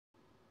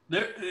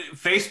There,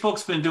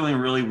 Facebook's been doing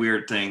really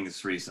weird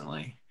things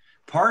recently.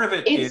 Part of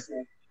it is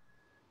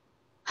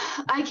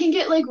It's I can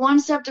get like one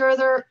step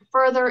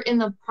further in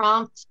the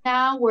prompt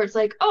now where it's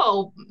like,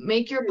 oh,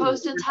 make your Hey,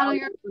 post and we're now title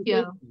your live on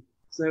video. Facebook.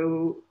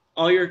 So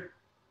all your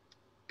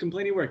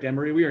complaining worked,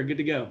 Emery. We are good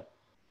to go.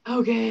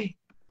 Okay.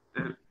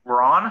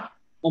 We're on?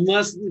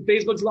 Unless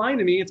Facebook's lying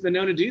to me, it's been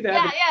known to do that.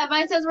 Yeah, But yeah,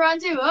 mine says we're on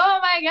too. Oh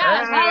my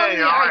gosh, Hey,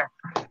 hallelujah. all All right,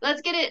 right.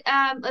 let's get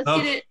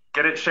okay. it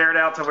Get it shared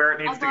out to where it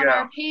needs up to on go.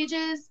 our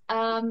pages.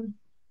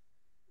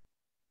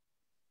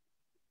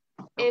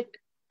 If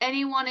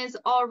anyone is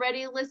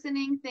already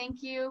listening,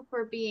 thank you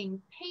for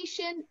being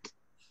patient.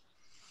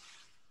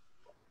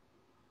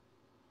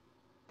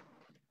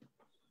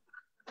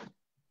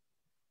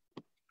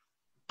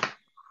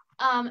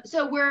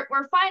 So we're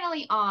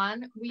finally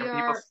on.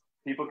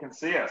 People can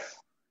see us.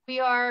 We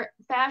are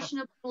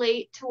fashionably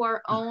late to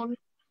our own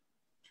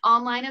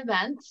online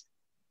event,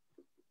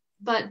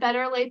 but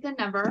better late than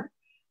never.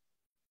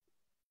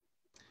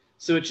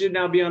 so it should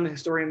now be on the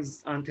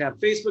Historians on Tap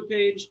Facebook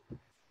page.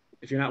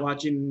 If you're not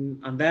watching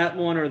on that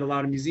one or the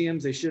Loudoun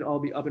Museums, they should all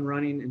be up and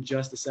running in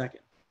just a second.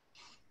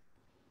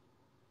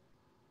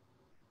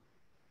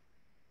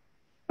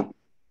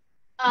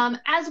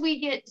 As we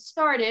get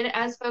started,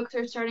 as folks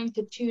are starting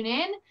to tune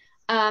in,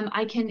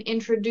 I can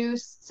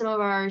introduce some of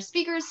our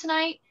speakers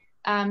tonight.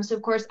 So,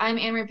 of course, I'm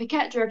Anne-Marie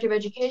Paquette, Director of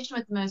Education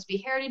with the Mosby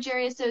Heritage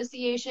Area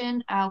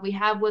Association. We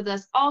have with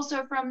us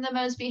also from the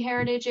Mosby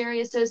Heritage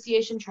Area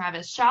Association,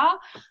 Travis Shaw,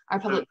 our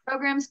Public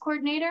Programs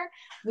Coordinator.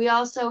 We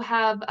also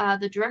have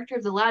the Director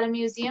of the Loudoun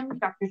Museum,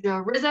 Dr. Joe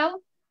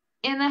Rizzo,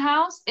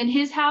 in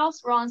his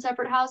house. We're all in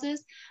separate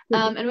houses.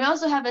 And we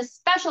also have a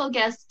special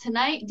guest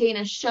tonight,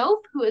 Dana Shoaf,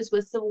 who is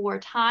with Civil War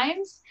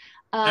Times.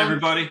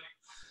 Everybody.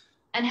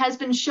 And has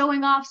been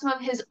showing off some of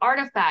his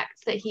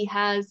artifacts that he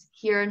has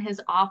here in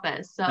his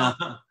office. So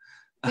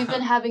we've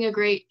been having a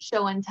great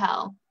show and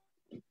tell.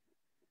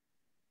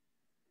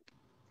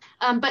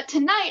 But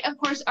tonight, of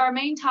course, our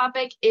main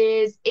topic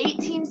is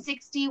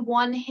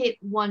 1861 hit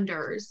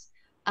wonders.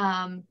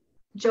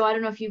 Joe, I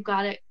don't know if you've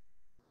got it.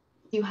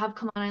 Do you have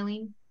Come On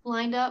Eileen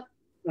lined up?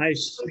 I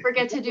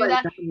forget to do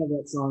that. I have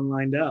that song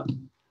lined up.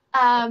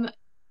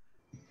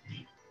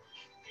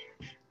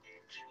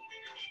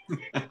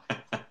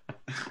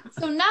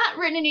 So not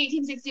written in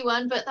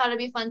 1861, but thought it'd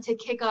be fun to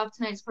kick off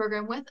tonight's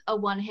program with a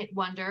one-hit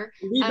wonder.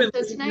 We've been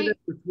listening to this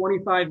for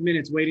 25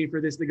 minutes waiting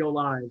for this to go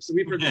live. So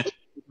we've heard this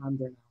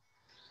times right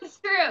now. It's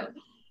true.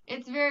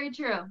 It's very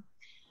true.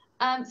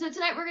 So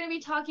tonight we're going to be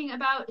talking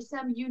about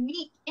some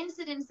unique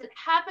incidents that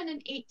happened in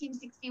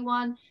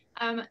 1861,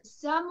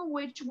 some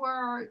which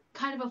were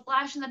kind of a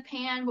flash in the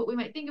pan, what we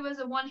might think of as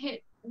a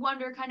one-hit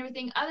wonder kind of a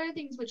thing, other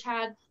things which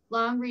had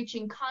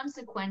long-reaching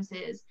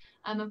consequences.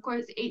 Of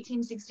course,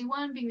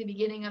 1861 being the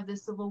beginning of the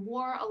Civil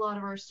War, a lot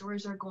of our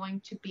stories are going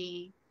to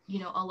be,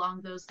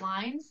 along those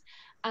lines.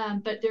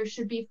 But there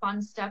should be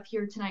fun stuff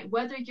here tonight.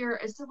 Whether you're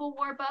a Civil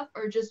War buff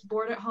or just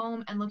bored at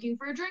home and looking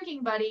for a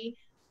drinking buddy,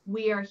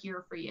 we are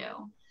here for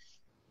you.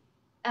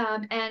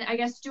 And I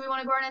guess, do we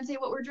want to go ahead and say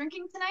what we're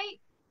drinking tonight?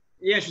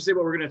 Yeah, I should say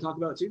what we're going to talk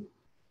about too.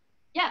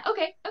 Yeah,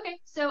 okay.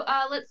 So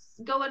let's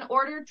go in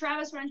order.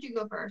 Travis, why don't you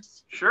go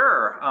first?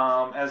 Sure.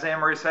 As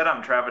Anne-Marie said,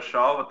 I'm Travis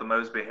Shaw with the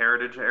Mosby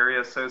Heritage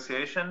Area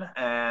Association.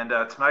 And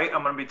tonight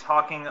I'm going to be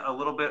talking a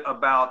little bit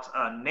about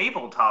a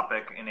naval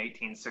topic in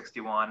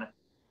 1861,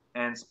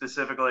 and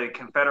specifically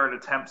Confederate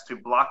attempts to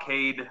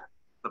blockade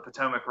the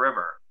Potomac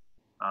River.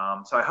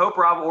 So I hope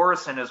Rob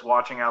Orison is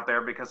watching out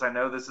there, because I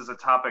know this is a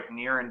topic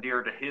near and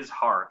dear to his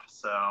heart.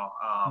 So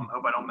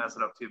hope I don't mess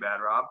it up too bad,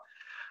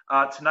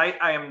 Rob. Tonight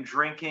I am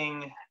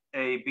drinking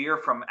a beer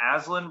from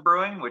Aslin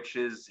Brewing, which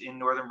is in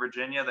Northern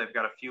Virginia. They've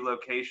got a few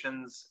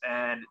locations,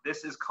 and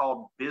this is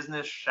called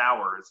Business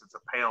Showers. It's a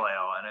pale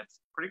ale, and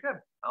it's pretty good.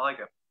 I like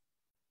it.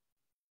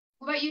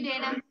 What about you,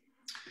 Dana?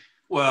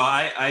 Well,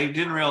 I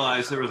didn't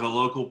realize there was a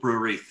local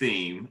brewery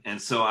theme,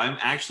 and so I'm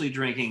actually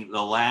drinking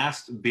the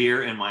last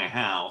beer in my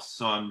house,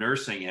 so I'm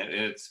nursing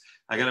it.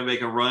 I got to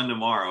make a run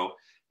tomorrow,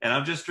 and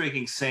I'm just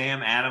drinking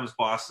Sam Adams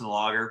Boston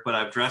Lager, but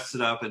I've dressed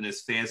it up in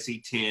this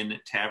fancy tin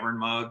tavern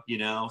mug,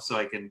 so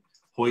I can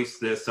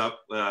hoist this up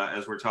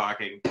as we're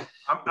talking.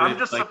 I'm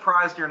just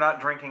surprised you're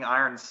not drinking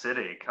Iron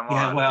City. Come on.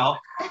 Yeah,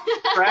 well,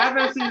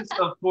 Travis is,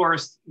 of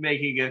course,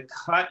 making a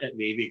cut at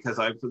me because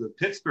I'm from the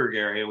Pittsburgh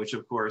area, which,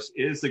 of course,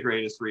 is the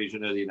greatest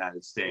region of the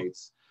United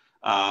States.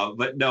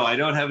 But no, I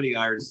don't have any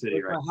Iron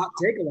City right now. A hot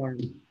take alarm.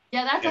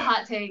 Yeah, that's a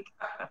hot take.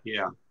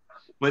 Yeah.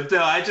 But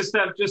I just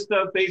have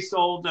a base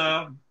old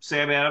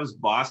Sam Adams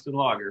Boston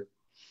Lager.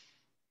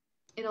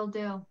 It'll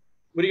do.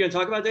 What are you going to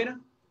talk about, Dana?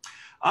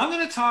 I'm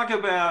going to talk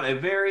about a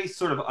very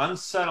sort of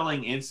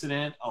unsettling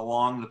incident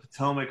along the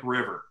Potomac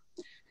River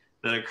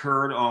that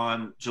occurred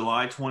on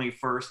July 21st,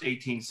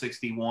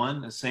 1861,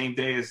 the same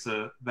day as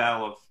the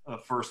Battle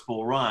of First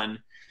Bull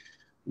Run,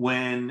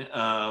 when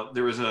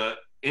there was an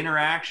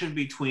interaction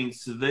between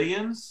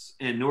civilians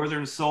and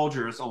Northern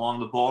soldiers along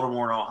the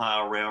Baltimore and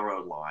Ohio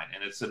Railroad line.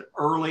 And it's an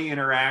early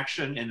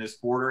interaction in this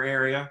border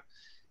area.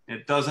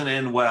 It doesn't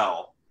end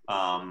well.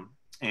 And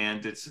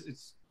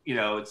it's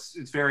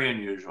it's very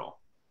unusual.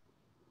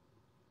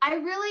 I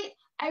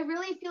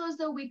really feel as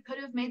though we could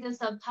have made the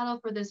subtitle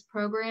for this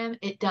program,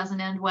 "It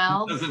Doesn't End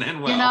Well." It doesn't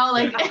end well.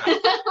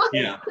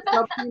 Yeah.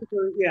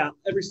 Yeah,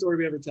 every story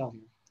we ever tell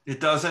here. It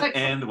doesn't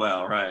end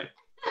well, right?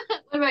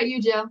 What about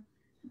you, Joe?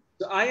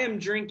 So I am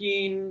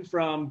drinking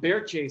from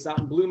Bear Chase out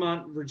in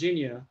Bluemont,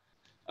 Virginia.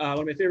 One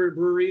of my favorite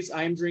breweries.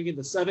 I am drinking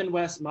the 7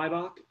 West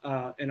Miabock,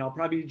 and I'll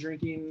probably be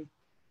drinking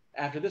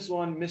after this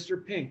one,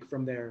 Mr. Pink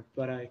from there.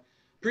 But I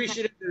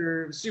appreciate it.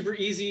 They're super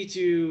easy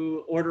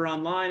to order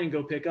online and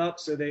go pick up,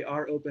 so they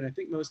are open, I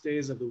think, most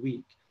days of the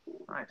week.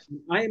 Nice.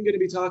 I am going to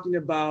be talking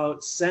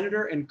about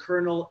Senator and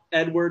Colonel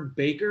Edward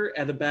Baker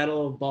at the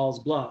Battle of Ball's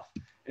Bluff.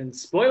 And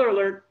spoiler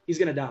alert, he's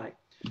going to die.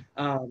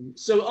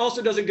 So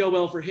also doesn't go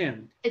well for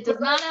him. It does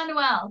not end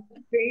well.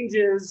 It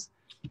changes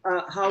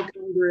how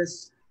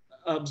Congress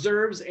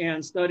observes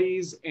and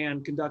studies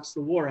and conducts the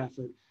war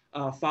effort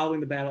following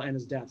the battle and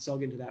his death. So I'll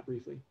get into that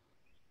briefly.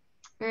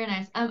 Very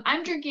nice.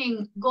 I'm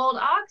drinking Gold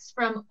Ox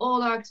from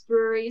Old Ox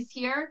Breweries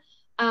here.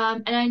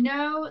 And I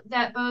know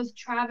that both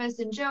Travis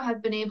and Joe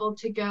have been able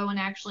to go and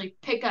actually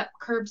pick up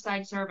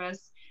curbside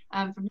service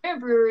from their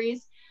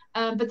breweries.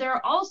 But there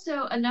are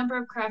also a number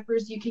of craft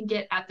brews you can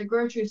get at the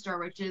grocery store,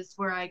 which is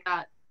where I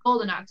got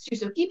Golden Ox too.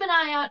 So keep an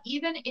eye out,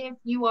 even if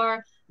you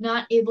are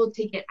not able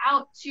to get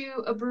out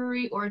to a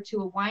brewery or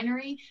to a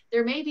winery.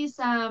 There may be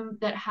some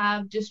that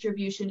have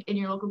distribution in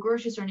your local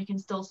grocery store, and you can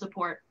still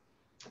support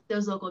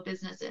those local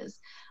businesses.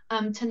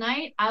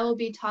 Tonight, I will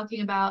be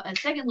talking about a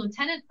second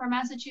lieutenant from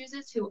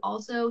Massachusetts who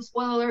also,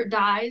 spoiler alert,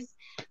 dies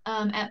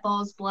at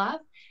Ball's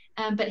Bluff.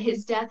 But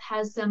his death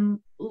has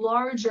some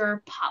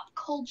larger pop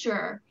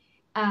culture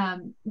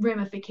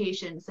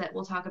ramifications that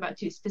we'll talk about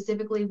too,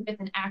 specifically with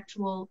an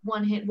actual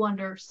one-hit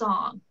wonder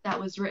song that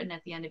was written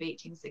at the end of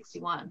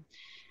 1861.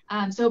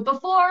 So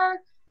before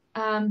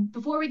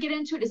we get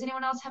into it, does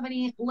anyone else have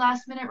any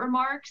last-minute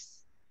remarks?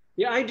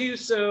 Yeah, I do.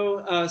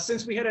 So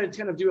since we had to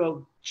kind of do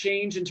a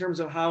change in terms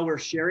of how we're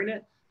sharing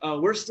it,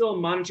 we're still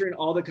monitoring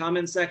all the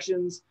comment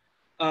sections.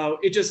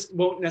 It just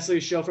won't necessarily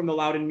show from the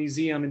Loudoun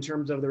Museum in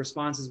terms of the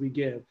responses we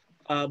give.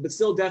 But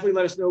still definitely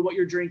let us know what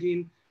you're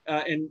drinking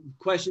and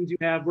questions you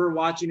have. We're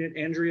watching it.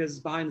 Andrea's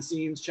behind the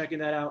scenes checking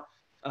that out.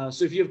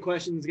 So if you have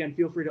questions, again,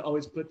 feel free to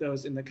always put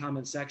those in the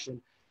comment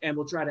section, and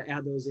we'll try to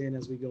add those in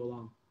as we go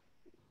along.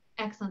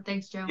 Excellent.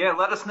 Thanks, Joe. Yeah,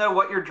 let us know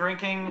what you're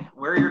drinking,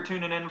 where you're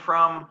tuning in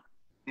from.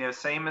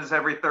 Same as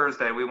every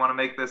Thursday. We want to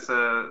make this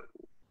a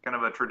kind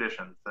of a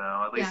tradition. So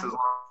at least as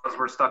long as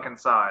we're stuck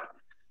inside.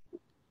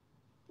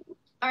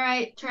 All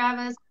right,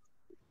 Travis.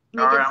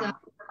 All right,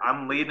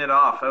 I'm leading it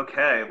off.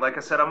 Okay. Like I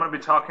said, I'm going to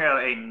be talking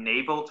about a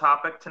naval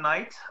topic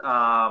tonight,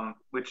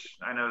 which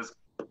I know is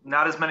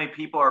not as many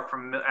people are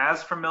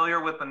as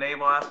familiar with the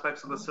naval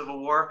aspects of the Civil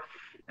War.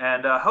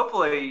 And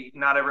hopefully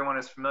not everyone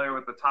is familiar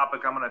with the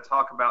topic I'm going to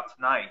talk about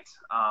tonight.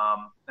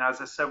 Now,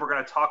 as I said, we're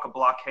going to talk a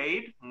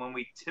blockade. And when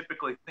we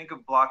typically think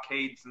of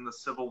blockades in the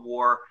Civil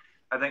War,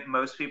 I think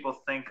most people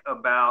think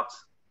about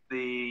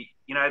the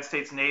United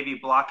States Navy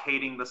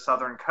blockading the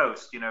southern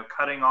coast,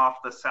 cutting off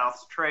the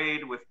South's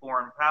trade with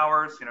foreign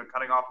powers,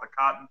 cutting off the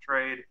cotton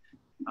trade,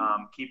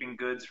 keeping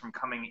goods from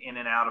coming in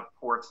and out of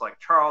ports like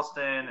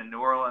Charleston and New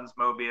Orleans,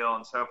 Mobile,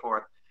 and so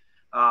forth.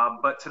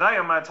 But tonight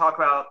I'm going to talk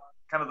about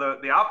kind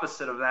of the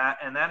opposite of that,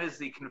 and that is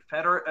the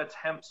Confederate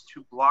attempts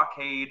to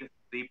blockade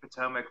the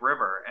Potomac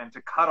River and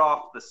to cut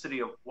off the city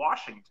of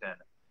Washington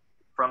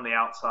from the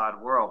outside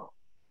world.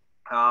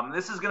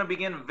 This is going to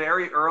begin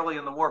very early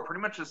in the war, pretty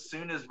much as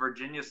soon as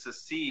Virginia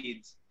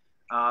secedes.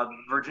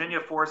 Virginia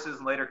forces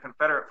and later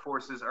Confederate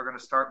forces are going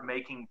to start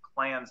making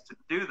plans to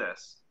do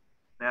this.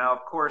 Now,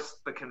 of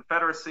course, the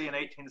Confederacy in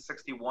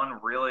 1861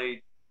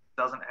 really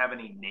doesn't have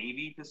any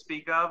navy to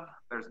speak of.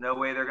 There's no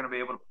way they're going to be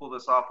able to pull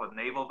this off with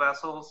naval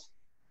vessels.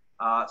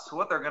 So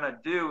what they're going to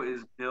do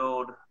is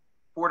build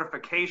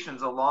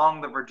fortifications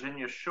along the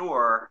Virginia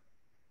shore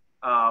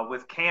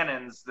with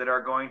cannons that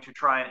are going to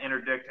try and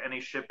interdict any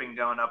shipping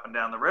going up and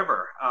down the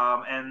river.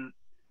 And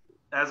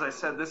as I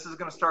said, this is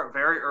going to start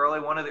very early.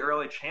 One of the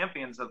early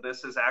champions of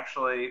this is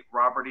actually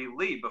Robert E.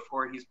 Lee.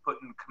 Before he's put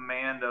in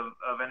command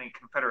of any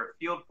Confederate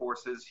field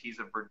forces, he's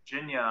a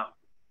Virginia,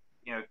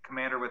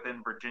 commander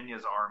within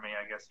Virginia's army,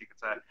 I guess you could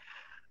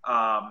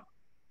say.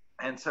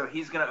 And so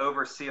he's going to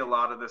oversee a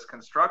lot of this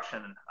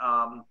construction.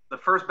 The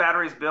first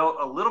battery is built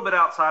a little bit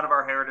outside of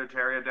our heritage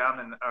area down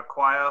in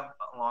Aquia,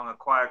 along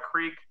Aquia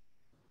Creek.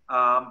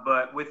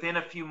 But within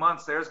a few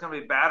months, there's going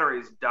to be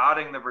batteries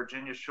dotting the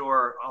Virginia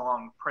shore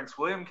along Prince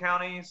William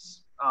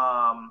counties,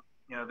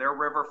 their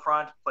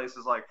riverfront,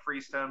 places like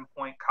Freestone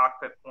Point,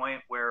 Cockpit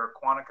Point, where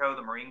Quantico,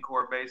 the Marine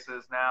Corps base,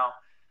 is now.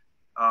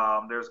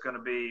 There's going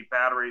to be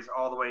batteries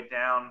all the way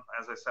down,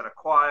 as I said,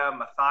 Aquia,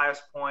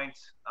 Matthias Point,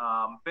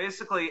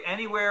 basically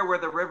anywhere where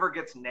the river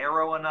gets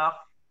narrow enough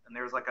and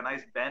there's like a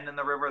nice bend in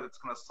the river that's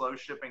going to slow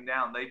shipping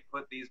down. They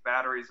put these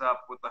batteries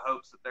up with the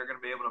hopes that they're going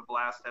to be able to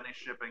blast any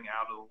shipping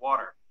out of the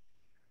water.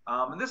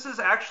 And this is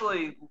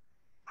actually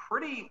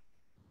pretty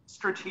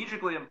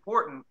strategically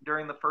important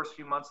during the first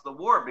few months of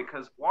the war,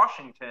 because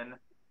Washington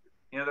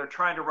They're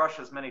trying to rush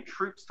as many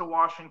troops to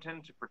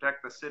Washington to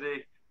protect the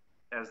city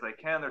as they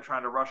can. They're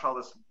trying to rush all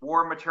this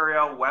war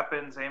material,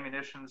 weapons,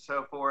 ammunition, and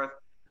so forth,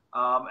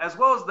 as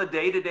well as the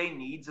day-to-day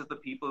needs of the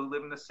people who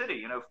live in the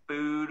city.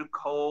 Food,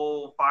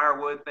 coal,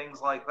 firewood,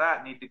 things like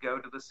that need to go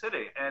to the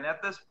city. And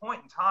at this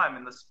point in time,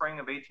 in the spring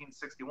of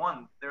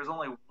 1861, there's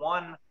only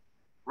one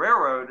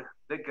railroad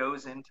that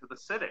goes into the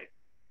city.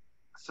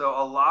 So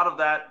a lot of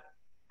that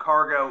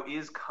cargo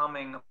is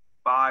coming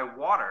by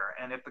water.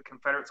 And if the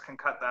Confederates can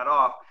cut that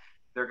off,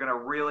 they're going to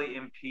really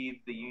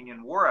impede the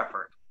Union war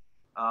effort.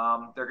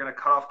 They're going to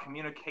cut off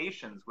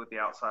communications with the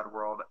outside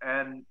world.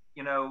 And,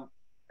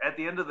 at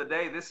the end of the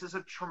day, this is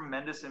a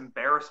tremendous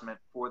embarrassment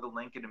for the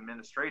Lincoln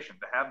administration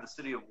to have the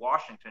city of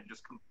Washington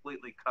just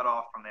completely cut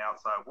off from the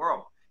outside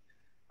world.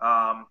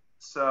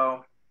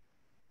 So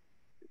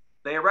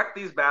they erect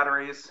these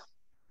batteries.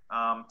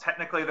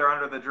 Technically, they're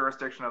under the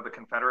jurisdiction of the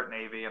Confederate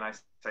Navy, and I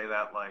say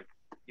that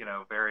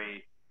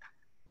very,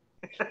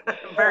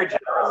 very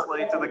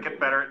generously to the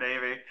Confederate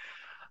Navy.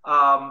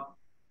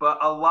 But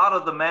a lot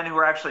of the men who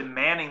are actually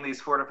manning these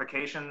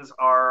fortifications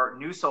are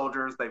new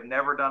soldiers. They've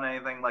never done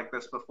anything like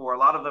this before. A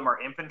lot of them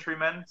are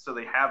infantrymen, so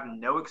they have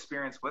no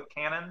experience with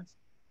cannons.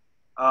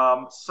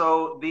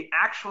 So the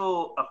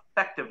actual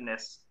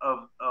effectiveness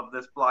of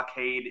this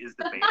blockade is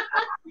debated.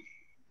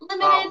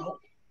 Limited.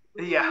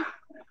 Yeah.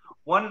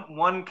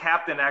 One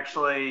captain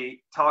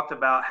actually talked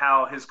about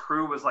how his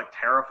crew was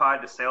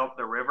terrified to sail up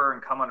the river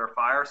and come under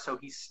fire. So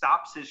he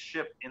stops his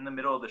ship in the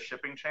middle of the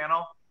shipping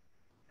channel,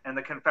 and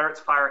the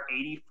Confederates fire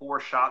 84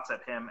 shots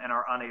at him and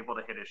are unable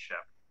to hit his ship.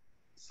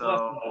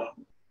 So,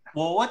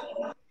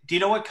 well, do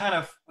you know what kind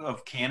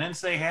of cannons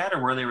they had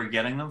or where they were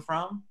getting them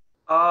from?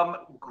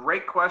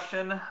 Great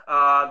question.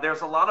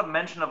 There's a lot of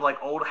mention of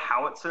old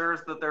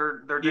howitzers that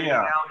they're digging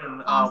out,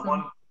 and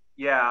Awesome.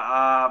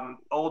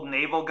 old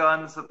naval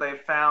guns that they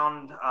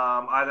found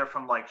either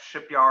from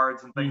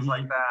shipyards and things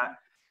like that.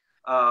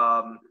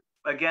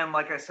 Again,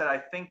 like I said, I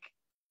think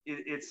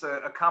it's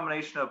a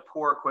combination of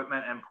poor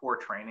equipment and poor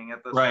training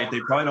at this point. Right. They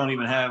probably don't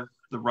even have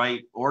the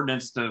right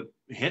ordnance to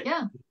hit,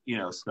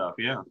 stuff.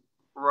 Yeah.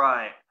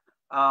 Right.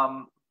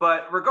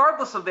 But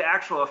regardless of the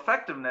actual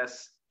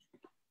effectiveness,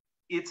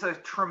 it's a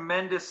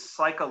tremendous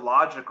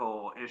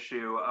psychological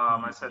issue.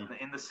 I said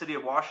in the city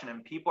of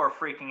Washington, people are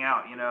freaking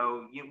out.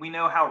 We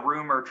know how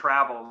rumor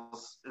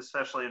travels,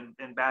 especially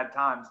in bad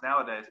times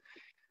nowadays.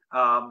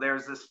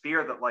 There's this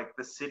fear that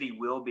the city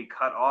will be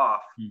cut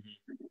off,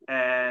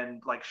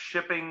 and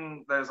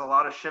shipping. There's a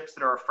lot of ships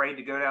that are afraid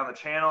to go down the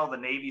channel. The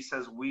Navy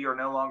says we are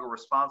no longer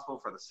responsible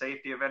for the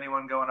safety of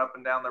anyone going up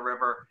and down the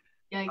river.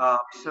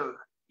 So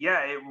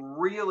yeah, it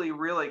really,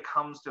 really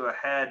comes to a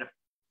head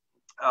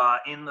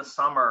in the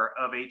summer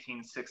of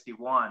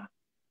 1861,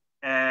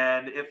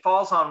 and it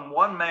falls on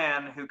one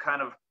man who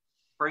kind of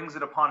brings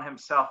it upon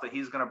himself that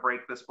he's going to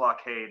break this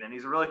blockade. And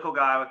he's a really cool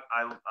guy.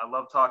 I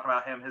love talking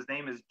about him. His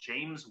name is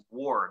James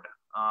Ward.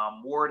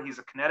 Ward, he's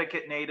a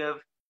Connecticut native.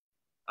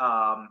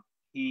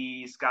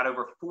 He's got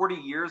over 40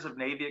 years of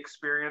Navy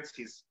experience.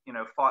 He's,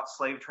 fought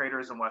slave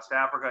traders in West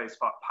Africa. He's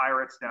fought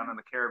pirates down in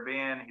the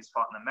Caribbean. He's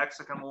fought in the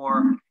Mexican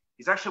War.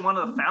 He's actually one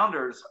of the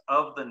founders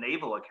of the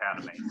Naval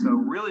Academy. So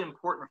really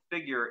important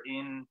figure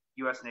in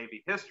U.S.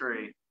 Navy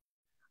history.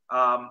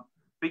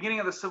 Beginning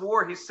of the Civil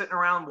War, he's sitting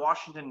around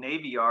Washington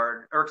Navy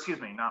Yard, or excuse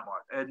me, not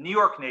Washington, New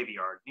York Navy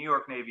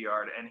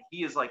Yard, and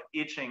he is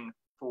itching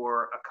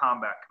for a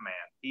combat command.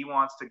 He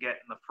wants to get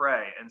in the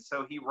fray, and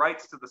so he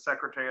writes to the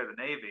Secretary of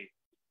the Navy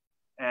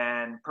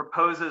and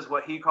proposes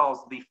what he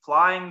calls the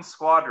Flying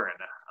Squadron.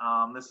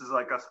 This is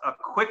a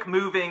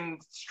quick-moving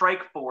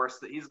strike force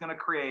that he's going to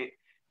create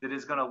that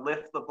is going to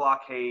lift the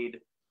blockade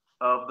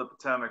of the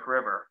Potomac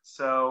River.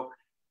 So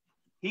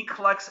he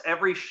collects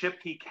every ship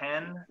he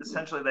can.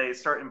 Essentially, they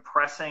start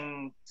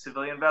impressing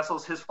civilian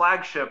vessels. His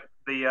flagship,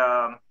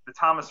 the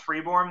Thomas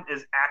Freeborn,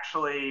 is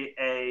actually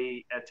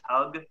a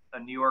tug, a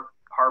New York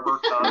Harbor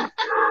tug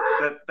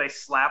that they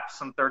slap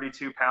some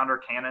 32-pounder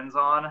cannons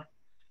on.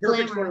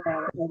 Perfect for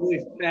a really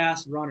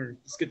fast runner.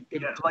 It's good.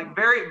 Yeah,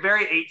 very,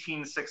 very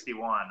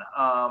 1861.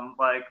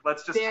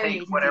 Let's just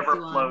take whatever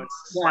floats,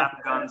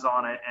 slap guns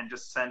on it, and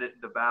just send it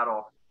into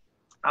battle.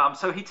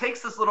 So he takes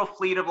this little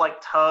fleet of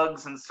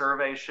tugs and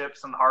survey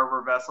ships and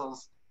harbor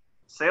vessels,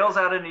 sails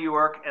out of New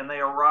York, and they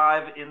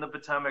arrive in the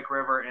Potomac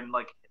River. And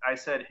like I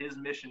said, his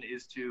mission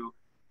is to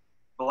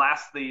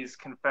blast these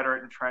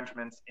Confederate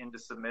entrenchments into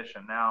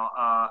submission.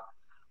 Now,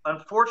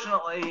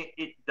 unfortunately,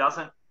 it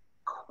doesn't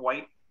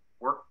quite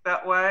work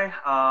that way.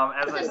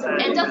 As I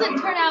said, it doesn't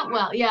turn out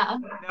well. Yeah.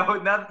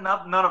 No,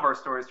 none of our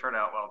stories turn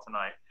out well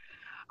tonight.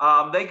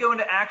 They go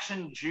into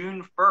action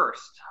June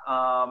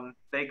 1st.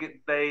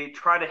 They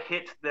try to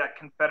hit that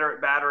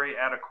Confederate battery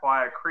at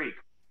Aquia Creek.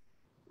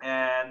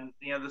 And,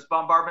 this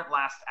bombardment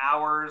lasts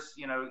hours.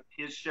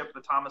 His ship, the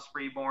Thomas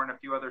Freeborn, a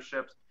few other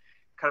ships,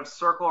 kind of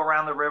circle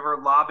around the river,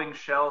 lobbing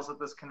shells at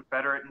this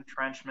Confederate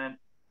entrenchment.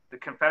 The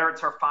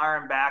Confederates are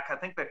firing back. I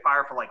think they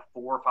fire for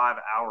 4 or 5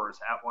 hours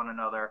at one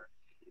another.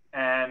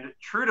 And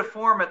true to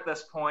form at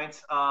this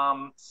point,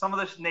 some of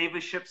the Navy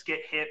ships get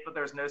hit, but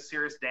there's no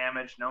serious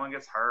damage. No one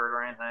gets hurt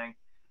or anything.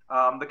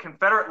 The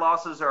Confederate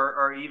losses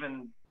are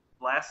even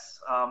less.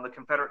 The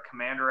Confederate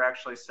commander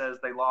actually says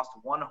they lost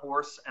 1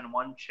 horse and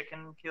 1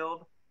 chicken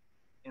killed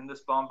in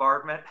this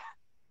bombardment.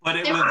 But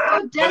it They was,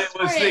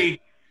 were so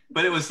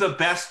but it was the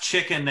best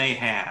chicken they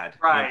had.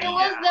 Right. It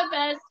was the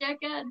best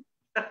chicken.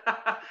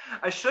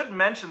 I should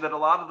mention that a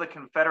lot of the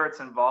Confederates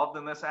involved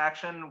in this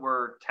action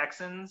were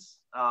Texans,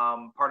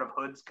 part of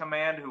Hood's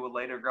command, who would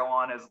later go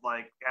on as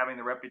like having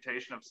the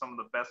reputation of some of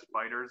the best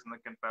fighters in the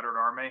Confederate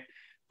Army.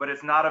 But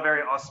it's not a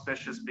very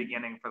auspicious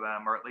beginning for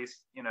them, or at least,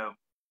 you know,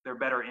 they're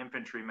better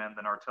infantrymen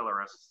than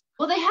artillerists.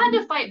 Well, they had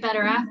to fight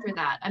better after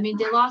that. I mean,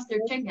 they lost their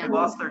chicken. They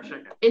lost their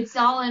chicken. It's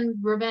all in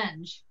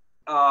revenge.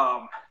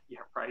 Yeah,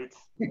 right.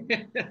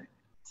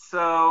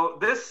 So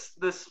this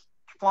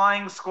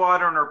Flying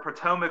Squadron, or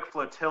Potomac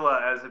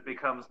Flotilla as it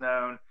becomes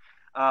known,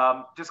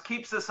 just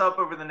keeps this up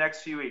over the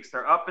next few weeks.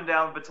 They're up and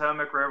down the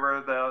Potomac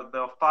River.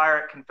 They'll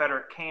fire at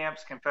Confederate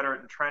camps,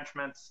 Confederate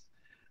entrenchments.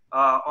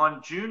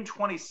 On June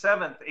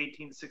 27th,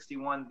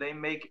 1861, they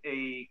make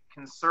a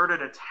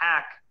concerted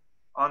attack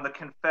on the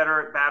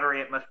Confederate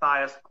battery at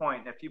Matthias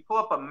Point. If you pull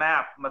up a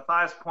map,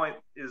 Matthias Point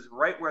is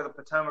right where the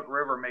Potomac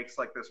River makes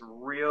like this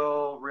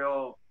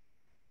real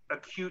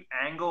acute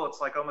angle.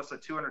 It's like almost a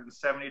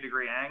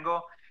 270-degree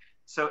angle.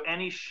 So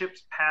any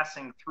ships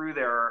passing through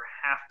there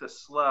have to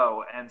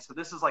slow. And so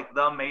this is like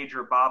the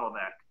major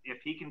bottleneck.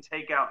 If he can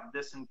take out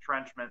this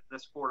entrenchment,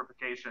 this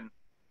fortification,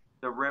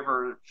 the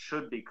river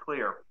should be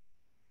clear.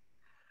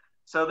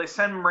 So they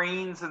send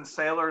Marines and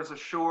sailors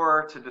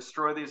ashore to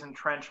destroy these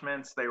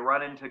entrenchments. They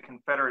run into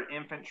Confederate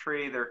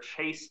infantry. They're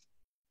chased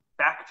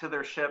back to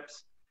their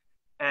ships.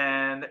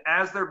 And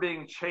as they're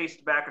being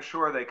chased back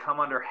ashore, they come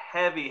under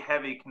heavy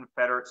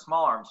Confederate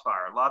small arms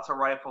fire. Lots of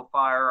rifle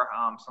fire,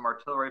 some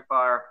artillery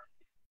fire.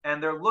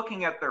 And they're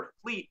looking at their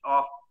fleet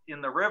off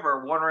in the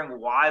river, wondering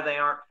why they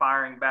aren't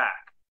firing back,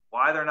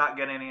 why they're not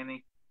getting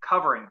any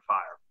covering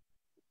fire.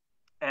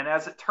 And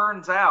as it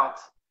turns out,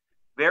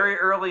 very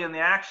early in the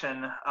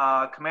action,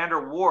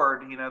 Commander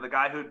Ward, you know, the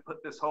guy who'd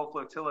put this whole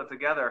flotilla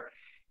together,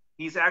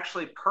 he's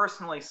actually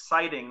personally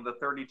sighting the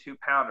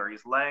 32-pounder.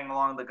 He's laying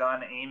along the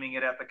gun, aiming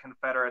it at the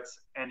Confederates,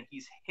 and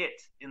he's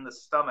hit in the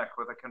stomach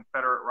with a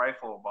Confederate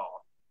rifle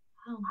ball.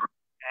 Oh.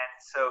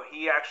 And so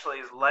he actually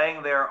is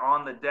laying there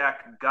on the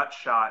deck, gut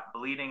shot,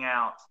 bleeding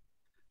out.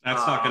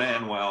 That's not going to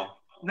end well.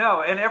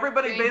 No, and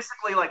everybody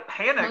basically like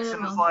panics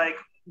and is like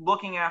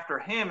looking after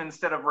him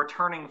instead of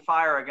returning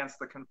fire against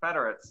the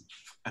Confederates.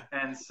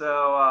 And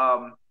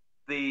so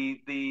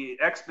the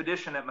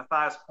expedition at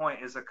Matthias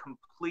Point is a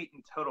complete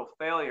and total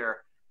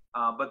failure.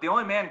 But the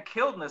only man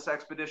killed in this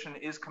expedition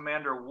is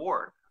Commander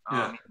Ward.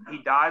 He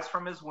dies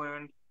from his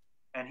wound,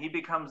 and he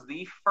becomes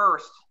the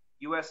first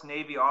U.S.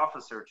 Navy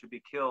officer to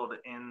be killed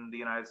in the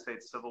United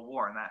States Civil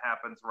War, and that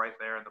happens right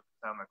there in the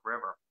Potomac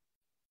River.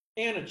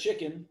 And a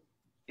chicken.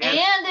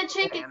 And a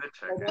chicken.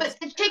 But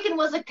the chicken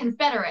was a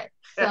Confederate,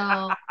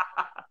 so.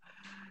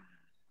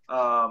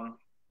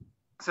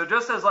 So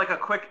just as like a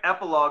quick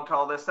epilogue to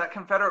all this, that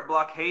Confederate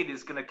blockade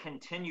is going to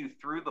continue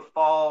through the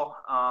fall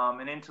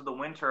and into the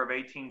winter of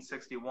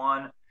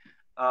 1861.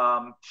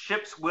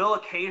 Ships will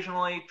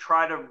occasionally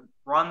try to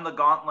run the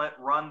gauntlet,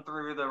 run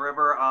through the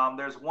river.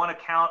 There's one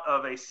account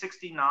of a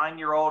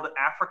 69-year-old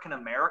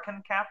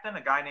African-American captain,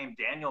 a guy named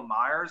Daniel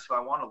Myers, who I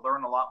want to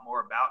learn a lot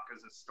more about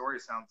because his story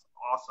sounds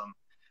awesome.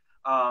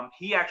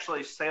 He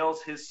actually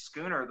sails his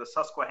schooner, the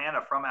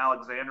Susquehanna, from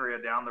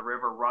Alexandria down the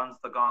river, runs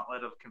the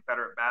gauntlet of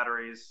Confederate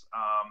batteries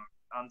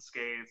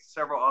unscathed.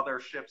 Several other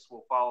ships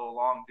will follow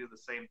along, do the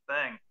same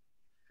thing.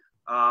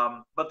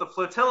 But the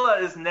flotilla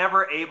is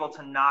never able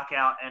to knock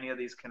out any of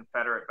these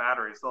Confederate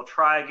batteries. They'll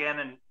try again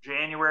in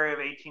January of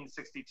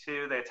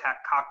 1862. They attack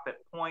Cockpit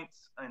Point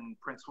in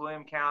Prince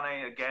William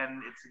County.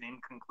 Again, it's an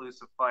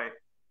inconclusive fight.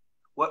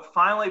 What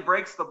finally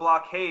breaks the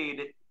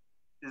blockade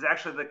is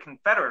actually the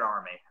Confederate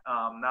Army,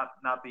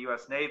 not the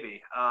U.S.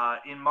 Navy.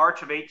 In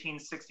March of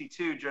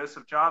 1862,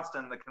 Joseph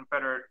Johnston, the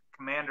Confederate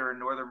commander in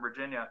Northern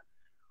Virginia,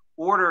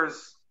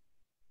 orders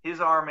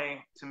his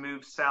army to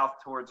move south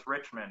towards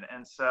Richmond.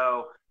 And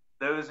so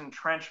those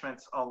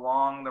entrenchments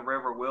along the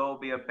river will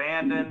be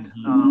abandoned.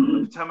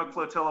 The Potomac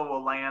Flotilla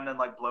will land and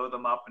like blow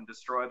them up and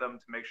destroy them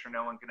to make sure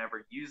no one can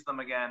ever use them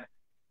again.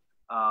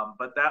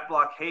 But that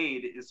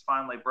blockade is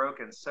finally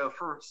broken. So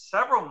for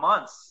several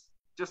months,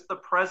 just the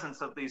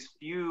presence of these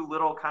few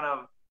little kind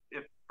of,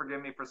 if forgive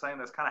me for saying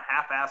this, kind of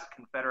half-assed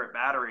Confederate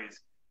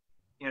batteries,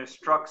 you know,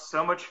 struck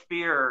so much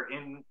fear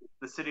in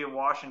the city of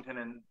Washington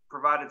and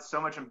provided so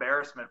much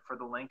embarrassment for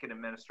the Lincoln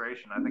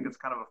administration. I think it's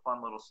kind of a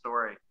fun little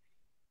story.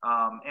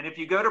 And if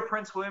you go to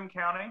Prince William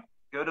County,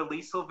 go to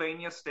Lee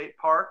Sylvania State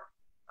Park,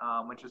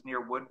 which is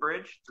near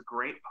Woodbridge. It's a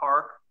great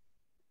park.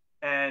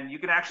 And you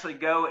can actually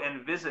go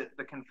and visit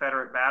the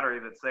Confederate battery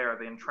that's there.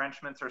 The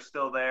entrenchments are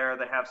still there.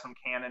 They have some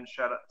cannons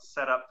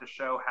set up to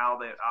show how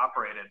they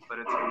operated. But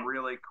it's a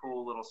really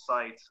cool little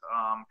site,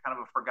 kind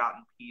of a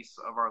forgotten piece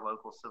of our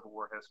local Civil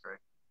War history.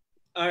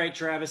 All right,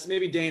 Travis,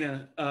 maybe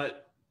Dana.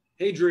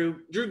 Hey, Drew.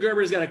 Drew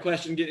Gerber's got a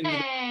question.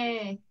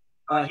 Hey.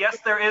 Yes,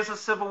 there is a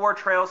Civil War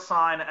trail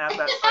sign at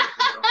that site.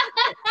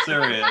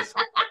 There is.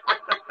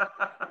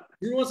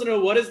 Drew wants to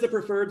know, what is the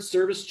preferred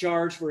service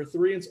charge for a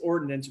 3-inch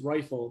ordnance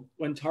rifle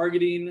when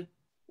targeting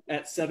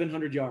at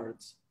 700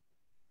 yards?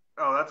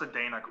 Oh, that's a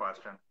Dana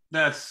question.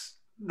 That's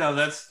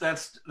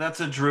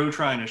a Drew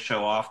trying to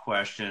show off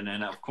question,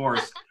 and of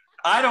course,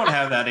 I don't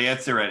have that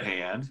answer at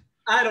hand.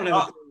 I don't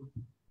have a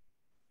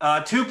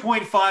clue.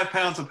 2.5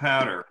 pounds of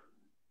powder.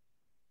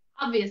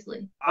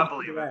 Obviously. I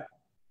believe it.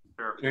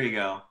 Sure. There you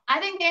go. I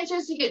think the answer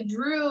is to get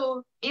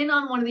Drew in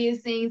on one of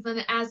these things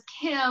and ask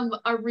him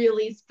a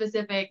really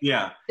specific,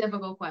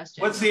 difficult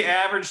question. What's the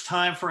average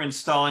time for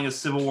installing a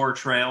Civil War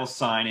trail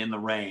sign in the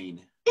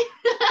rain?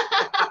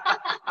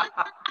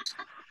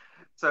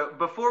 So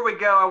before we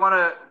go, I want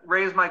to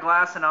raise my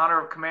glass in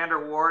honor of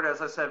Commander Ward, as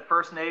I said,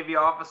 first Navy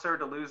officer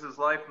to lose his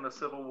life in the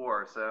Civil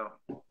War. So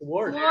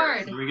Ward.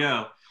 There we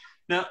go.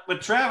 Now, but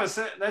Travis,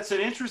 that's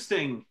an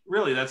interesting,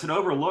 really, that's an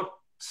overlooked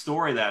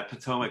story, that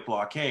Potomac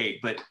blockade.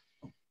 But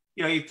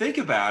you know, you think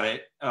about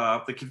it,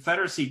 the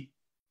Confederacy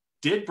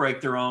did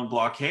break their own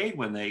blockade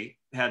when they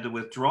had to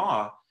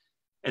withdraw.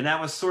 And that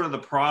was sort of the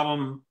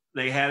problem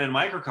they had in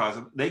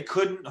microcosm. They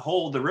couldn't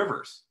hold the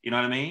rivers. You know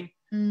what I mean?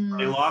 Mm.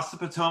 They lost the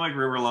Potomac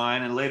River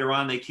line, and later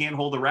on they can't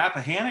hold the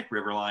Rappahannock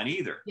River line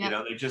either. Yep. You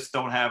know, they just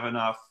don't have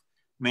enough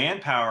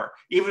manpower.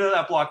 Even though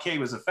that blockade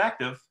was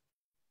effective,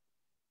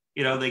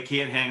 you know, they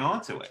can't hang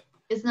on to it.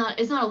 It's not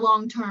a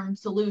long-term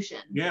solution.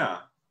 Yeah.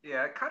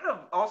 yeah, it kind of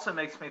also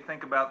makes me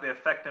think about the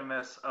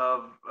effectiveness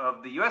of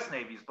the U.S.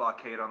 Navy's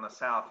blockade on the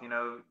South. You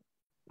know,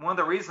 one of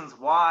the reasons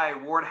why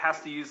Ward has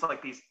to use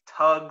like these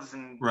tugs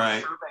and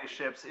survey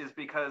ships is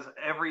because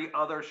every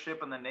other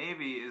ship in the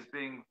Navy is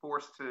being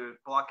forced to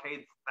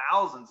blockade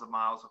thousands of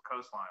miles of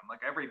coastline, like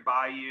every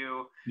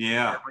bayou,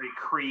 every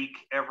creek,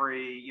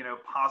 every, you know,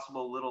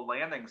 possible little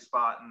landing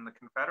spot in the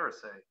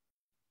Confederacy.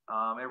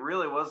 It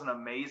really was an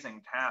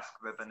amazing task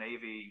that the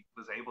Navy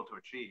was able to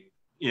achieve.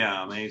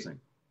 Yeah, amazing.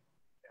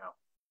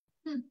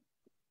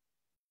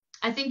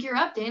 I think you're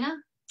up, Dana.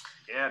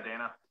 Yeah,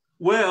 Dana.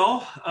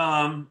 Well,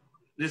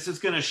 this is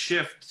going to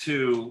shift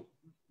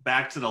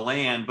back to the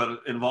land,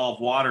 but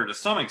involve water to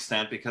some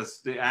extent,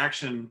 because the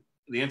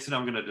incident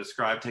I'm going to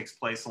describe takes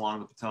place along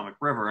the Potomac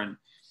River. And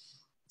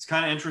it's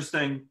kind of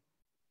interesting.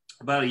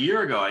 About a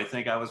year ago, I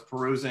think, I was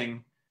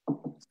perusing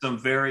some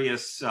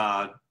various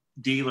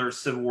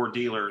Civil War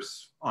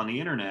dealers on the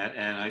internet,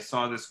 and I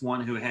saw this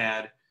one who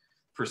had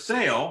for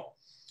sale.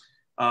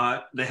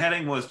 The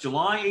heading was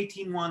July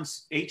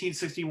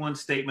 1861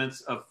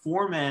 statements of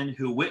 4 men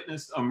who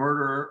witnessed a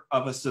murder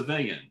of a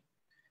civilian,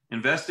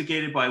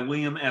 investigated by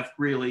William F.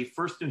 Greeley,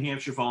 1st New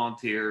Hampshire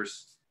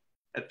Volunteers,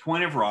 at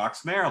Point of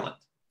Rocks, Maryland.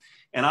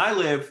 And I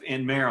live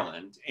in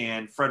Maryland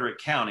and Frederick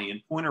County,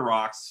 and Point of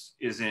Rocks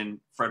is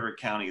in Frederick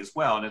County as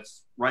well, and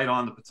it's right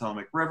on the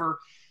Potomac River.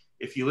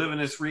 If you live in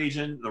this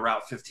region, the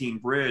Route 15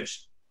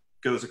 bridge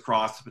goes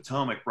across the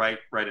Potomac right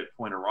at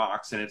Point of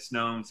Rocks, and it's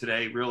known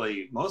today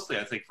really mostly,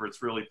 I think, for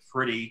its really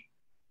pretty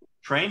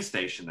train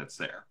station that's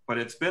there. But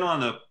it's been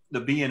on the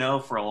B&O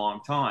for a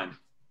long time.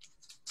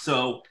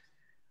 So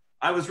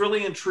I was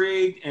really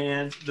intrigued,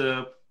 and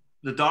the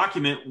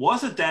document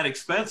wasn't that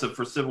expensive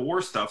for Civil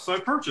War stuff, so I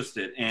purchased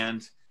it.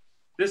 And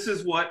this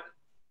is what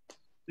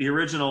the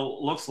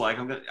original looks like.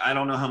 I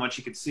don't know how much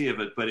you can see of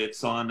it, but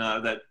it's on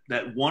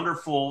that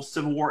wonderful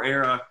Civil War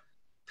era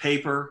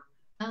paper,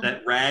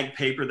 that rag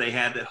paper they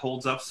had that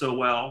holds up so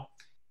well.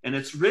 And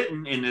it's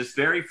written in this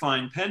very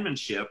fine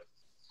penmanship.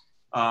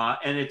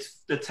 And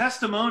it's the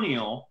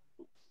testimonial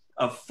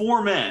of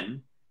 4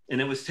 men,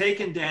 and it was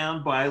taken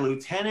down by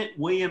Lieutenant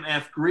William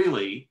F.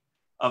 Greeley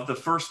of the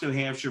 1st New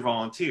Hampshire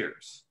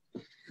Volunteers.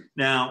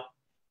 Now,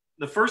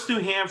 the 1st New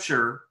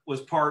Hampshire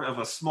was part of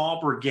a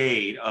small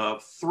brigade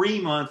of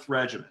 3-month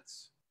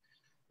regiments.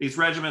 These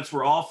regiments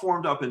were all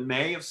formed up in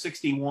May of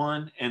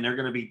 61, and they're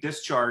going to be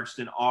discharged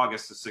in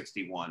August of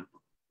 61.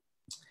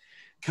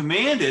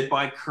 Commanded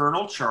by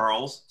Colonel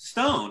Charles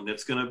Stone.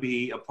 That's going to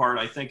be a part,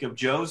 I think, of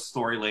Joe's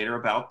story later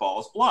about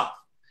Ball's Bluff.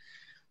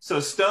 So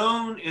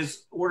Stone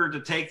is ordered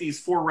to take these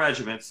 4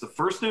 regiments, the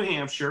 1st New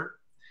Hampshire,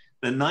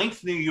 the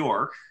 9th New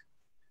York,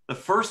 the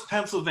 1st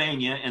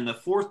Pennsylvania, and the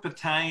 4th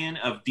Battalion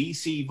of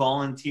DC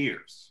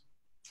Volunteers.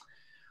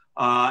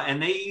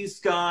 And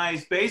these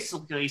guys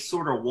basically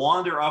sort of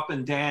wander up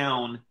and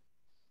down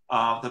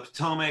the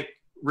Potomac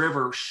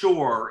River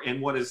shore in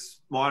what is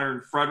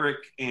modern Frederick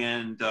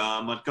and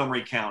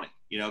Montgomery County,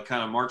 you know,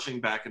 kind of marching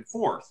back and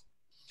forth.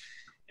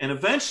 And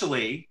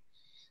eventually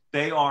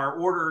they are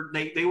ordered,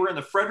 they were in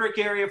the Frederick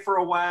area for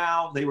a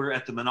while. They were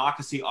at the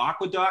Monocacy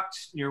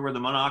Aqueduct, near where the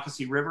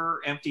Monocacy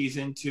River empties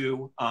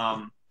into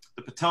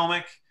the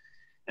Potomac.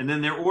 And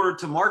then they're ordered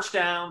to march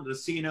down the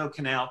C&O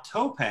Canal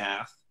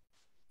towpath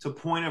to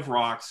Point of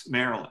Rocks,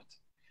 Maryland.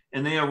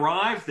 And they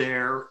arrived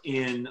there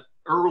in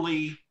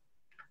early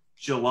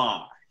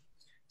July.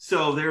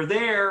 So they're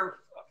there,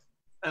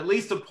 at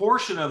least a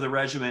portion of the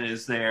regiment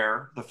is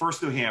there, the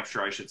 1st New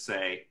Hampshire, I should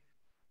say,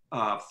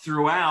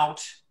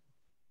 throughout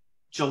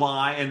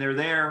July, and they're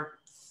there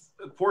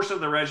a portion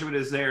of the regiment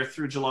is there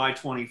through July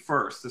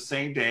 21st, the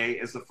same day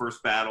as the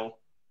first battle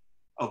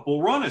of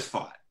Bull Run is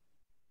fought.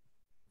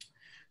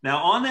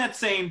 Now, on that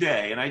same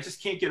day, and I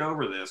just can't get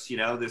over this, you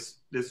know, this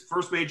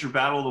first major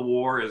battle of the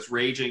war is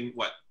raging,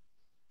 what,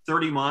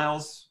 30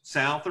 miles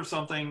south or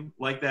something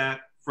like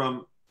that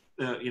from,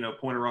 you know,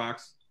 Point of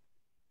Rocks.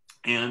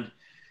 And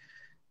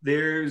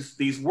there's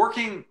these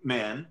working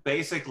men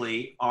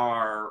basically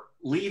are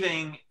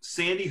leaving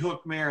Sandy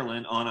Hook,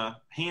 Maryland on a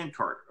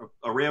handcart,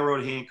 a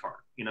railroad handcart.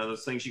 You know,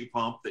 those things you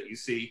pump that you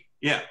see.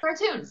 Yeah.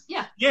 Cartoons.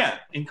 Yeah. Yeah,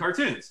 in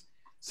cartoons.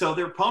 So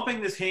they're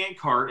pumping this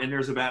handcart, and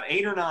there's about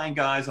 8 or 9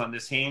 guys on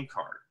this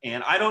handcart.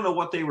 And I don't know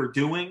what they were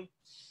doing,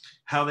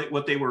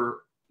 what they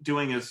were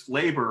doing as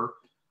labor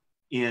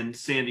in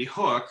Sandy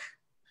Hook,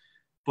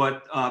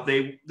 but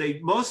they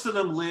most of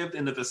them lived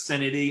in the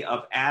vicinity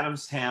of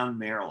Adamstown,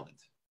 Maryland.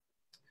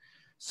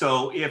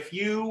 So if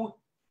you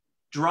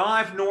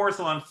drive north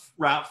on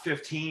Route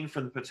 15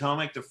 from the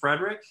Potomac to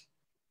Frederick,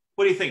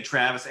 what do you think,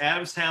 Travis?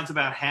 Adamstown's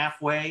about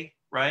halfway,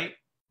 right?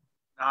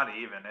 Not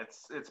even.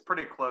 It's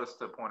pretty close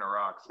to Point of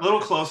Rocks. A little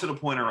closer to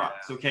Point of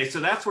Rocks. Yeah. Okay,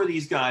 so that's where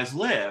these guys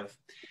live,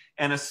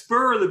 and a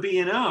spur of the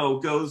B&O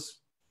goes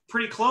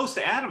pretty close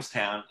to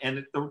Adamstown,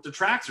 and the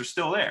tracks are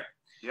still there.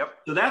 Yep.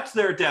 So that's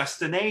their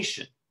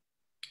destination.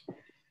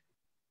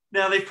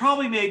 Now, they've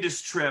probably made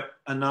this trip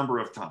a number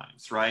of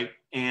times, right?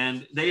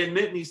 And they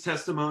admit in these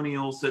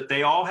testimonials that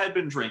they all had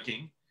been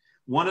drinking.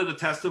 One of the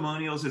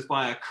testimonials is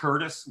by a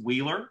Curtis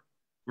Wheeler,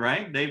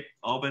 right? They've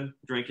all been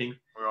drinking.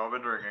 We've all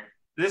been drinking.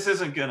 This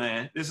isn't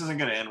gonna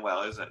end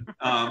well, is it?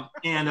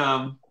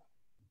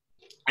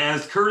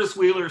 As Curtis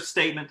Wheeler's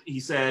statement, he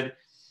said,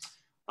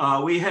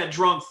 "We had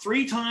drunk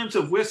 3 times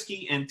of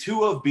whiskey and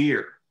 2 of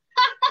beer.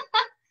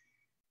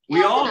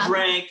 We all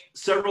drank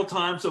several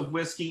times of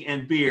whiskey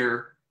and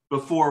beer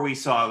before we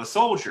saw the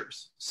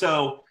soldiers."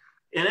 So,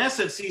 in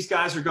essence, these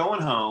guys are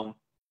going home,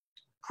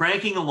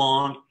 cranking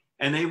along,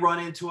 and they run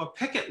into a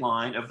picket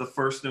line of the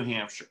 1st New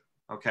Hampshire.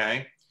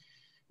 Okay,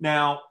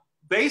 now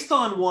based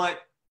on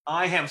what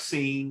I have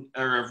seen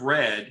or have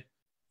read,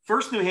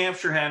 1st New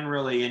Hampshire hadn't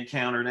really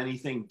encountered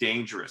anything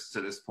dangerous to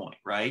this point,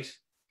 right?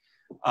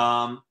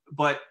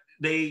 But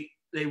they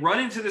run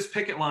into this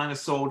picket line of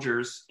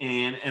soldiers,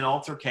 and an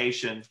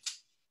altercation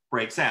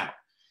breaks out.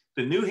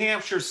 The New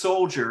Hampshire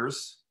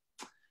soldiers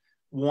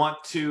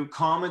want to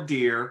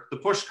commandeer the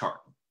pushcart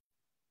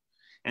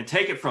and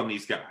take it from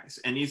these guys.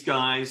 And these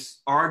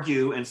guys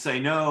argue and say,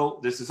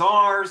 "No, this is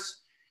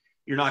ours.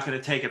 You're not going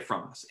to take it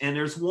from us." And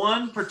there's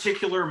one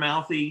particular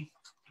mouthy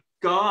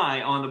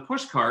guy on the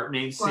pushcart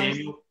named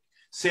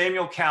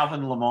Samuel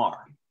Calvin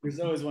Lamar. There's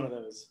always one of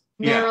those.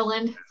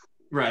 Maryland. Yeah.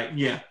 Right,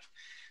 yeah.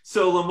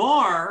 So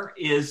Lamar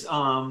is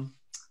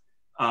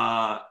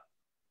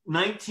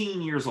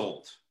 19 years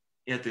old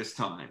at this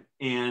time.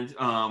 And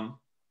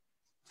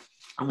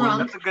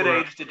that's a good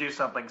age to do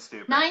something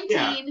stupid.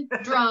 19,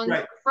 yeah. Drunk,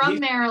 right. From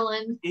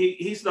Maryland.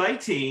 He's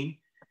 19.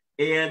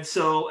 And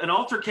so an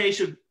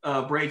altercation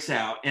breaks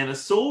out, and a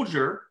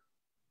soldier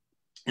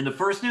in the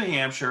 1st New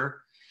Hampshire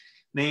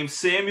named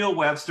Samuel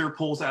Webster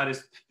pulls out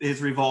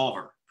his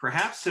revolver,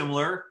 perhaps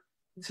similar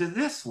to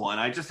this one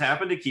I just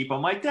happened to keep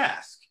on my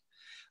desk.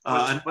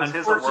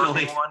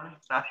 Unfortunately,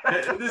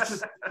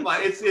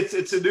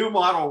 it's a new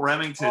model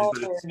Remington,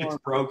 but it's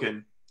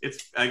broken.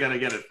 I got to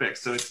get it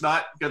fixed, so it's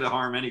not going to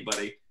harm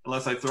anybody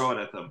unless I throw it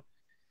at them.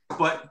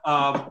 But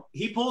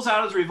he pulls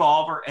out his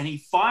revolver and he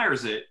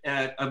fires it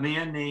at a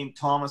man named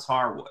Thomas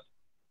Harwood,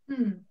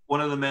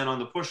 one of the men on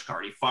the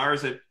pushcart. He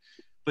fires it,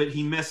 but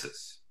he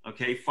misses.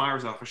 Okay,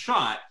 fires off a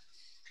shot.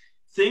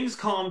 Things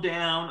calm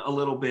down a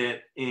little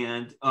bit,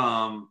 and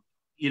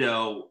you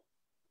know,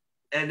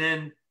 and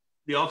then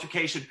the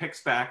altercation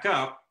picks back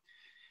up,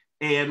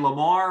 and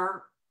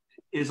Lamar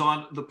is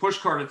on the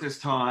pushcart at this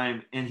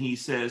time, and he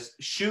says,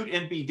 "Shoot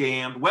and be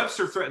damned."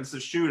 Webster threatens to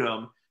shoot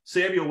him.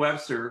 Samuel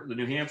Webster, the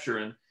New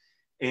Hampshirean,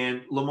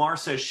 and Lamar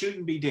says, "Shoot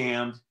and be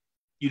damned.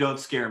 You don't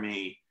scare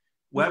me."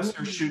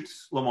 Webster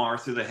shoots Lamar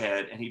through the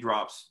head, and he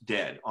drops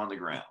dead on the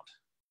ground.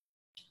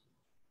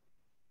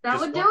 That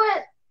would do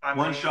it.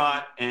 One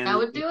shot, and that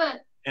would do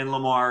it. And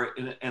Lamar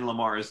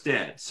is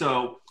dead.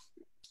 So,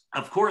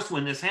 of course,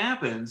 when this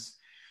happens,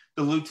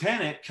 the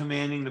lieutenant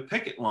commanding the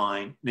picket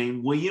line,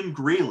 named William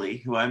Greeley,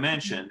 who I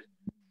mentioned,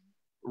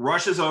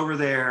 rushes over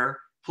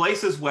there,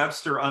 places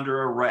Webster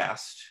under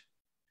arrest,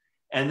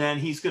 and then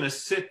he's going to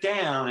sit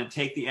down and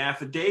take the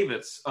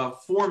affidavits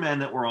of 4 men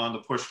that were on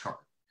the pushcart.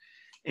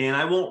 And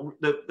I won't.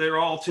 They're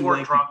all too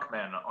 4 drunk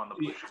men on the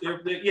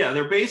pushcart.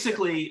 They're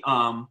basically.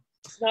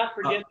 Let's not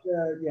forget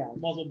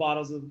multiple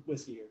bottles of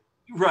whiskey here.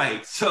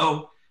 Right.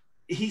 So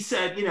he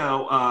said, you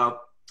know,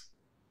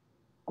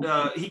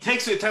 he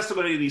takes the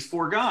testimony of these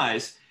 4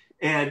 guys,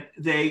 and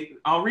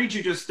I'll read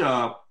you just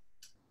a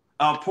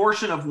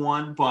portion of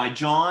one by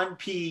John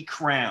P.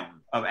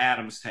 Crown of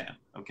Adamstown,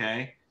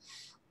 okay?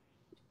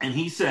 And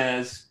he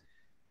says,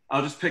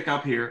 I'll just pick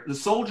up here. "The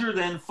soldier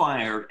then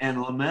fired, and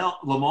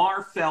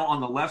Lamar fell on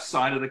the left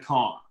side of the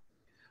car.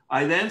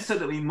 I then said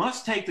that we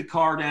must take the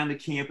car down to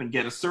camp and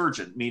get a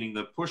surgeon," meaning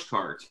the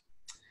pushcart.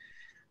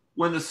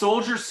 when the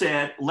soldier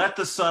said, "Let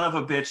the son of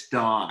a bitch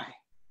die."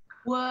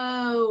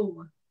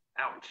 Whoa.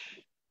 Ouch.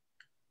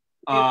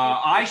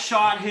 I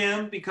shot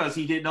him because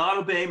he did not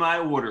obey my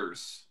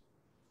orders.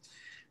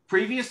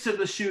 Previous to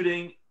the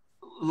shooting,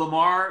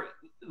 Lamar,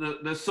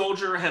 the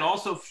soldier, had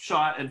also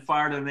shot and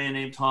fired at a man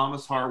named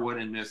Thomas Harwood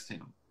and missed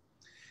him.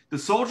 The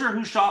soldier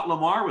who shot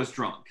Lamar was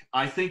drunk.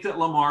 I think that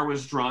Lamar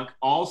was drunk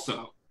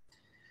also.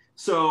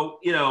 So,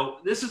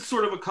 this is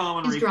sort of a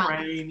common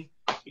refrain.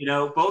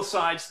 Both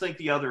sides think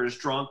the other is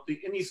drunk.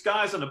 And these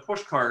guys on the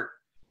pushcart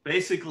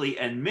basically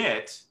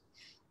admit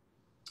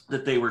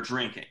that they were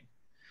drinking.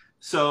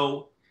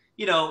 So,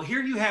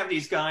 here you have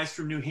these guys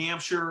from New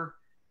Hampshire,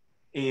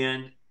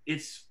 and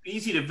it's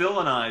easy to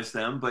villainize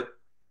them, but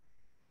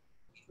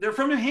they're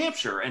from New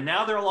Hampshire, and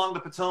now they're along the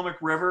Potomac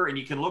River, and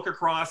you can look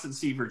across and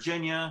see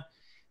Virginia,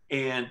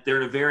 and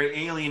they're in a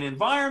very alien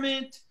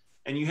environment,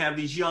 and you have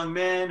these young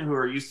men who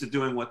are used to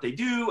doing what they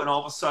do, and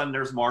all of a sudden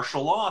there's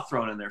martial law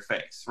thrown in their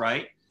face,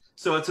 right?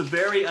 So it's a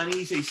very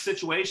uneasy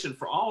situation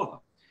for all of them.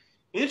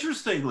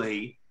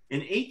 Interestingly, in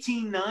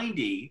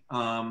 1890,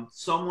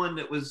 someone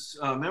that was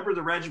a member of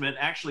the regiment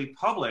actually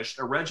published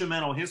a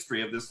regimental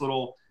history of this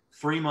little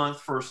 3-month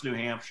 1st New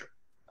Hampshire,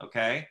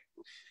 okay?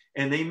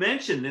 And they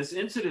mention this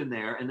incident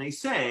there, and they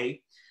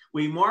say,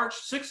 "We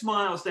marched 6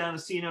 miles down the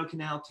C&O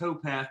Canal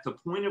towpath to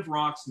Point of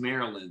Rocks,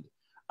 Maryland,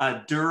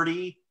 a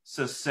dirty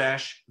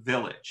secesh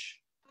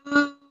village."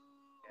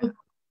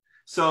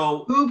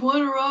 So,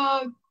 Point of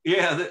Rock.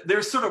 yeah,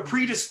 they're sort of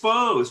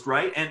predisposed,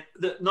 right? And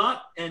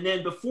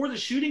then before the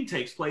shooting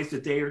takes place,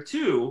 a day or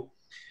two,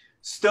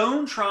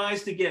 Stone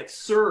tries to get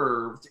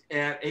served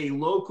at a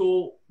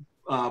local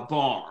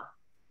bar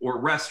or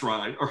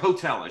restaurant or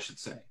hotel, I should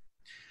say,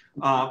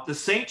 the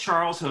St.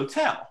 Charles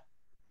Hotel.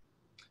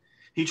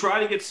 He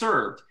tried to get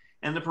served,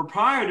 and the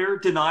proprietor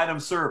denied him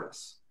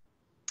service.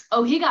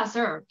 Oh, he got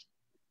served.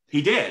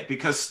 He did,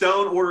 because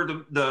Stone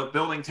ordered the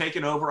building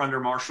taken over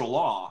under martial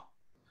law,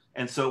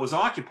 and so it was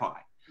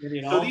occupied.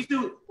 So these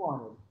dudes,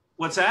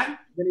 what's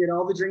that? Then he had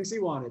all the drinks he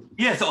wanted.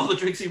 Yes, all the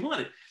drinks he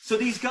wanted. So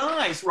these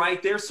guys,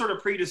 right, they're sort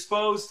of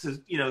predisposed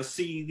to,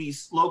 see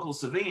these local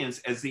civilians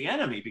as the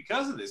enemy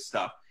because of this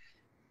stuff.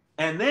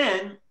 And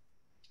then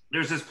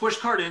there's this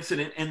pushcart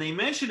incident, and they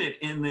mention it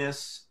in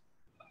this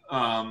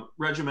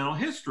regimental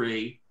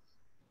history.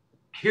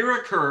 Here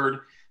occurred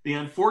the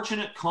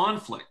unfortunate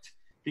conflict,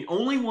 the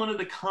only one of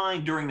the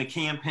kind during the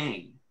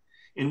campaign,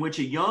 in which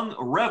a young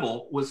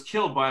rebel was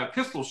killed by a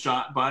pistol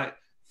shot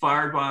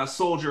fired by a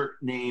soldier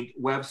named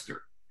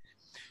Webster.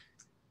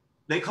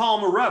 They call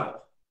him a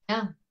rebel.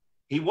 Yeah.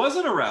 He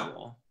wasn't a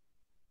rebel,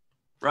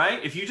 right?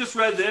 If you just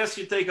read this,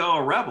 you'd think, oh,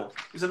 a rebel.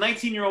 He's a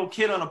 19-year-old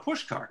kid on a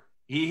pushcart.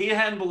 He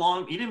didn't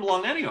belong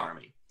to any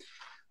army.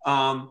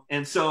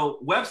 And so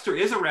Webster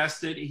is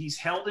arrested. He's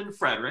held in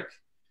Frederick.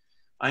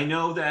 I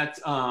know that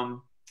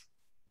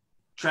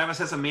Travis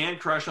has a man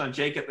crush on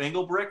Jacob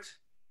Engelbrecht,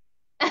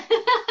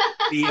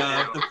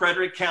 the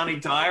Frederick County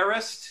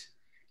diarist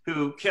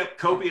who kept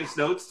copious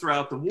notes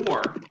throughout the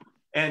war.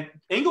 And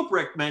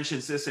Engelbrecht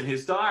mentions this in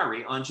his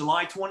diary on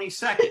July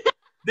 22nd.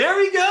 There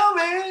we go,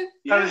 man.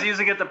 Yeah. I was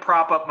using it to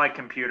prop up my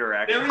computer,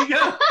 actually. There we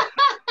go.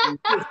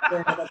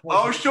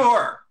 Oh,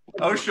 sure.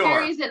 Oh, sure.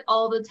 Carries it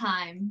all the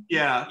time.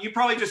 Yeah, you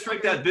probably just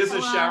drink that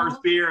business showers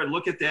beer and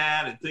look at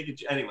that and think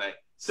it, anyway.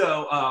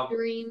 So,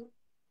 Green.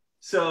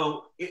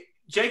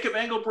 Jacob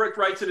Engelbrecht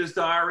writes in his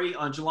diary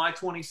on July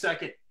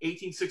 22nd,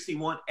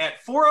 1861,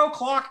 at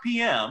 4:00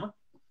 p.m.,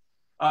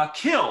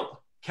 killed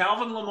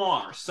Calvin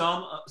Lamar,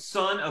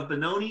 son of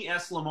Benoni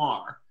S.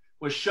 Lamar,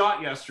 was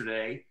shot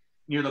yesterday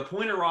near the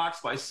Point of Rocks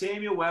by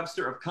Samuel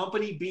Webster of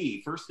Company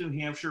B, 1st New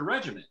Hampshire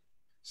Regiment,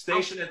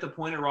 stationed at the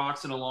Point of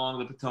Rocks and along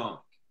the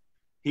Potomac.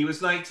 He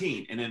was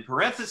 19. And in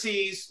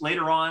parentheses,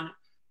 later on,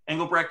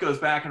 Engelbrecht goes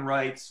back and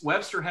writes,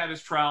 Webster had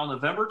his trial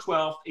November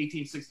 12th,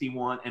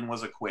 1861, and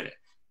was acquitted.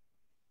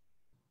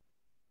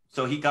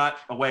 So he got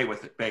away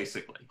with it,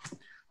 basically,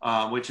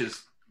 which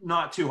is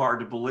not too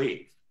hard to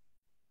believe.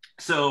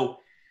 So,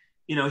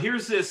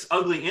 here's this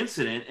ugly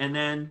incident. And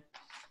then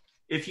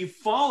if you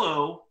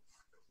follow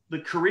the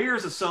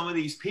careers of some of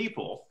these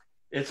people,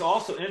 it's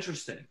also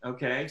interesting,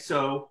 okay?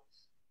 So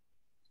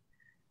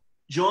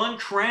John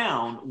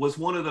Crown was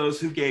one of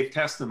those who gave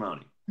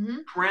testimony. Mm-hmm.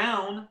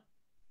 Crown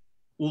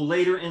will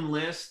later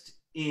enlist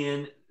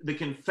in the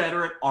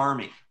Confederate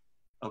Army,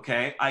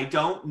 okay? I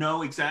don't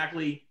know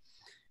exactly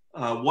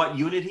what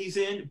unit he's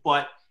in,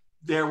 but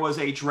there was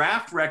a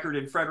draft record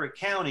in Frederick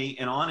County,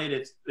 and on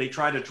it, they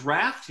tried to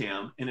draft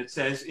him, and it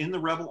says in the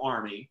rebel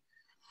army.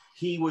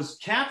 He was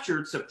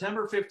captured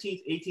September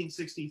 15th,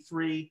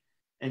 1863,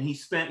 and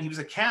he was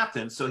a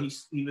captain, so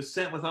he was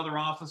sent with other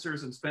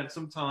officers and spent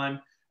some time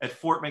at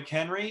Fort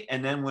McHenry,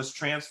 and then was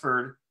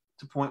transferred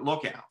to Point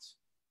Lookout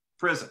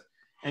prison.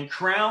 And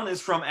Crown is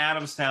from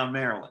Adamstown,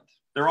 Maryland.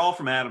 They're all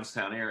from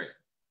Adamstown area.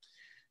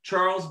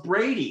 Charles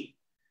Brady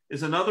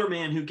is another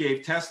man who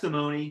gave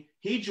testimony.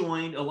 He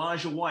joined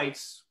Elijah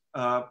White's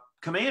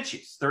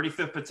Comanches,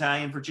 35th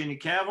Battalion, Virginia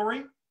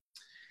Cavalry.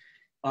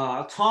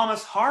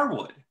 Thomas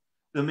Harwood,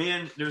 the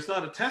man, there's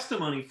not a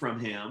testimony from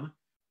him,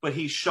 but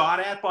he's shot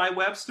at by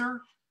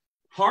Webster.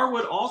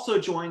 Harwood also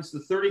joins the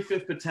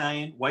 35th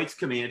Battalion, Whites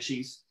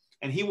Comanches,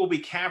 and he will be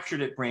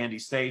captured at Brandy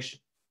Station.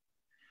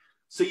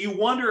 So you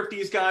wonder if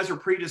these guys are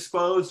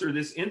predisposed or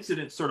this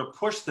incident sort of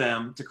pushed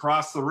them to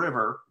cross the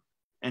river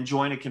and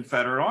join a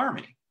Confederate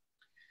army.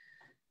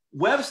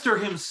 Webster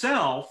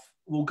himself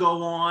will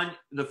go on.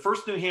 The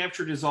 1st New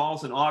Hampshire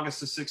dissolves in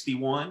August of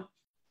 61.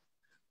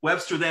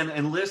 Webster then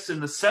enlists in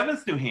the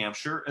 7th New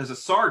Hampshire as a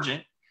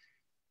sergeant.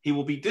 He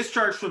will be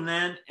discharged from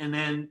then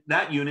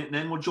that unit, and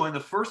then will join the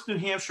 1st New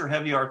Hampshire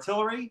Heavy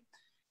Artillery.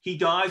 He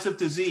dies of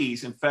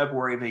disease in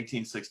February of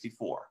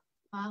 1864.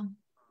 Wow.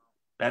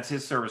 That's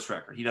his service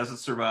record. He doesn't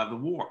survive the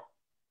war.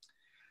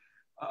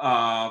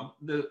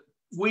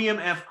 William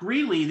F.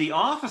 Greeley, the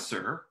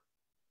officer,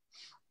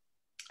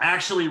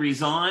 actually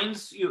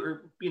resigns,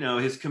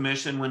 his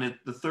commission when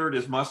the 3rd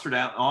is mustered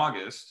out in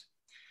August.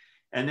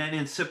 And then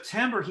in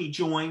September, he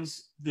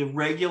joins the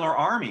regular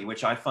army,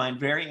 which I find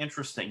very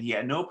interesting. He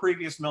had no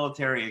previous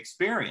military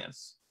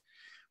experience,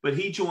 but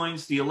he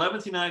joins the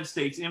 11th United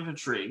States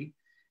Infantry.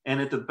 And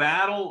at the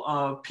Battle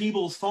of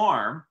Peebles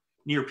Farm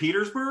near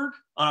Petersburg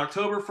on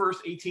October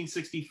 1st,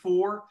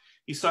 1864,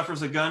 he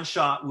suffers a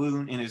gunshot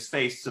wound in his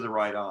face to the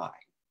right eye.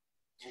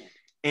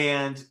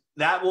 And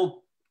that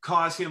will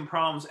cause him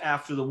problems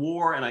after the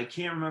war. And I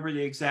can't remember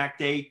the exact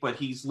date, but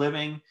he's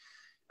living,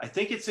 I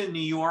think it's in New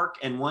York.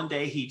 And one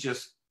day he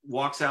just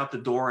walks out the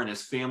door and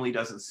his family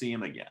doesn't see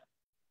him again.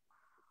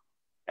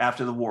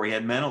 After the war, he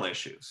had mental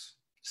issues.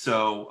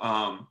 So,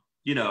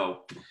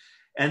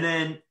 and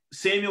then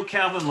Samuel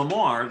Calvin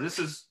Lamar, this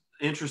is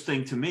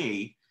interesting to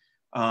me.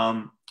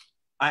 I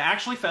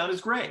actually found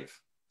his grave.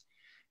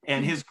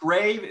 And his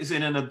grave is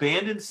in an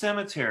abandoned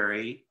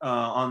cemetery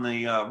on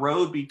the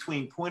road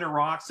between Pointer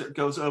Rocks that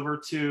goes over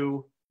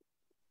to,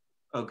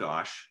 oh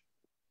gosh.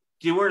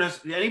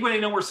 Anybody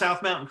know where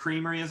South Mountain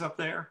Creamery is up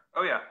there?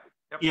 Oh, yeah.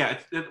 Yep.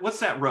 Yeah. What's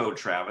that road,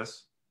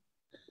 Travis?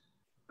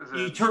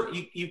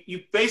 You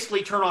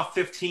basically turn off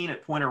 15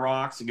 at Pointer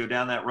Rocks and go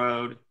down that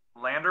road.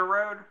 Lander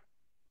Road?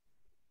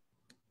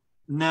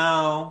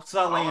 No, it's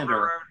not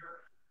Lander.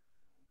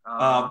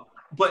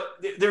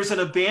 But there's an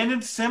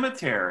abandoned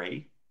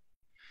cemetery.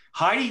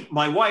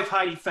 My wife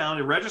Heidi found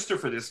a register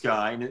for this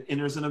guy, and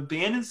there's an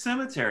abandoned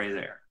cemetery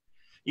there.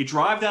 You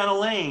drive down a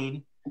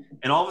lane,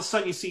 and all of a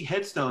sudden you see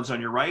headstones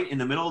on your right in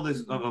the middle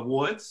of the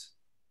woods.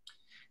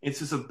 It's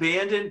this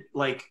abandoned,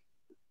 like,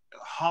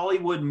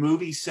 Hollywood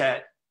movie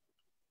set,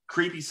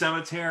 creepy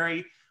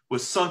cemetery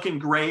with sunken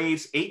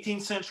graves,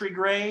 18th century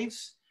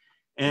graves.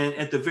 And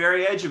at the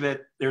very edge of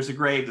it, there's a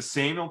grave to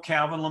Samuel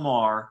Calvin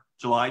Lamar,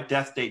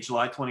 death date,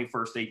 July 21st,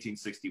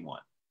 1861.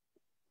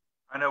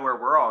 I know where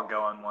we're all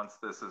going once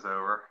this is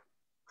over.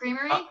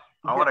 Creamery?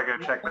 I want to go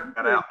check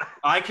that out.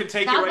 I could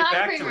take you right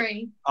back Creamery.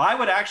 to it. I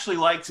would actually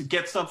like to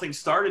get something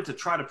started to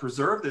try to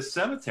preserve this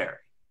cemetery.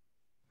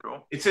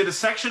 Cool. It's in a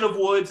section of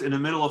woods in the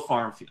middle of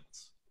farm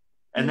fields.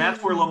 And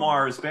that's where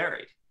Lamar is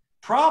buried.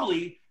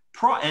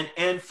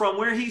 And from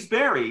where he's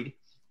buried,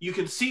 you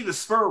can see the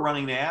spur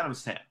running to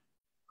Adamstown.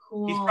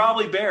 Cool. He's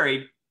probably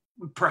buried,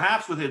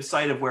 perhaps within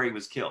sight of where he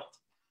was killed.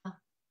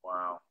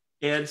 Wow.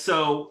 And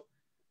so,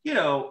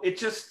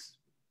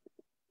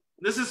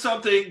 this is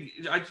something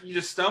you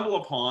just stumble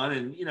upon,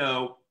 and,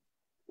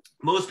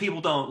 most people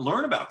don't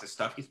learn about this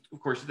stuff. Of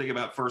course, you think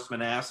about First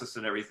Manassas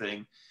and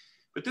everything,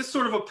 but this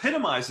sort of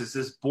epitomizes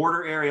this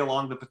border area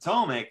along the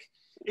Potomac.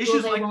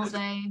 Issues like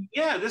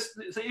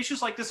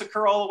this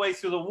occur all the way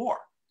through the war,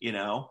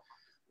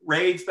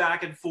 raids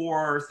back and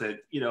forth, and,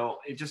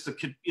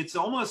 it's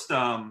almost,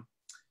 a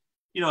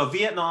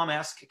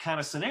Vietnam-esque kind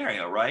of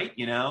scenario, right?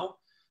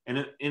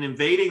 An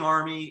invading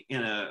army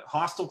in a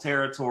hostile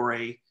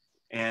territory,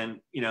 and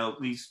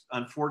these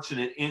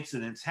unfortunate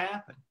incidents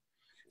happen.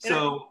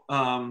 So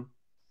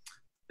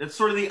it's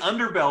sort of the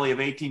underbelly of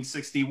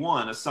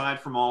 1861, aside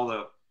from all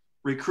the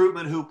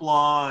recruitment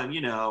hoopla and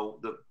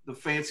the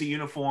fancy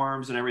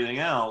uniforms and everything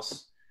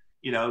else.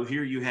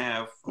 Here you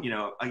have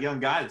a young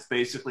guy that's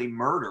basically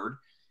murdered,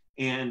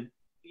 and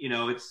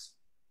it's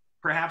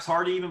perhaps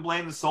hard to even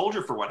blame the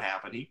soldier for what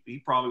happened.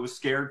 He probably was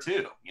scared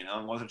too,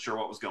 and wasn't sure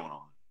what was going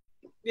on.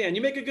 Yeah, and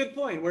you make a good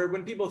point where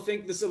when people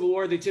think the Civil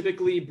War, they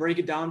typically break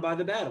it down by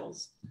the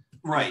battles.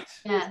 Right.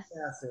 Yes.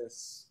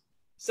 Manassas,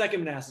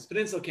 Second Manassas,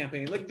 Peninsula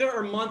Campaign. Like, there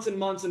are months and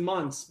months and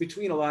months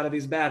between a lot of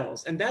these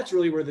battles. And that's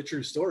really where the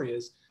true story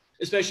is,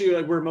 especially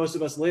like where most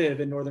of us live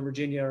in Northern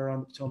Virginia or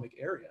on the Potomac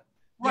area.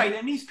 Right.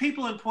 And these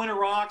people in Pointer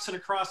Rocks and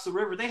across the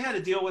river, they had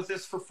to deal with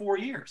this for 4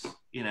 years,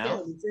 Yeah,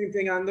 the same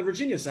thing on the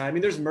Virginia side. I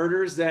mean, there's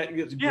murders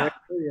areas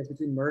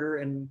between murder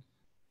and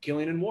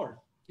killing and war.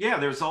 Yeah,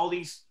 there's all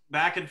these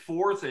back and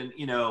forth, and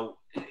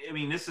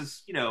this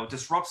is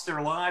disrupts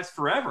their lives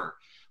forever.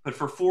 But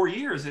for 4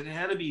 years, it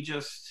had to be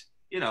just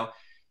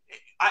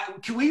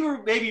can we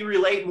maybe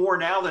relate more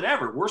now than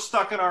ever? We're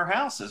stuck in our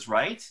houses,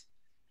 right?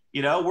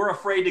 We're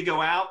afraid to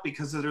go out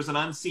because there's an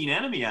unseen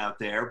enemy out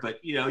there.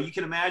 But you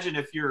can imagine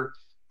if you're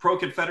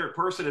pro-Confederate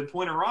person in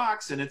Pointer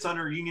Rocks and it's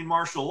under Union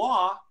martial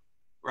law,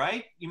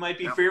 right? You might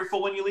be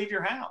fearful when you leave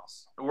your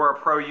house. Or a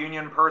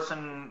pro-Union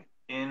person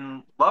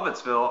in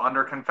Lovettsville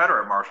under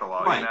Confederate martial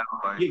law. Right. You know?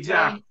 Like,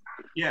 Exactly.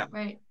 Yeah.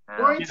 Right. Yeah.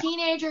 Or a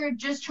teenager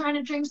just trying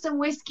to drink some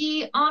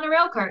whiskey on a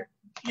rail cart.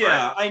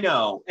 Yeah, I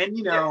know. And,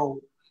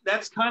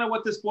 that's kind of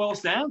what this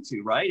boils down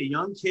to, right? A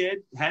young kid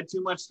had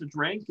too much to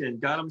drink and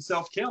got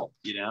himself killed,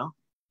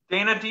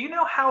 Dana, do you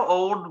know how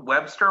old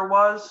Webster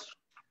was?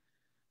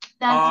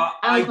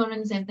 I was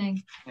wondering the same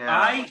thing.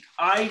 Yeah.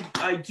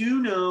 I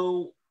do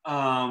know,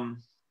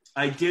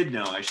 I did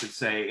know, I should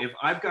say. If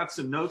I've got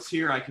some notes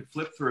here I could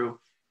flip through.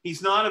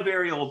 He's not a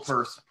very old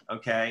person,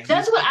 okay?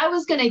 That's what I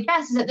was gonna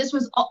guess, is that this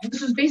was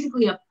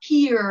basically a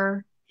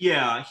peer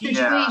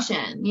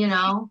situation,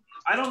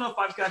 I don't know if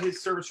I've got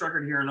his service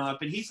record here or not,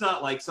 but he's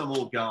not like some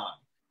old guy.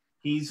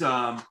 He's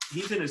in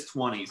his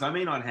 20s. I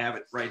may not have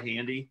it right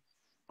handy,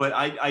 but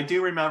I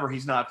do remember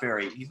he's not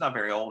very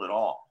old at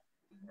all.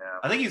 Yeah.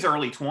 I think he's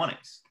early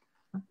 20s.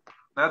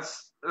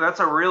 That's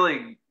a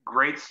really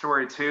great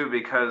story too,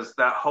 because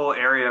that whole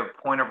area of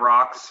Point of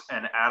Rocks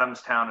and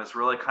Adamstown is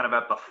really kind of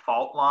at the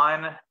fault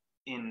line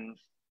in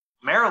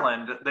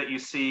Maryland that you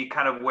see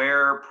kind of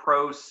where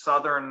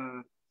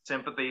pro-Southern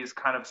sympathies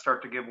kind of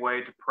start to give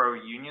way to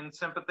pro-Union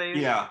sympathies.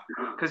 Yeah.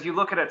 Because you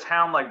look at a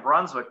town like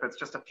Brunswick that's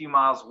just a few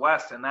miles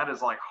west, and that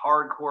is like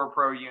hardcore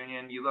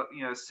pro-Union. You look,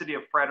 city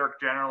of Frederick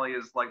generally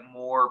is like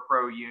more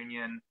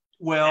pro-Union.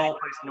 Well, any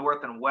place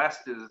north and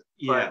west is.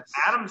 Yes.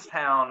 But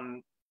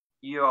Adamstown,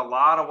 a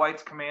lot of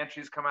Whites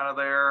Comanches come out of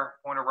there.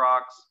 Point of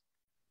Rocks.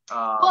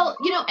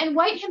 And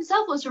White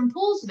himself was from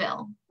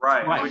Poolesville.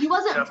 Right. He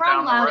wasn't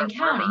from Loudoun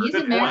County. He's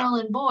a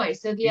Maryland boy.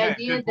 So the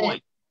idea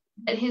that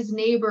his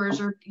neighbors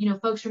or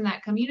folks from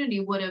that community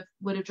would have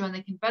joined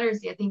the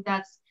Confederacy, I think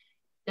that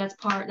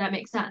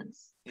makes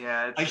sense.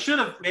 Yeah. I should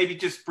have maybe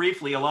just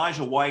briefly.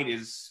 Elijah White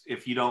is,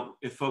 if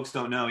folks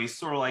don't know, he's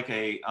sort of like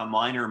a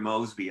minor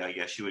Mosby, I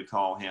guess you would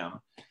call him,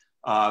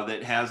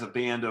 that has a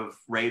band of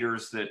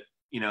raiders that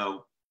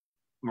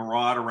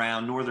maraud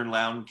around northern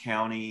Loudoun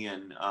County,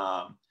 and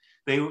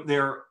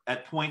they're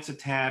at points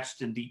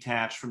attached and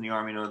detached from the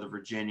Army of Northern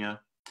Virginia.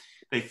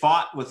 They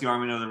fought with the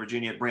Army of Northern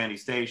Virginia at Brandy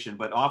Station,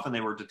 but often they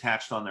were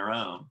detached on their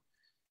own.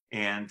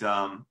 And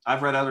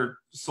I've read other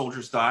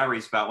soldiers'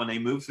 diaries about when they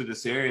move through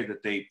this area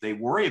that they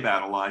worry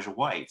about Elijah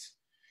White.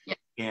 Yeah.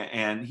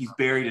 And he's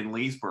buried in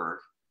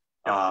Leesburg.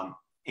 Yeah.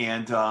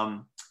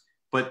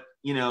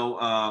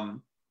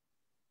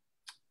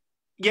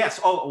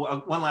 Yes.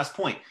 Oh, one last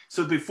point.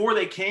 So before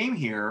they came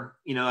here,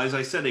 as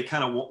I said, they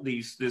kind of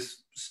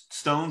this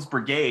Stone's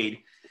Brigade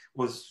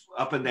was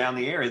up and down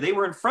the area. They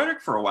were in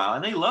Frederick for a while,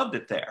 and they loved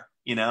it there.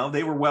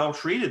 They were well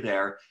treated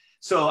there.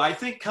 So I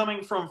think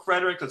coming from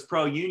Frederick, that's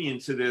pro-Union,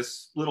 to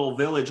this little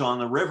village on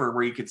the river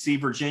where you could see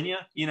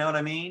Virginia, you know what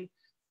I mean?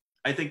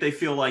 I think they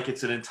feel like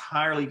it's an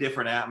entirely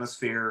different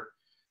atmosphere,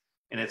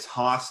 and it's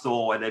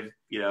hostile, and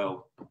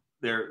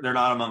they're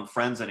not among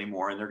friends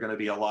anymore, and they're going to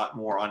be a lot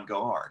more on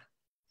guard.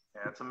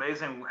 Yeah, it's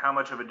amazing how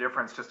much of a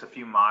difference just a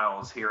few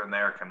miles here and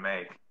there can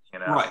make.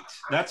 Right.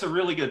 That's a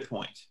really good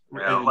point.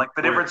 Yeah, like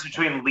the difference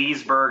between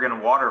Leesburg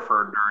and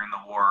Waterford during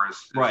the war is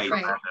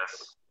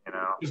tremendous.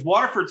 Because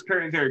Waterford's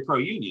very, very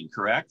pro-Union,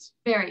 correct?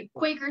 Very.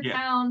 Quaker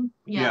town.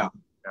 Yeah.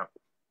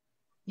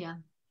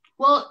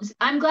 Well,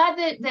 I'm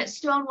glad that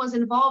Stone was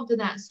involved in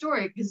that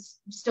story, because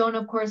Stone,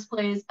 of course,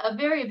 plays a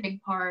very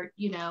big part,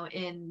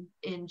 in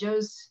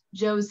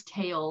Joe's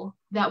tale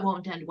that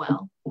won't end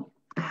well.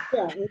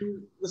 Yeah,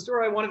 and the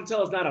story I wanted to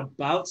tell is not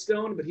about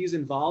Stone, but he's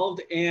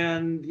involved,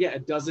 and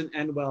it doesn't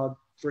end well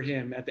for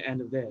him at the end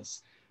of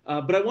this.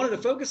 But I wanted to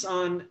focus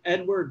on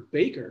Edward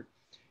Baker.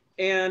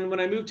 And when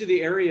I moved to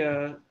the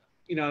area,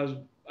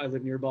 I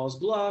live near Balls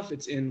Bluff.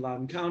 It's in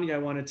Loudoun County. I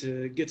wanted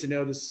to get to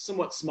know this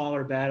somewhat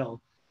smaller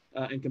battle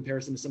in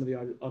comparison to some of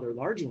the other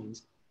large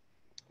ones.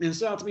 And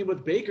so to me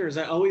with Baker is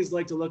I always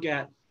like to look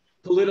at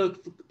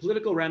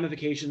political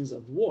ramifications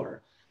of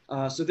war.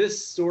 So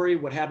this story,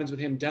 what happens with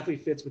him,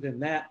 definitely fits within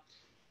that.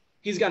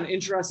 He's got an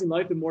interesting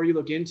life the more you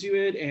look into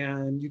it,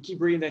 and you keep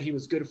reading that he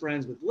was good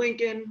friends with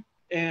Lincoln.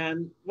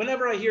 And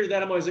whenever I hear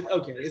that, I'm always like,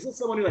 okay, is this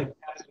someone who grabs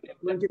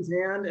Lincoln's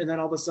hand and then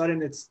all of a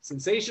sudden it's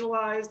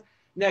sensationalized?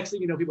 Next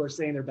thing you know, people are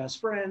saying they're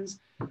best friends.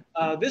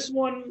 This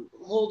one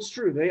holds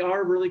true. They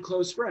are really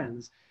close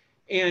friends.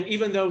 And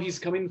even though he's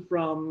coming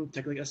from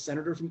technically a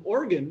senator from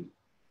Oregon,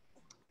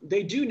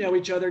 they do know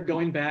each other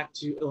going back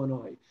to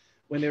Illinois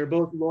when they were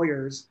both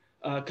lawyers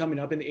coming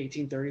up in the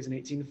 1830s and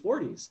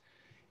 1840s.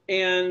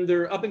 And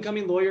they're up and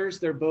coming lawyers.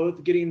 They're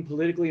both getting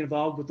politically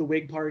involved with the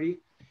Whig Party.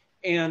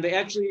 And they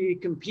actually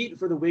compete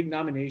for the Whig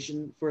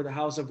nomination for the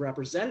House of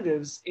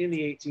Representatives in the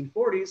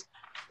 1840s,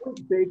 which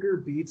Baker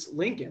beats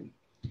Lincoln.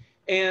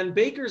 And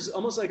Baker's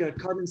almost like a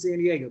Carmen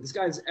Sandiego. This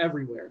guy's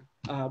everywhere.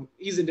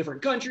 He's in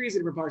different countries,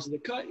 in different parts of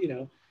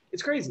the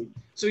it's crazy.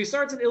 So he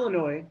starts in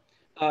Illinois.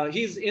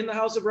 He's in the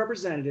House of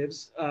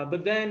Representatives,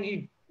 but then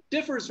he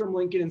differs from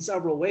Lincoln in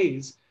several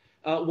ways.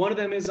 One of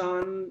them is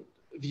on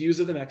views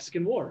of the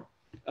Mexican War.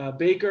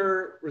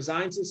 Baker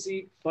resigns his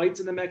seat,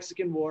 fights in the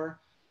Mexican War.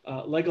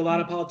 Like a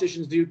lot of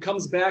politicians do,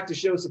 comes back to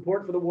show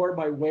support for the war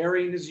by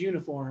wearing his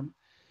uniform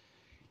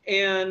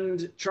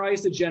and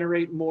tries to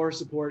generate more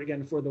support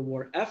again for the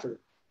war effort.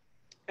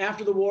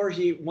 After the war,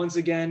 he once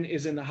again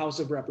is in the House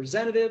of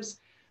Representatives.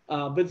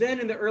 But then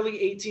in the early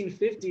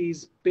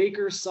 1850s,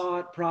 Baker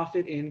sought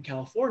profit in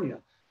California,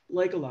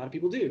 like a lot of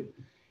people do.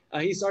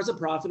 He starts a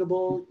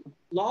profitable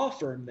law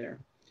firm there.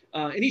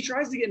 And he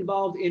tries to get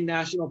involved in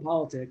national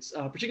politics,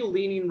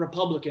 particularly leaning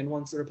Republican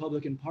once the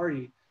Republican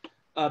Party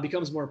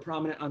becomes more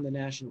prominent on the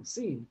national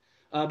scene.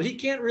 But he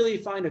can't really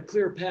find a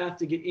clear path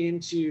to get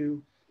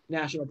into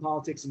national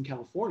politics in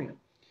California.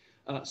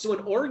 So when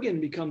Oregon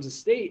becomes a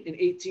state in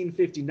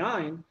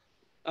 1859,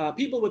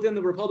 people within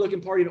the Republican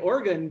Party in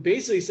Oregon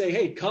basically say,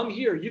 hey, come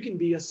here, you can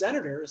be a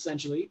senator,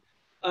 essentially,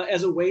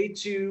 as a way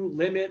to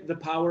limit the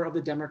power of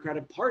the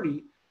Democratic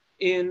Party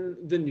in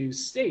the new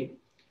state.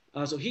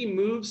 So he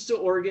moves to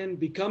Oregon,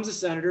 becomes a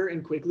senator,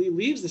 and quickly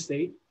leaves the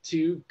state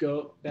to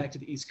go back to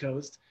the East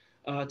Coast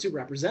to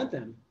represent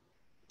them.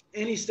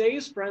 And he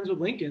stays friends with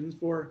Lincoln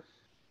for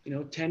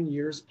 10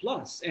 years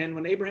plus. And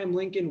when Abraham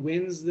Lincoln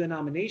wins the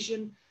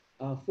nomination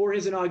for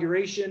his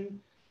inauguration,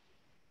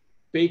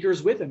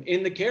 Baker's with him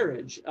in the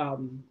carriage. I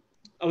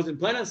wasn't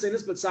planning on saying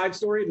this, but side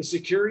story, the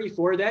security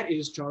for that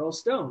is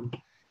Charles Stone.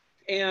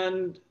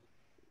 And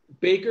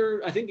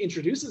Baker, I think,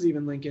 introduces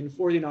even Lincoln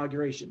for the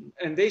inauguration.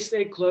 And they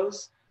stay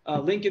close.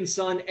 Lincoln's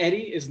son,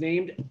 Eddie, is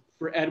named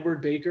for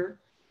Edward Baker.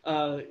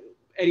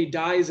 Eddie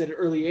dies at an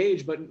early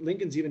age, but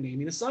Lincoln's even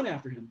naming a son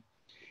after him.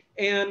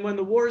 And when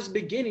the war is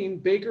beginning,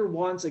 Baker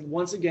wants,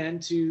 once again,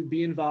 to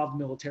be involved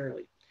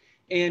militarily.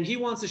 And he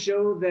wants to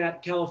show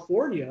that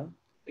California,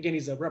 again,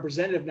 he's a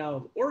representative now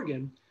of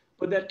Oregon,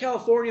 but that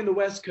California and the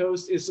West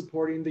Coast is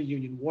supporting the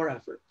Union war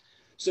effort.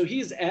 So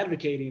he's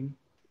advocating.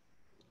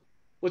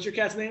 What's your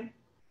cat's name?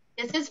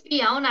 This is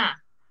Fiona.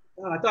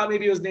 I thought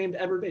maybe it was named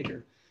Edward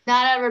Baker.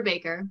 Not Edward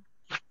Baker.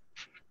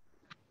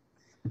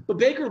 But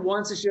Baker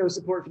wants to show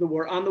support for the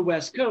war on the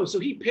West Coast. So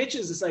he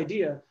pitches this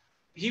idea.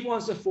 He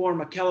wants to form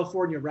a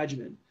California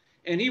regiment,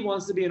 and he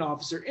wants to be an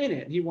officer in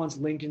it. He wants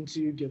Lincoln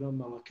to give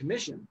him a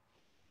commission.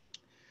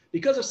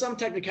 Because of some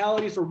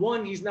technicality, for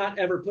one, he's not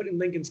ever put in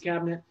Lincoln's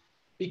cabinet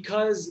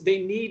because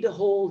they need to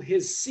hold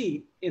his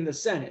seat in the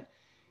Senate.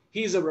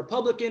 He's a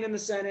Republican in the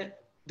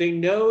Senate. They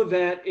know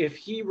that if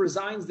he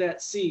resigns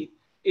that seat,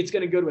 it's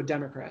going to go to a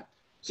Democrat.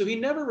 So he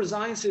never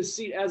resigns his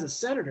seat as a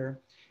senator,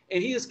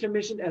 and he is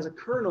commissioned as a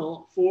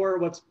colonel for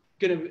what's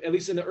going to, at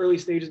least in the early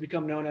stages,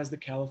 become known as the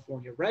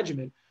California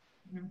Regiment.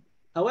 Mm-hmm.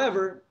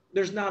 However,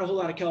 there's not a whole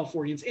lot of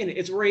Californians in it.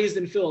 It's raised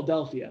in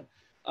Philadelphia.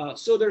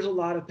 So there's a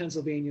lot of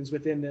Pennsylvanians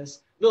within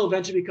this. They'll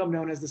eventually become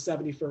known as the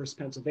 71st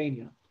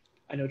Pennsylvania.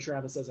 I know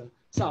Travis has a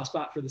soft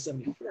spot for the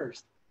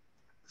 71st.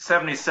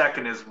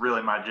 72nd is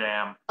really my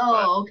jam.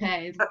 Oh,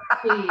 okay.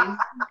 Please.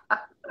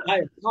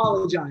 I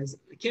apologize.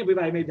 I can't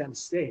believe I made that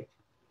mistake.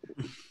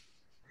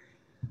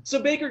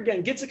 So Baker,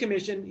 again, gets a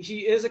commission.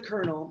 He is a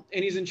colonel,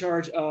 and he's in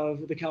charge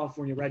of the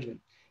California Regiment.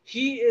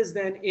 He is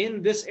then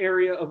in this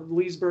area of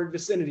Leesburg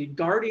vicinity,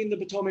 guarding the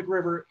Potomac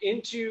River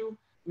into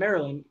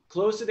Maryland,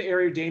 close to the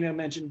area Dana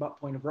mentioned about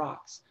Point of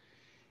Rocks.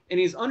 And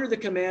he's under the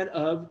command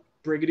of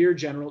Brigadier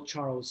General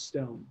Charles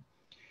Stone.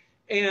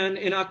 And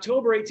in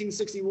October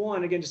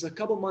 1861, again, just a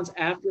couple months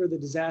after the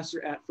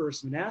disaster at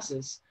First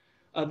Manassas,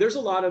 there's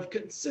a lot of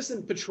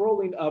consistent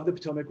patrolling of the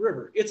Potomac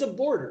River. It's a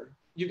border.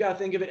 You've got to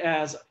think of it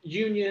as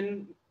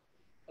Union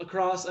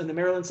across on the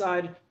Maryland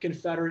side,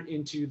 Confederate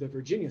into the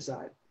Virginia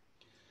side.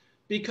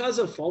 Because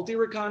of faulty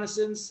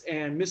reconnaissance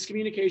and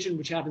miscommunication,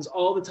 which happens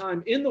all the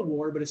time in the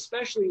war, but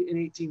especially in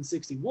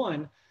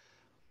 1861,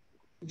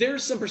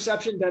 there's some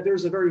perception that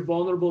there's a very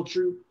vulnerable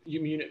troop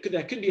unit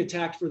that could be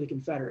attacked for the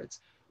Confederates,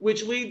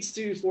 which leads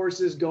to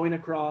forces going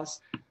across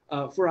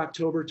for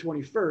October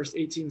 21st,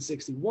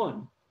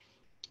 1861.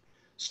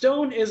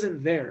 Stone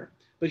isn't there,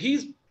 but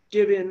he's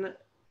given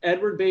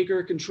Edward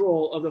Baker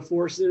control of the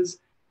forces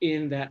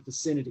in that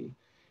vicinity.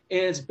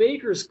 And it's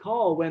Baker's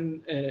call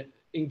when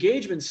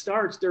engagement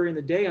starts during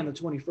the day on the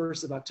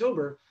 21st of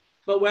October,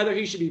 but whether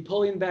he should be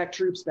pulling back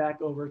troops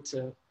back over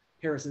to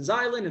Harrison's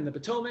Island in the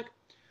Potomac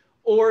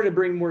or to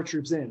bring more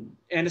troops in.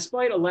 And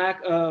despite a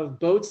lack of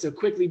boats to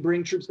quickly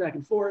bring troops back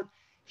and forth,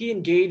 he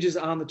engages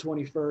on the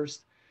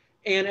 21st.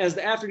 And as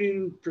the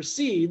afternoon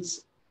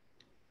proceeds,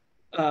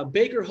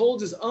 Baker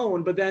holds his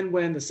own, but then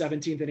when the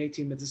 17th and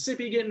 18th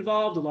Mississippi get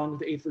involved, along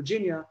with the 8th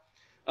Virginia,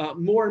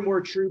 more and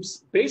more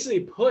troops basically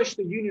push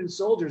the Union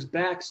soldiers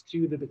back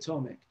to the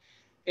Potomac.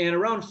 And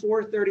around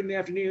 4:30 in the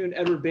afternoon,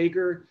 Edward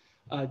Baker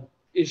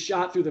is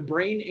shot through the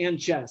brain and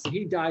chest, and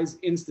he dies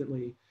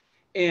instantly.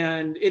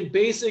 And it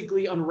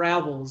basically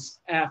unravels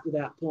after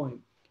that point.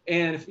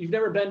 And if you've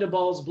never been to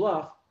Ball's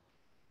Bluff,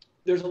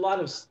 there's a lot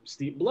of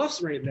steep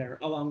bluffs right there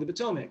along the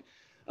Potomac.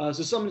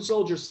 So some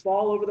soldiers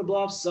fall over the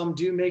bluffs. Some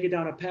do make it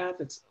down a path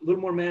that's a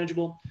little more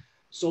manageable.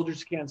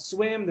 Soldiers can't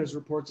swim. There's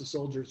reports of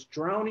soldiers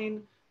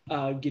drowning,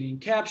 getting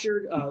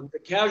captured. The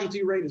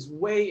casualty rate is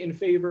way in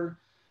favor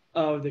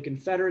of the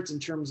Confederates in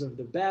terms of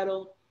the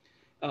battle.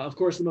 Of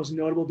course, the most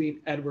notable being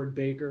Edward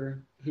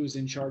Baker, who's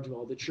in charge of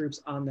all the troops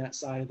on that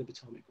side of the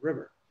Potomac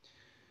River.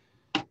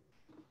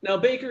 Now,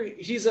 Baker,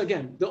 he's,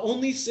 again, the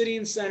only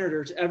sitting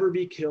senator to ever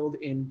be killed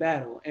in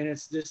battle. And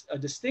it's a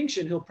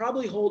distinction he'll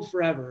probably hold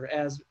forever,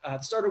 as at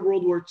the start of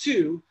World War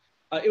II,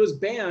 it was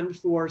banned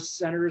for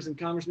senators and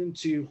congressmen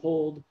to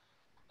hold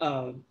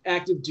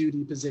active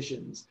duty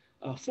positions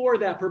for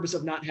that purpose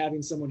of not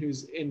having someone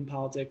who's in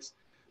politics,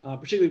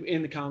 particularly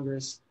in the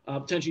Congress,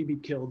 potentially be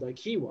killed like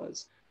he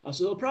was.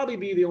 So he'll probably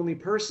be the only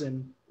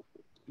person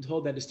to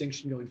hold that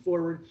distinction going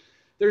forward.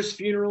 There's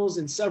funerals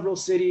in several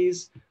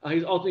cities. He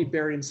was ultimately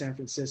buried in San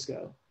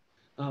Francisco.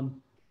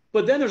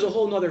 But then there's a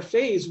whole nother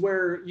phase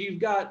where you've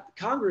got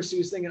Congress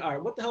who's thinking, all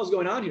right, what the hell's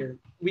going on here?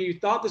 We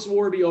thought this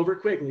war would be over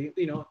quickly.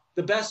 You know,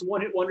 the best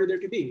one-hit wonder there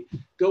could be.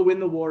 Go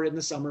win the war in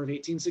the summer of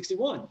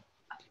 1861.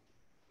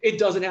 It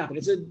doesn't happen.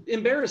 It's an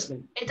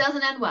embarrassment. It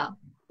doesn't end well.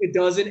 It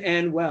doesn't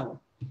end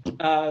well.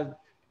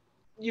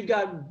 You've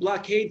got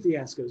blockade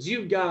fiascos.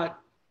 You've got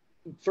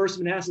First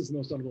Manassas, the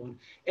most notable one.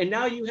 And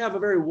now you have a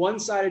very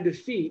one-sided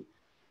defeat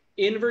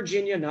in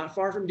Virginia, not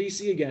far from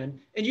DC again,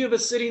 and you have a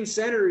sitting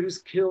senator who's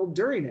killed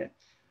during it.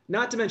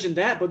 Not to mention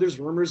that, but there's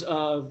rumors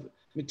of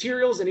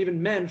materials and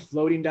even men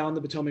floating down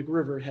the Potomac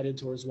River headed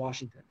towards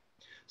Washington.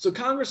 So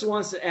Congress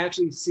wants to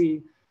actually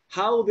see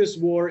how this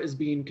war is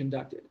being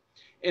conducted.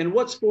 And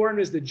what's formed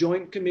is the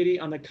Joint Committee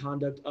on the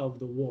Conduct of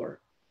the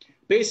War,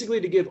 basically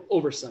to give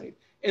oversight.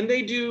 And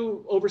they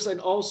do oversight in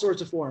all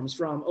sorts of forms,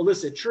 from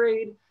illicit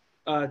trade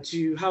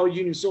to how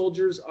Union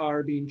soldiers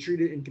are being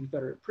treated in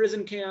Confederate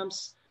prison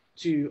camps,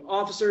 to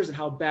officers and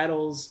how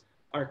battles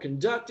are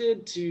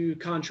conducted, to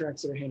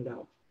contracts that are handed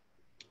out.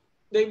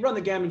 They run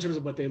the gamut in terms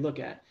of what they look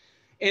at.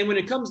 And when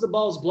it comes to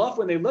Ball's Bluff,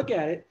 when they look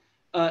at it,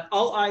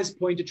 all eyes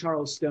point to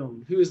Charles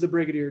Stone, who is the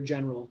brigadier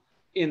general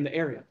in the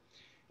area.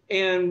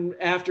 And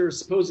after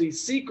supposedly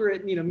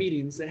secret,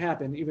 meetings that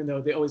happen, even though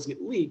they always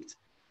get leaked,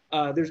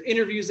 there's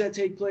interviews that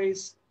take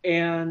place.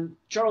 And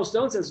Charles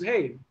Stone says,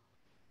 hey,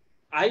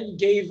 I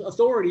gave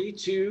authority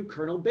to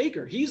Colonel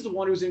Baker. He's the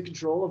one who's in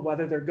control of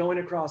whether they're going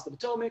across the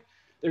Potomac,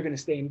 they're going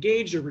to stay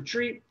engaged or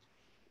retreat.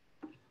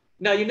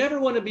 Now, you never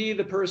want to be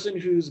the person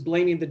who's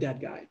blaming the dead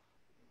guy.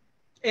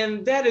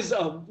 And that is,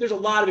 there's a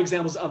lot of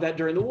examples of that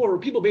during the war where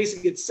people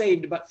basically get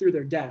saved through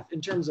their death in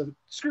terms of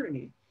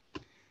scrutiny.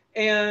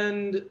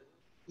 And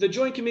the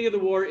Joint Committee of the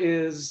War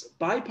is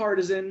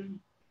bipartisan,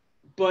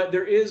 but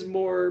there is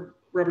more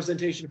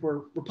representation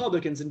for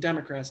Republicans and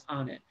Democrats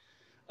on it.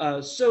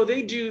 So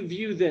they do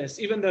view this,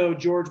 even though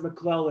George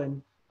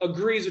McClellan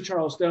agrees with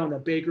Charles Stone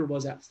that Baker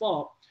was at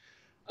fault,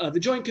 the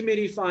Joint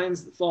Committee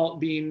finds the fault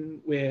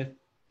being with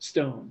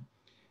Stone.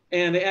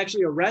 And they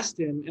actually arrest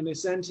him and they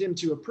send him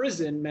to a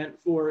prison meant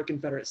for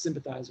Confederate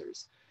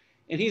sympathizers.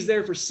 And he's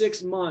there for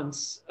 6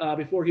 months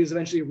before he's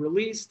eventually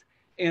released.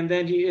 And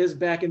then he is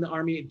back in the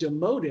Army,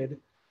 demoted,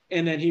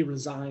 and then he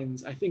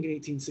resigns, I think in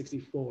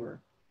 1864.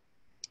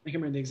 I can't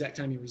remember the exact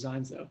time he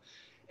resigns, though.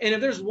 And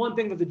if there's one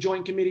thing that the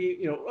Joint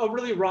Committee, a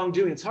really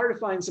wrongdoing, it's hard to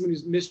find someone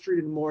who's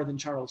mistreated more than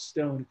Charles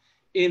Stone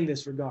in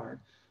this regard.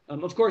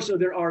 Of course, so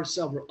there are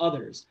several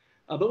others.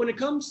 But when it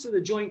comes to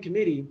the Joint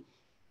Committee,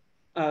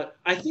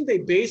 I think they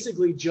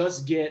basically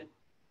just get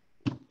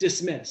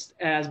dismissed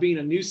as being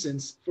a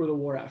nuisance for the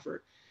war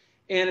effort.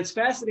 And it's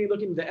fascinating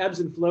looking at the ebbs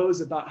and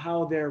flows about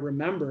how they're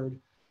remembered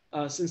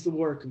since the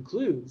war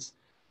concludes.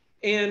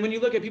 And when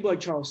you look at people like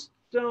Charles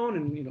Stone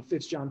and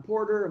Fitz John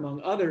Porter,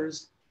 among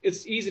others,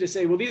 it's easy to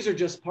say, well, these are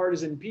just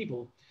partisan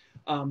people.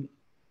 I'll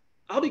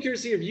be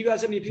curious to see if you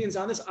guys have any opinions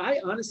on this. I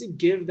honestly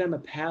give them a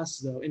pass,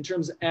 though, in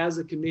terms of as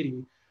a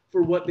committee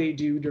for what they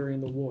do during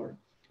the war.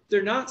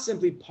 They're not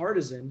simply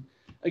partisan.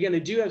 Again, they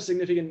do have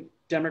significant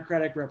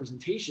Democratic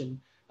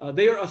representation.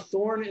 They are a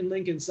thorn in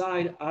Lincoln's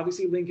side.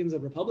 Obviously, Lincoln's a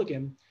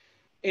Republican.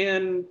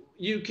 And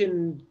you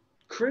can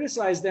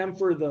criticize them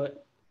for the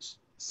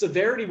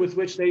severity with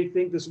which they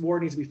think this war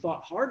needs to be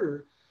fought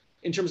harder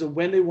in terms of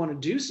when they want to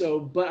do so.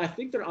 But I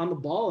think they're on the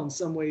ball in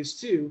some ways,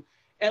 too,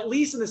 at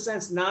least in the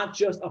sense not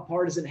just a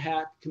partisan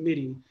hack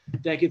committee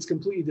that gets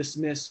completely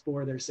dismissed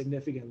for their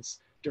significance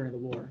during the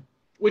war,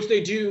 which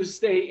they do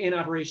stay in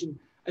operation.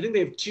 I think they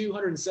have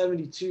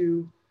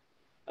 272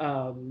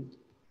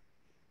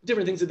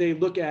 different things that they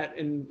look at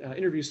in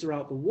interviews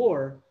throughout the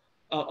war,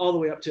 all the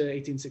way up to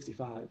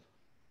 1865.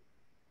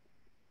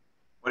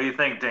 What do you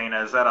think,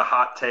 Dana? Is that a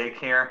hot take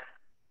here?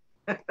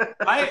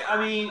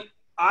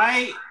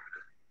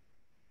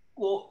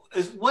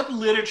 What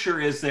literature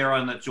is there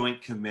on the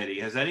Joint Committee?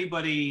 Has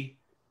anybody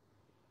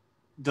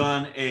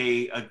done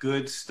a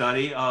good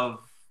study of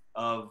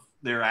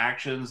their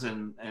actions?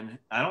 And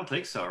I don't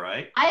think so,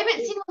 right? I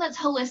haven't seen one that's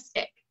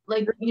holistic,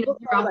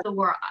 throughout the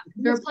war.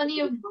 There are plenty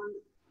of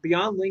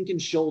Beyond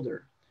Lincoln's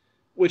Shoulder,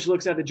 which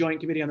looks at the Joint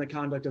Committee on the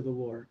Conduct of the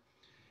War.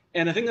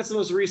 And I think that's the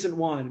most recent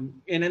one.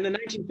 And in the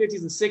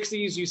 1950s and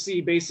 60s, you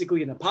see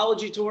basically an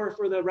apology tour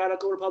for the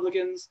radical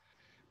Republicans,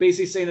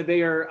 basically saying that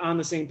they are on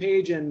the same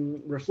page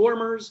and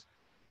reformers.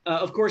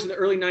 Of course, in the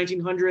early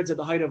 1900s, at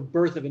the height of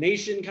Birth of a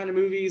Nation kind of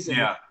movies,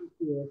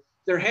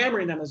 they're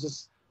hammering them as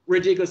just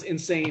ridiculous,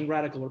 insane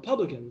radical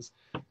Republicans.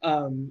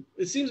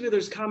 It seems to me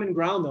there's common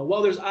ground, though.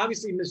 While there's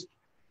obviously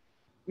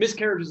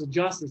miscarriages of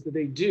justice that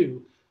they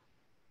do,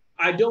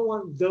 I don't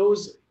want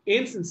those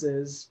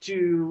instances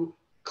to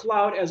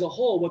cloud as a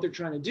whole what they're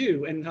trying to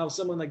do, and how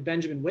someone like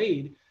Benjamin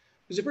Wade,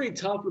 who's a pretty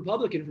tough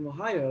Republican from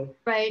Ohio,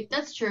 Right,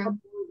 that's true.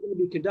 going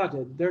to be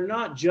conducted. They're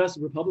not just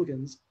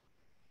Republicans.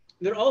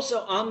 They're also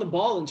on the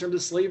ball in terms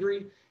of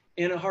slavery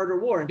and a harder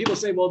war. And people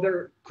say, well,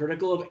 they're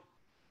critical of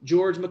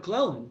George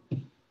McClellan.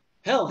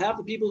 Hell, half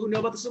the people who know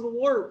about the Civil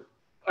War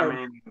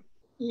are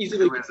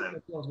easily critical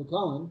of George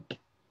McClellan.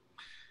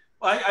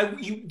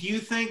 Do you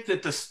think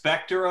that the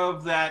specter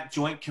of that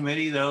joint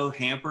committee, though,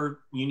 hampered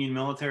Union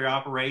military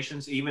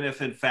operations, even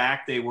if in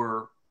fact they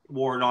were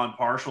more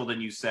non-partial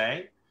than you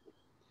say?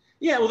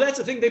 Yeah, well, that's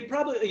the thing. They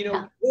probably,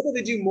 whether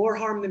they do more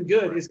harm than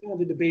good is kind of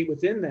the debate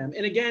within them.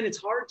 And again, it's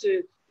hard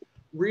to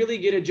really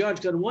get a judge.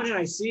 Because on one hand,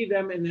 I see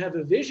them and have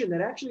a vision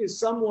that actually is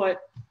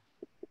somewhat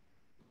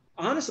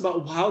honest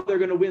about how they're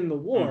going to win the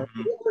war. Mm-hmm.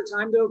 At the other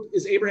time, though,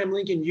 is Abraham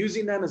Lincoln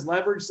using them as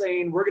leverage,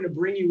 saying, we're going to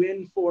bring you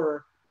in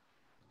for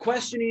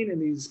questioning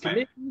in these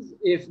committees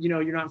if,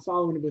 you're not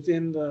following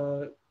within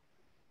the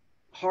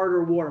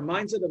harder war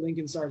mindset that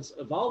Lincoln starts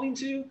evolving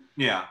to.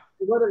 Yeah.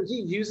 Whether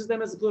he uses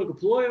them as a political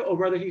ploy or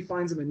whether he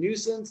finds them a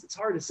nuisance, it's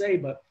hard to say.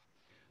 But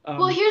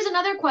well, here's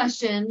another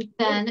question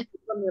then.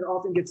 Something that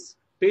often gets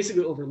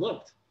basically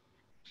overlooked.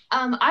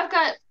 I've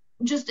got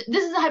this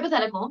is a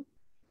hypothetical.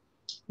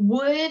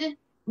 Would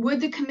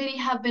the committee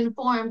have been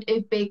formed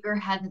if Baker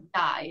hadn't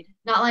died?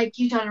 Not like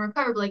Utah and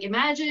Recover, but like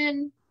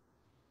imagine,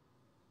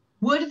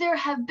 would there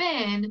have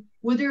been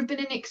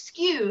an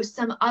excuse,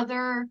 some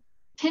other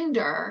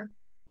tinder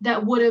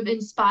that would have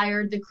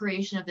inspired the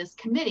creation of this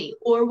committee?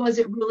 Or was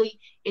it really,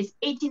 it's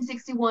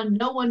 1861,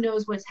 no one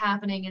knows what's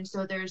happening, and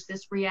so there's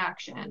this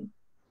reaction?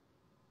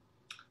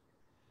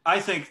 I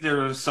think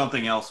there was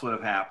something else would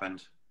have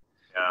happened.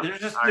 Yeah,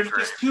 there's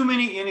just too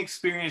many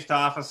inexperienced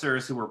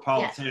officers who were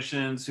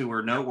politicians, who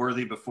were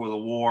noteworthy before the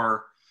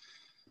war.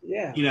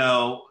 Yeah.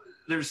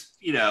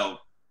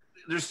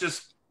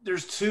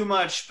 There's too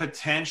much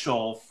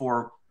potential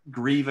for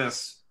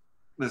grievous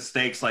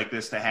mistakes like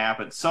this to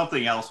happen.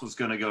 Something else was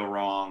going to go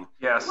wrong.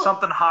 Yeah,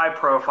 something high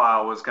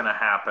profile was going to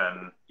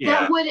happen.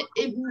 Yeah.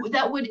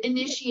 That would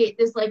initiate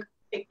this like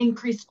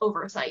increased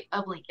oversight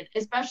of Lincoln,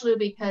 especially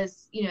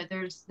because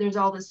there's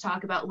all this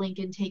talk about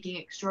Lincoln taking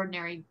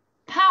extraordinary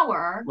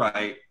power,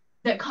 right?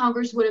 That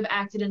Congress would have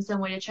acted in some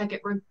way to check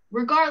it,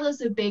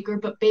 regardless of Baker.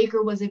 But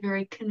Baker was a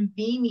very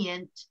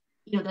convenient,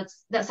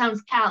 that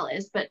sounds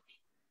callous, but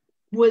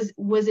was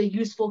a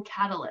useful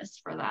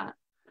catalyst for that.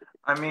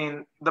 I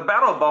mean, the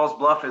Battle of Ball's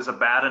Bluff is a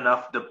bad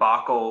enough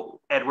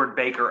debacle, Edward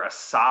Baker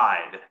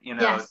aside,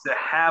 Yes. to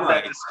have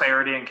that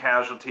disparity in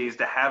casualties,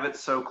 to have it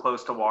so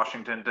close to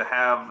Washington, to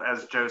have,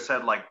 as Joe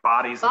said, like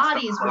bodies and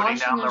stuff floating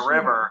down the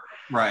river.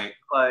 Right.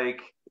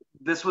 Like,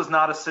 this was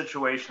not a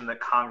situation that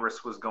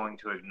Congress was going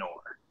to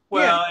ignore.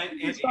 Well,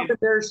 it's not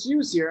that their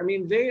shoes here. I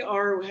mean, they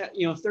are,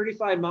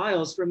 35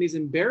 miles from these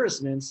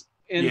embarrassments,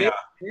 and they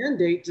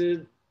mandate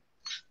to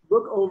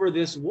look over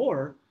this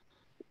war.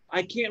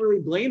 I can't really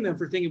blame them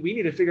for thinking we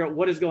need to figure out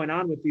what is going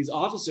on with these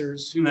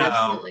officers who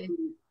are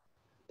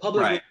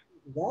public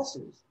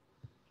investors.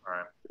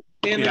 Right.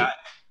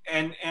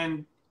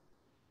 And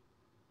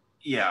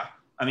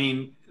I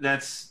mean,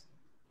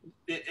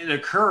 it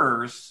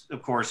occurs,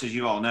 of course, as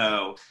you all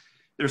know.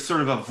 There's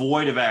sort of a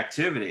void of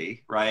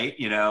activity, right?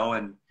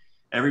 And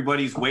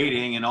everybody's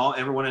waiting, and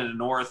everyone in the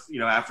North,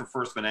 after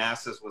First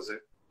Manassas was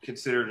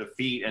considered a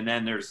defeat, and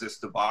then there's this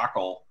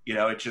debacle.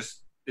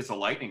 It's a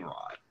lightning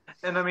rod.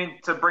 And I mean,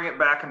 to bring it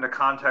back into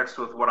context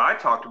with what I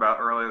talked about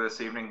earlier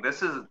this evening,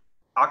 this is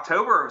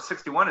October of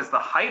 61 is the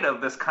height of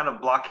this kind of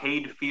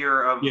blockade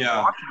fear of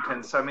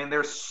Washington. So I mean,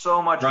 there's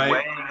so much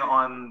weighing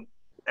on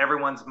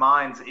everyone's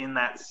minds in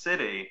that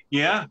city.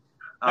 Yeah.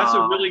 That's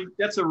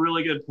a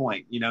really good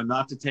point.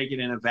 Not to take it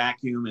in a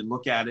vacuum and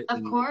look at it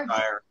in the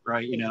entire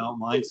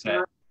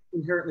mindset.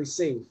 Inherently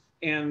safe,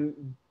 and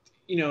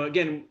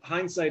again,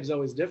 hindsight is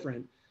always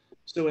different.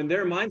 So in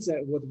their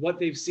mindset, with what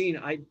they've seen,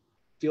 I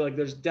feel like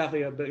there's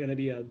definitely going to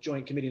be a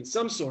joint committee in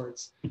some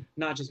sorts,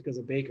 not just because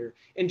of Baker.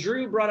 And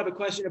Drew brought up a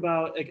question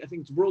about, I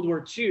think it's World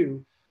War II,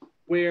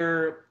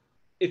 where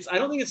I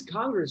don't think it's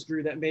Congress,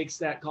 Drew, that makes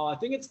that call. I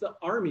think it's the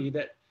Army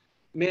that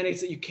mandates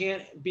that you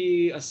can't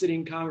be a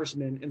sitting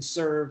congressman and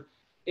serve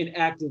in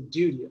active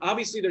duty.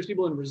 Obviously, there's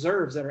people in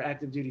reserves that are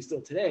active duty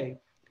still today.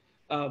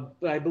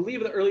 But I believe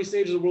in the early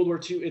stages of World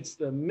War II, it's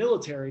the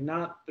military,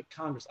 not the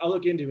Congress. I'll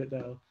look into it,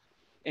 though,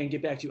 and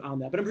get back to you on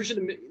that. But I'm pretty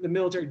sure the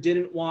military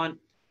didn't want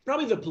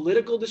probably the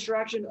political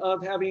distraction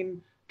of having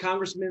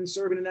congressmen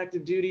serving in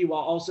active duty while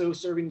also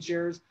serving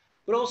chairs.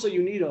 But also,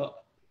 you need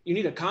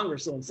a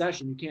Congress still in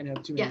session. You can't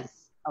have too many,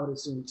 I would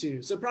assume,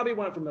 too. So probably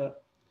went from a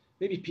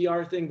maybe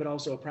PR thing, but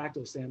also a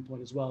practical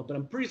standpoint as well. But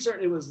I'm pretty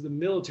certain it was the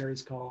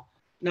military's call,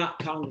 not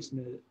Congress's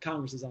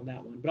on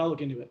that one. But I'll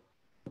look into it.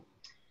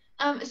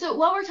 So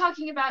while we're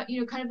talking about,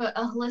 kind of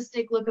a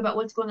holistic look about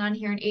what's going on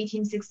here in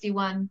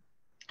 1861,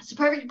 it's a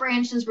perfect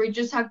branch since we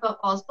just talked about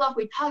Falls Bluff.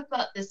 We talked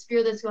about this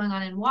fear that's going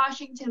on in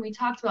Washington. We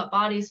talked about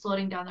bodies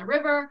floating down the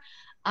river.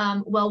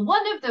 Well,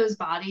 one of those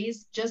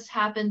bodies just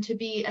happened to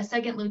be a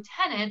second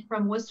lieutenant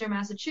from Worcester,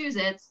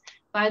 Massachusetts,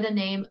 by the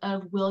name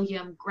of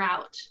William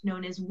Grout,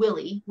 known as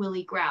Willie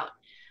Grout.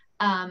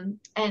 And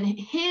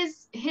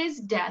his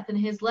death and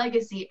his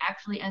legacy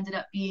actually ended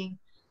up being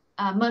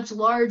much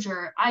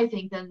larger, I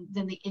think, than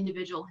the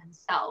individual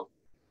himself.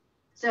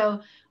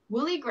 So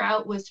Willie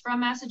Grout was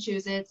from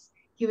Massachusetts.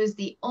 He was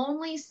the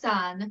only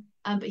son,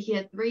 but he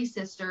had 3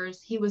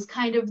 sisters. He was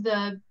kind of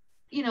the,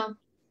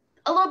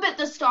 a little bit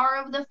the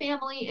star of the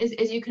family,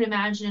 as you could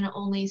imagine, an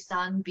only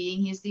son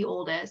being he's the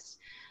oldest.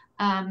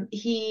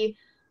 He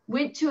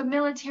went to a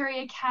military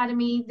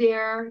academy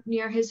there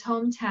near his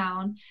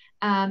hometown,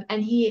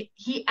 and he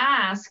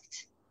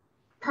asked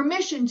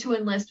permission to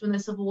enlist when the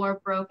Civil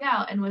War broke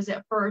out, and was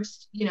at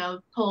first,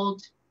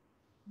 told,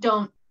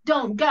 don't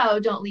go,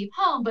 don't leave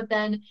home, but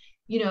then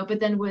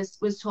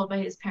was told by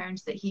his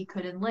parents that he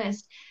could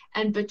enlist.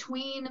 And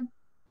between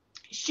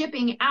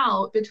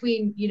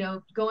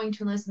going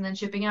to enlist and then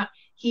shipping out,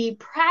 he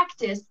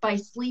practiced by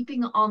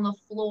sleeping on the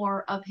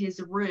floor of his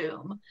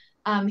room.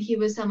 He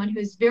was someone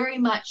who's very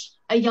much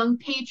a young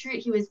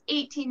patriot. He was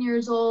 18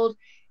 years old.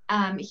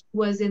 He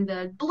was in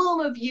the bloom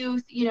of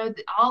youth,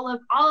 all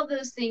of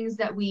those things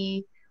that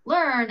we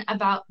learn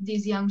about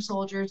these young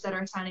soldiers that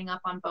are signing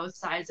up on both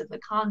sides of the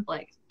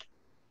conflict.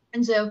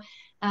 And so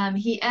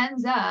he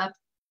ends up,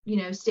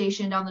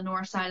 stationed on the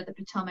north side of the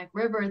Potomac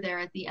River there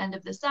at the end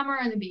of the summer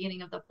and the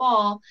beginning of the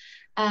fall.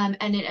 And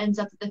it ends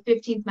up that the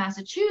 15th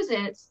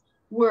Massachusetts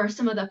were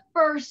some of the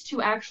first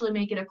to actually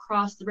make it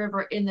across the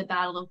river in the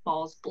Battle of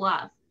Ball's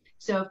Bluff.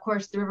 So, of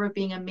course, the river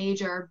being a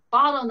major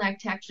bottleneck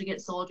to actually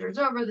get soldiers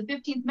over, the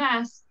 15th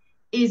Mass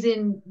is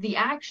in the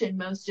action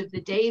most of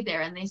the day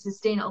there, and they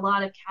sustain a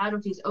lot of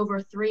casualties,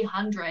 over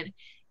 300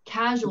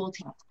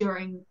 casualties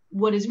during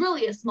what is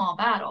really a small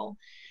battle.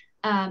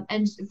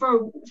 And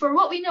for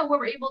what we know, what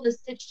we're able to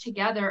stitch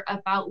together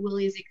about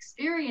Willie's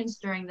experience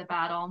during the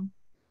battle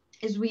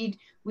is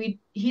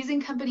he's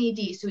in Company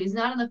D, so he's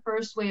not in the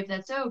first wave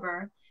that's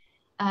over.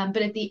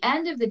 But at the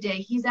end of the day,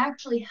 he's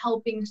actually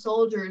helping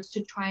soldiers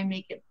to try and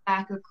make it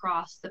back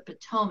across the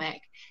Potomac.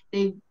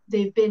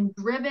 They've been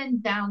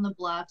driven down the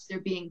bluffs. They're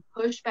being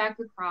pushed back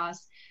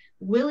across.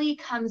 Willie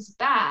comes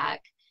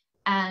back,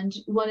 and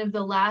one of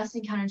the last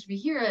encounters we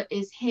hear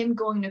is him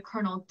going to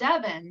Colonel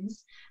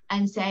Devens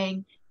and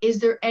saying, "Is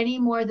there any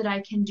more that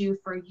I can do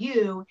for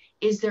you?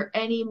 Is there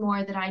any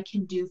more that I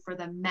can do for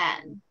the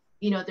men?"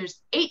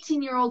 There's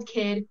 18-year-old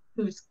kid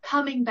who's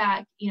coming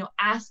back,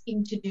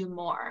 asking to do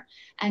more.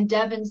 And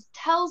Devens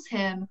tells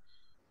him,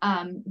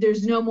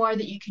 there's no more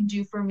that you can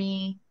do for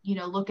me,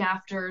 look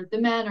after the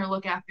men or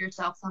look after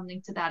yourself,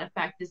 something to that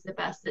effect is the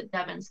best that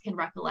Devens can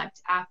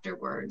recollect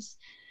afterwards.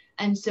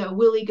 And so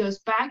Willie goes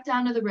back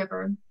down to the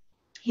river.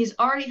 He's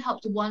already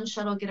helped one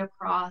shuttle get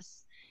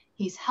across.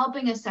 He's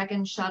helping a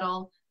second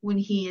shuttle when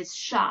he is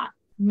shot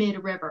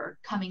mid-river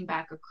coming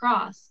back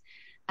across.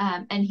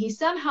 And he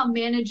somehow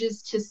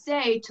manages to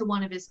say to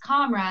one of his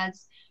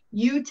comrades,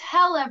 "You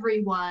tell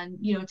everyone,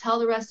 tell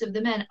the rest of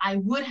the men, I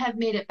would have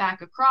made it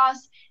back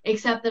across,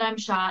 except that I'm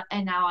shot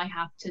and now I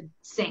have to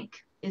sink,"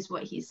 is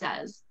what he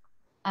says.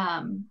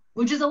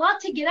 Which is a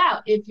lot to get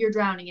out if you're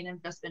drowning and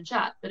have just been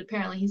shot. But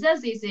apparently he says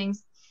these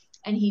things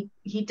and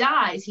he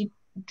dies. He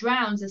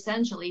drowns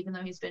essentially, even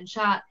though he's been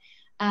shot.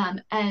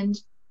 And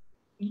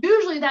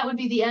usually that would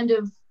be the end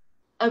of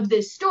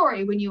this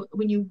story when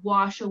you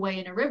wash away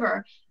in a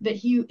river, but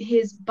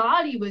his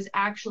body was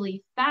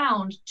actually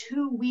found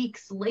 2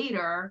 weeks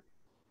later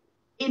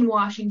in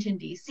Washington,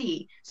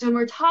 D.C. So when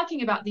we're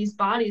talking about these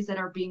bodies that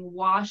are being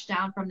washed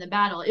down from the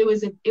battle, it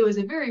was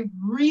a very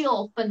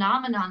real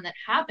phenomenon that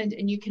happened.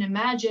 And you can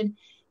imagine,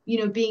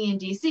 being in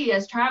D.C.,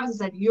 as Travis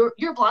said,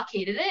 you're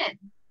blockaded in.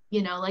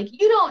 You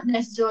don't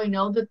necessarily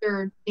know that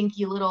they're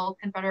dinky little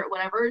Confederate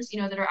whatevers,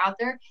 that are out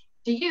there.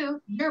 To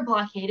you, you're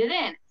blockaded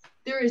in.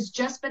 There has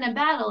just been a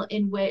battle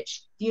in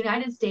which the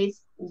United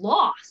States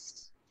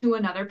lost to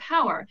another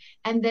power.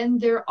 And then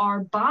there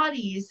are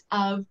bodies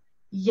of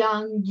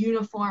young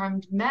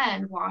uniformed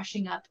men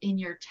washing up in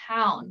your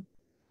town.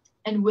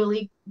 And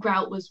Willie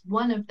Grout was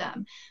one of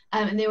them.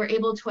 And they were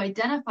able to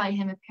identify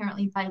him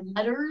apparently by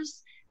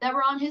letters that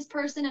were on his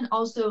person, and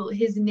also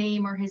his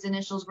name or his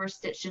initials were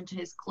stitched into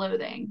his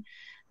clothing.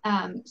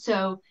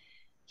 So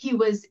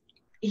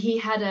he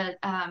had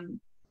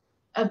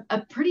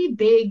a pretty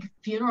big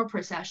funeral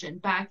procession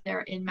back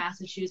there in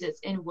Massachusetts,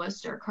 in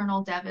Worcester.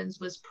 Colonel Devens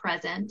was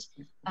present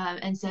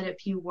and said a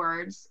few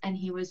words, and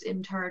he was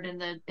interred in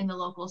the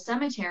local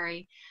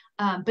cemetery.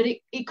 But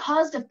it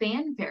caused a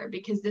fanfare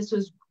because this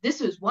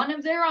was one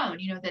of their own,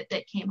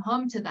 that came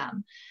home to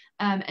them.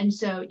 And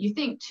so you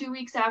think 2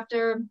 weeks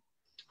after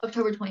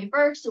October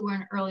 21st, so we're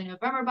in early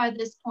November by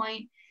this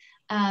point,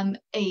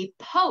 a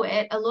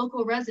poet, a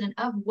local resident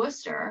of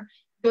Worcester,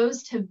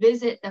 goes to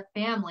visit the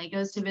family,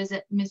 goes to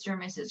visit Mr.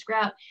 and Mrs.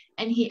 Grout,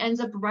 and he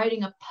ends up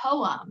writing a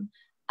poem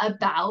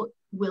about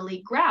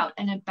Willie Grout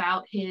and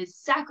about his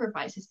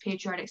sacrifice, his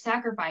patriotic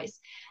sacrifice.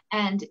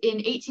 And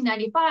in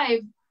 1895,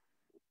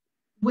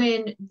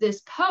 when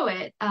this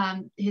poet,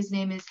 his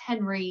name is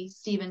Henry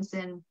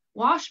Stevenson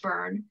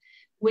Washburn,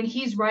 when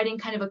he's writing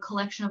kind of a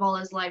collection of all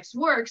his life's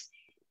works,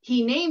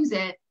 he names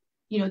it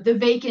The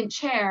Vacant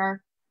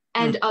Chair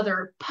and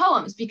other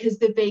poems, because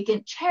The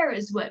Vacant Chair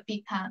is what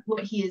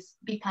he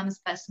becomes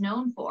best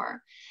known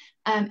for.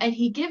 And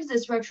he gives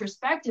this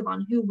retrospective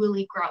on who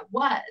Willie Grout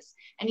was.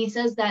 And he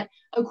says that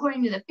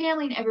according to the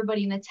family and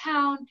everybody in the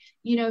town,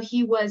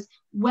 he was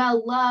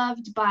well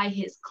loved by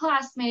his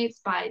classmates,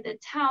 by the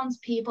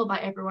townspeople, by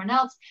everyone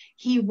else.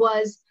 He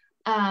was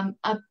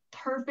a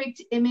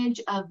perfect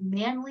image of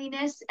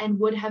manliness and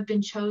would have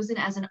been chosen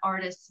as an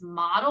artist's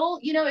model,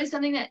 is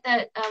something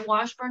that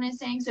Washburn is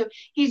saying. So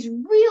he's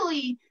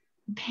really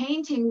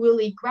painting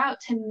Willie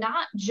Grout to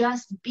not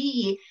just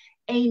be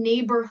a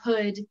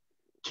neighborhood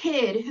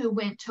kid who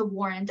went to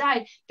war and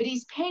died, but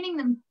he's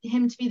painting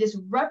him to be this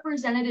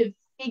representative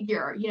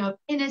figure, of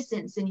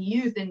innocence and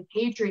youth and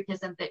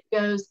patriotism that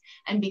goes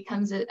and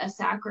becomes a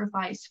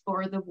sacrifice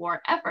for the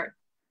war effort.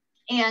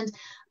 And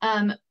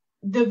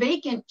The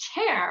Vacant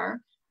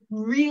Chair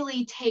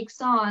really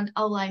takes on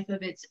a life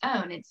of its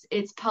own.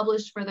 It's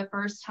published for the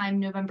first time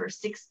November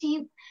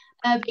 16th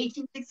of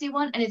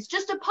 1861, and it's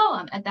just a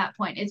poem at that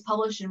point. It's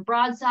published in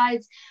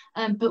broadsides,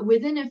 but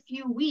within a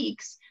few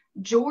weeks,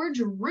 George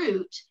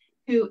Root,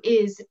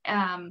 who's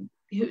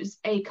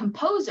a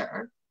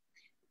composer,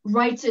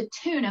 writes a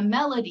tune, a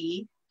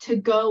melody to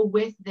go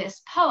with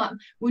this poem,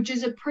 which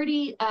is a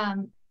pretty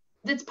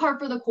that's par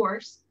for the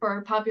course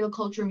for popular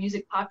culture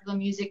music, popular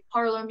music,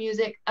 parlor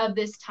music of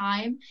this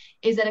time,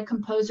 is that a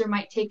composer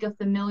might take a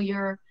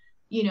familiar,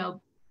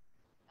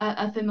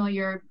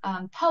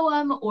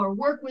 poem, or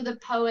work with a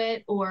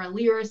poet or a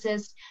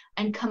lyricist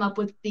and come up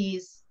with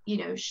these,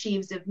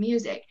 sheaves of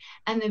music.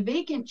 And The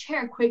Vacant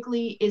Chair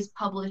quickly is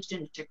published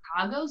in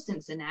Chicago,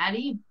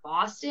 Cincinnati,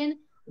 Boston,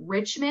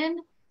 Richmond,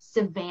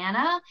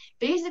 Savannah,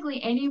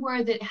 basically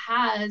anywhere that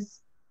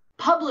has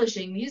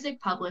music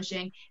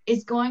publishing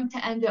is going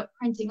to end up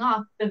printing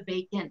off The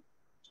Vacant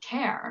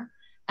Chair.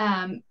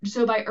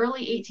 So by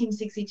early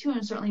 1862,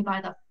 and certainly by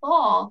the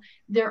fall,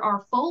 there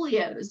are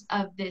folios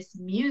of this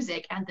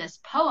music and this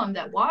poem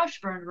that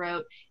Washburn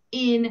wrote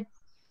in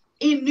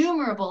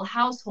innumerable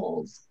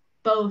households,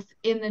 both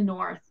in the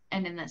North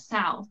and in the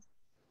South.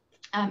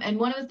 And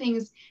one of the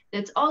things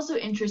that's also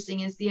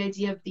interesting is the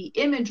idea of the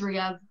imagery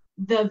of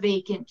the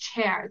vacant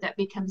chair that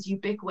becomes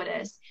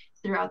ubiquitous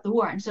throughout the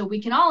war. And so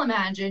we can all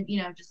imagine,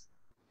 the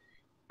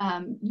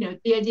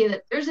idea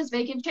that there's this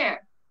vacant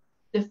chair.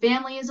 The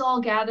family is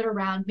all gathered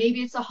around.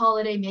 Maybe it's a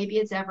holiday, maybe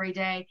it's every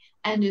day,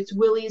 and it's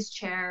Willie's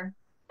chair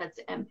that's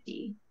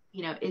empty,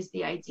 is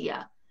the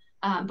idea.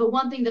 But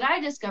one thing that I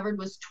discovered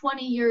was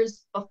 20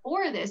 years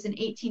before this, in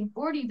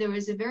 1840, there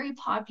was a very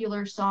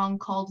popular song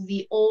called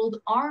The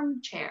Old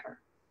Armchair.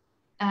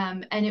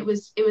 And it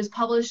was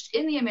published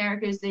in the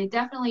Americas. They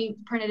definitely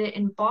printed it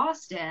in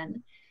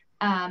Boston.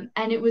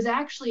 And it was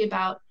actually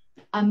about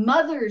a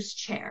mother's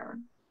chair.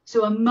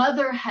 So a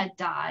mother had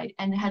died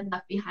and had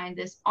left behind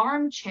this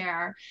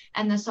armchair,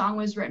 and the song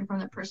was written from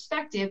the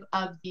perspective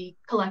of the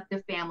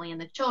collective family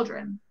and the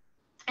children.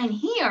 And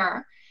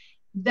here,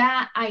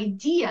 that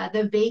idea,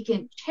 the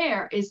vacant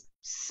chair, is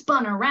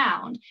spun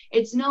around.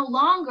 It's no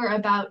longer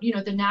about,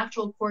 the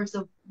natural course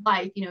of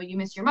life. You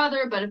miss your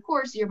mother, but of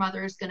course your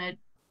mother is going to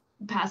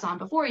pass on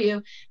before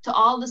you, to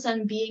all of a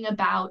sudden being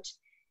about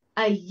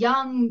a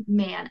young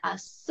man, a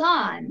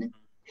son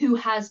who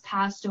has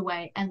passed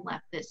away and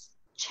left this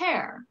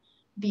chair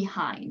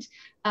behind.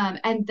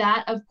 And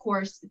that, of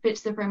course,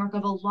 fits the framework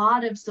of a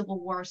lot of Civil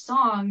War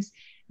songs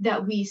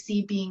that we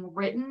see being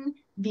written,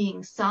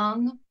 being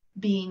sung,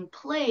 being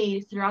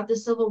played throughout the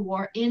Civil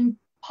War in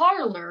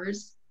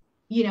parlors,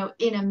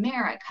 in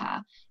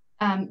America.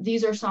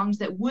 These are songs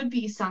that would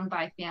be sung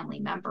by family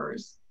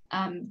members,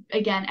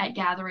 again, at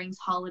gatherings,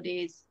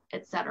 holidays,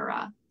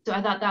 etc. So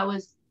I thought that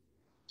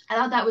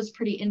was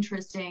pretty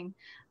interesting.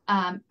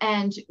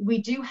 And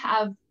we do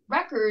have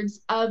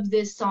records of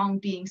this song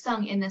being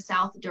sung in the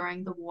South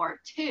during the war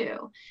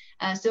too.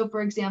 So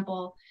for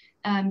example,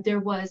 there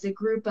was a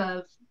group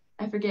of,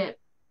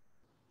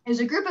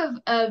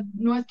 of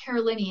North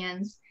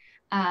Carolinians,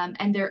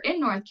 and they're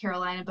in North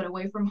Carolina, but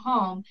away from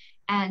home.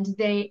 And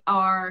they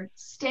are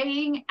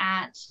staying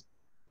at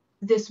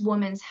this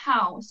woman's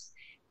house,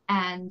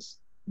 and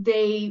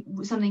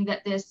something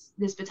that this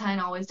battalion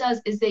always does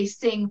is they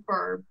sing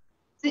for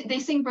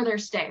their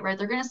stay, right?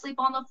 They're going to sleep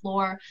on the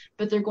floor,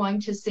 but they're going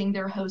to sing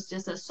their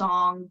hostess a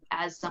song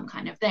as some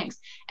kind of thanks.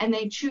 And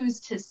they choose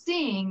to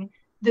sing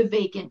The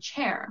Vacant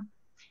Chair.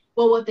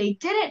 Well, what they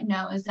didn't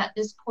know is that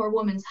this poor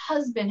woman's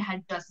husband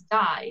had just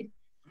died.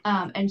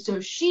 And so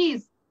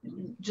she's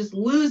just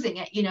losing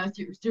it,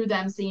 through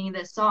them singing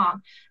this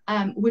song,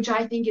 which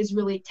I think is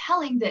really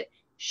telling that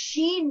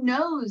she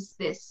knows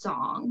this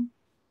song.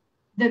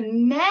 The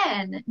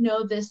men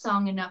know this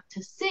song enough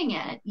to sing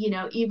it,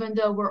 even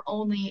though we're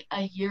only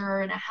a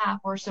year and a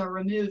half or so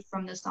removed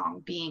from the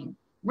song being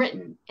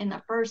written in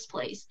the first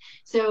place.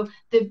 So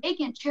The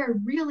Vacant Chair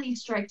really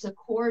strikes a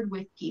chord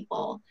with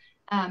people,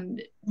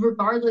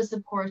 regardless,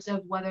 of course,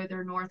 of whether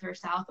they're North or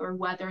South, or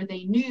whether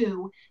they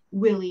knew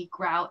Willie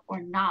Grout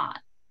or not.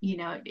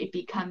 It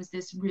becomes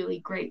this really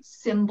great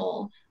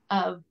symbol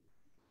of,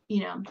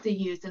 the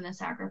youth and the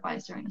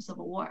sacrifice during the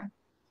Civil War.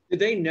 Did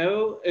they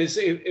know,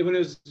 when it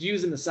was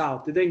used in the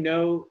South, did they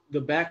know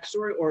the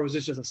backstory, or was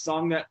this just a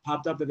song that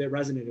popped up that they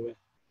resonated with?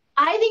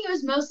 I think it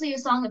was mostly a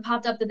song that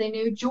popped up that they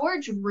knew.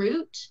 George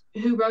Root,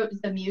 who wrote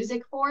the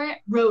music for it,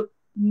 wrote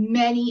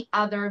many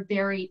other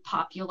very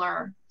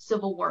popular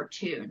Civil War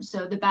tunes.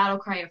 So the Battle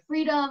Cry of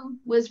Freedom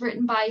was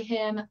written by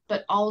him,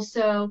 but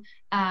also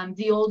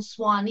the Old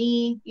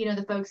Swanee,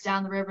 the folks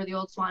down the river, the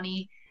Old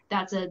Swanee,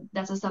 that's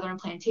a Southern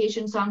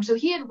plantation song. So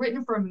he had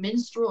written for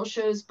minstrel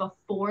shows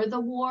before the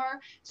war.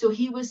 So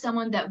he was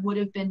someone that would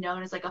have been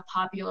known as like a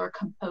popular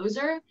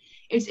composer.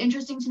 It's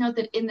interesting to note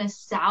that in the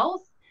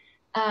South,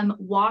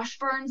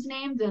 Washburn's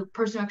name, the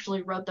person who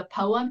actually wrote the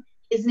poem,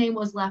 his name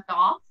was left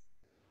off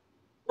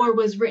or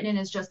was written in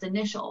as just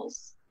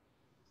initials.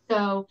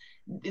 So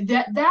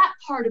that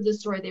part of the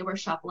story they were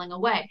shuffling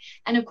away.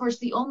 And of course,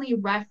 the only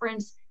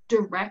reference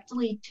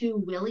directly to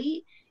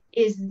Willie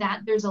is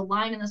that there's a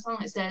line in the song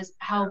that says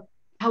how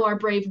our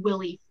brave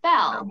Willie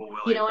fell,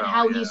 and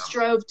how he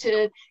strove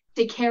to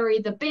carry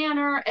the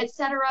banner,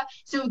 etc.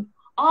 So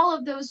all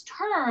of those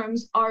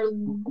terms are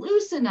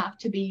loose enough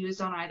to be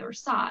used on either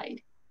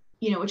side,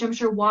 which I'm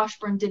sure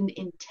Washburn didn't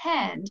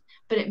intend,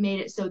 but it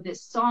made it so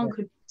this song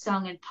could be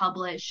sung and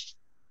published,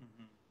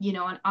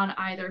 on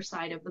either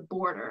side of the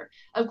border.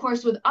 Of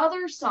course, with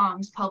other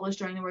songs published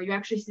during the war, you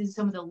actually see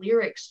some of the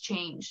lyrics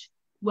change,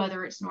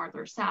 whether it's North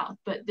or South,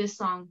 but this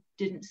song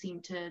didn't seem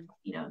to,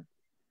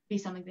 be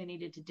something they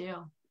needed to do.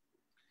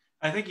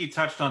 I think you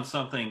touched on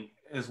something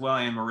as well,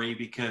 Anne-Marie,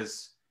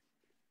 because,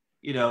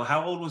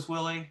 how old was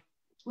Willie?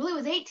 Willie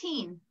was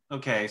 18.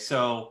 Okay,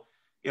 so,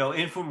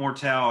 infant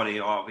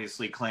mortality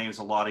obviously claims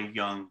a lot of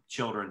young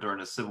children during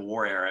the Civil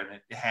War era, and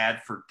it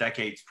had for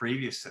decades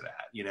previous to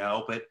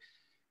that, but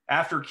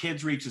after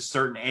kids reach a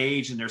certain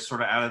age and they're sort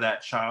of out of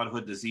that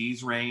childhood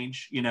disease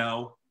range,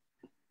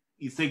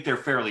 you think they're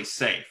fairly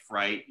safe,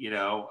 right?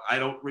 I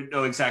don't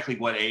know exactly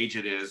what age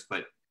it is,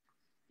 but,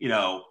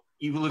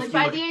 even if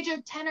by the age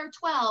of 10 or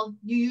 12,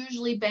 you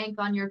usually bank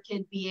on your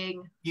kid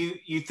being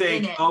you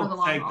think,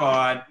 oh, thank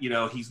God,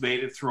 he's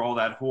made it through all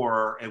that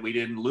horror and we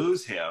didn't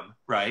lose him,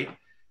 right?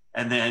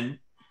 And then,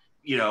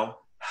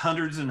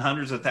 hundreds and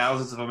hundreds of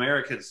thousands of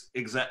Americans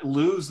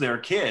lose their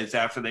kids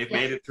after they've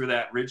made it through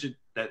that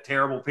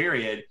terrible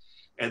period,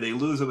 and they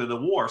lose them in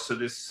the war. So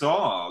this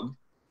song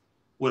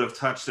would have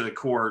touched a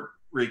chord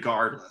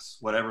regardless,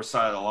 whatever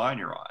side of the line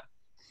you're on.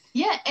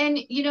 Yeah, and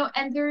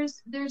and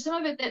there's some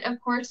of it that of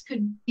course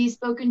could be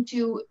spoken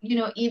to,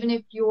 even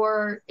if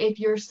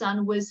your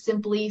son was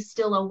simply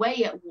still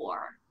away at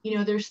war.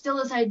 There's still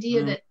this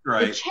idea that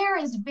the chair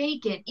is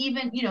vacant.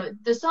 Even,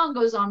 the song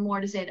goes on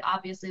more to say that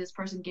obviously this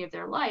person gave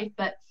their life,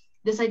 but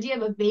this idea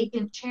of a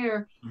vacant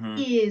chair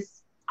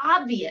is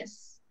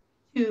obvious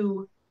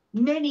to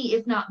many,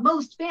 if not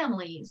most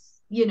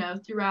families,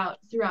 throughout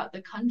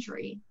the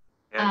country.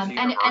 Yeah,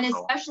 and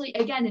especially,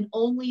 again, an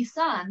only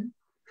son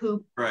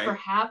who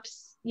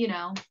perhaps,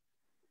 the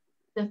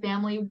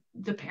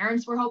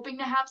parents were hoping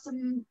to have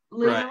some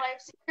later life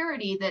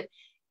security, that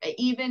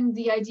even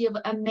the idea of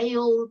a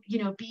male,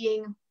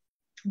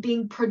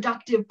 being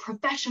productive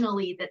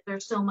professionally, that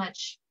there's so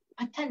much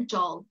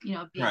potential, being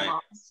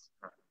lost.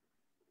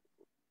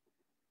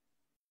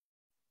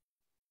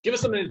 Give us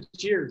something to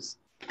cheers.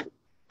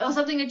 Oh,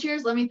 something to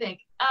cheers. Let me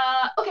think.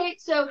 Okay,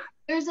 so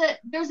there's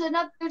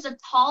a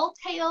tall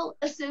tale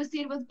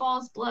associated with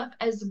Ball's Bluff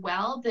as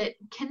well that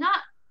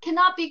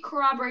cannot be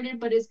corroborated,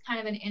 but is kind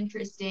of an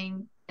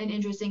interesting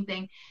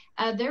thing.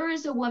 There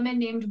is a woman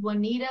named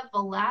Juanita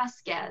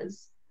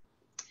Velasquez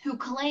who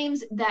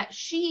claims that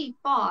she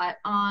fought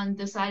on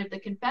the side of the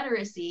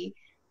Confederacy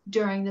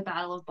during the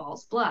Battle of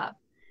Ball's Bluff.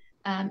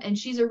 And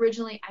she's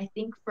originally, I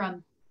think,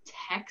 from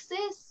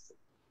Texas,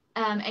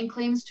 and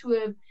claims to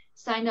have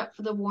signed up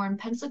for the war in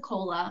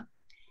Pensacola,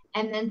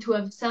 and then to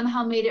have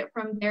somehow made it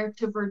from there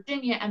to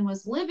Virginia and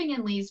was living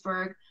in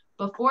Leesburg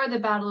before the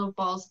Battle of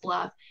Ball's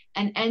Bluff,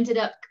 and ended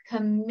up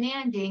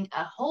commanding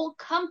a whole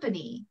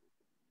company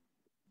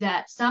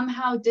that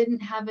somehow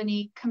didn't have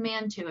any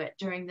command to it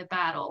during the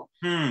battle.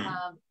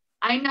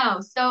 I know.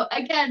 So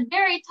again,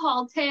 very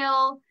tall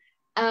tale.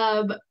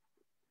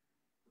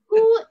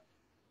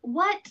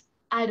 What?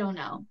 I don't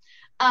know.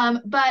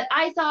 But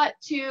I thought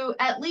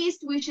at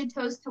least we should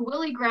toast to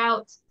Willie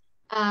Grout,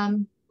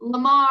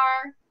 Lamar,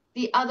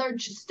 the other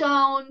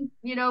Stone,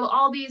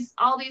 all these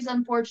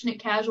unfortunate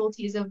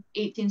casualties of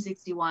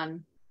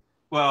 1861.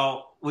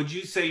 Well, would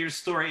you say your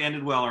story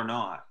ended well or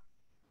not?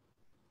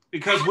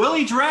 Because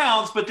Willie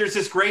drowns, but there's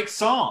this great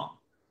song.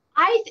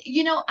 I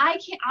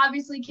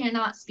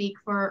cannot speak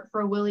for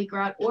Willie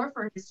Grout or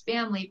for his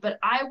family, but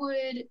I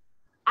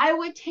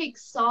would take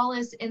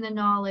solace in the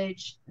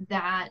knowledge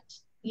that,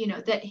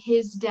 that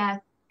his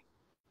death,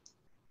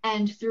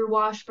 and through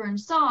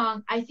Washburn's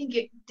song, I think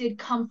it did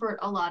comfort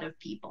a lot of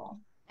people,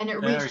 and it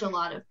reached a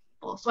lot of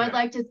people. So I'd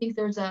like to think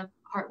there's a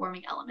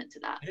heartwarming element to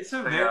that. It's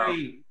a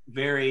very,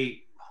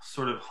 very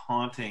sort of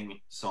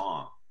haunting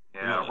song.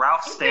 Yeah, really.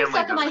 Ralph Stanley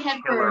does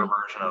a killer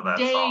version of that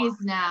days song.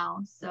 Now,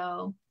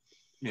 so.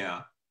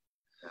 Yeah.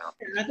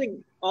 And I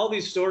think all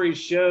these stories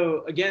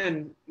show,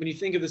 again, when you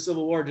think of the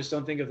Civil War, just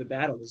don't think of the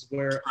battles,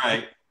 where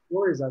Right.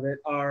 stories of it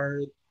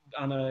are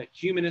on a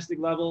humanistic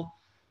level,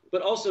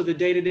 but also the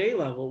day-to-day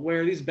level,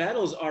 where these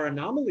battles are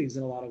anomalies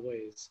in a lot of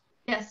ways.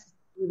 Yes.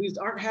 These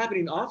aren't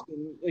happening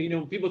often. You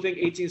know, people think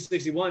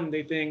 1861,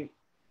 they think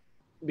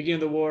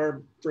beginning of the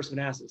war, First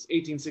Manassas,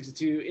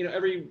 1862, you know,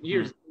 every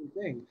year is the same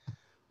thing.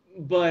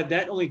 But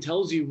that only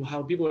tells you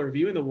how people are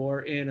viewing the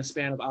war in a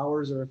span of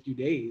hours or a few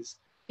days.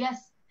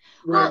 Yes.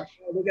 Where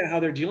look at how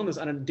they're dealing with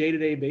this on a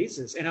day-to-day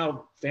basis, and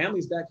how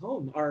families back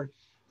home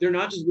they're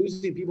not just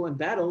losing people in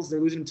battles, they're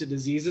losing them to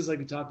diseases like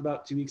we talked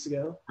about 2 weeks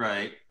ago.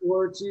 Right.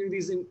 Or to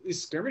these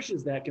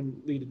skirmishes that can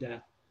lead to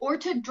death. Or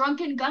to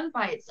drunken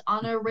gunfights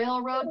on a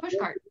railroad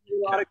pushcart.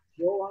 A lot of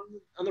control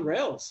on the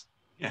rails.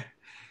 Yeah.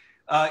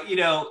 You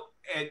know,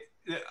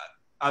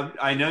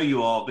 I know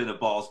you all have been at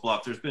Balls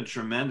Bluff. There's been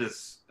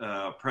tremendous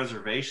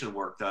preservation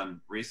work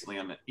done recently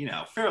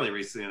fairly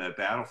recently on that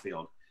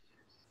battlefield.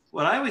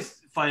 What I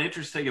always find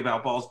interesting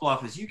about Balls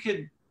Bluff is you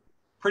could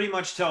pretty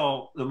much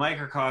tell the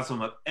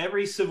microcosm of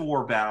every Civil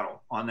War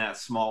battle on that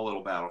small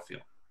little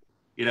battlefield.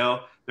 You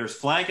know, there's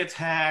flank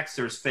attacks,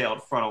 there's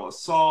failed frontal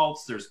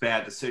assaults, there's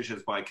bad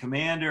decisions by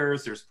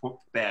commanders, there's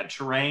bad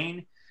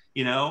terrain.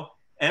 You know,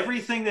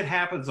 everything that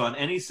happens on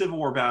any Civil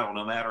War battle,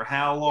 no matter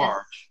how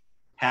large,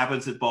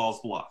 happens at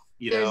Balls Bluff.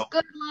 There's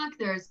good luck,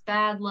 there's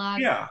bad luck.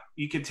 Yeah,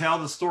 you can tell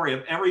the story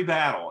of every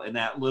battle in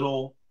that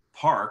little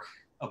park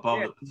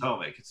above the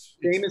Potomac. It's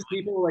famous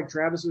people like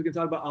Travis. We can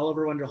talk about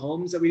Oliver Wendell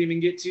Holmes that we didn't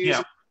even get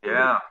to.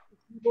 Yeah.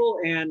 People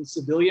and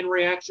civilian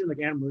reaction, like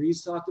Anne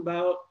Marie's talked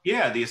about.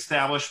 Yeah, the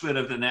establishment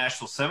of the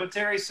National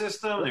Cemetery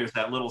System. There's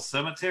that little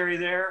cemetery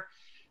there.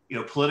 You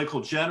know,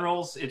 political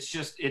generals. It's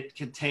just, it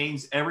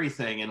contains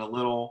everything in a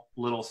little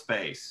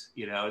space.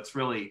 You know, it's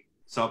really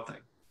something.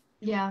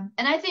 Yeah,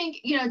 and I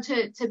think, you know,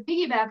 to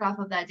piggyback off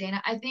of that,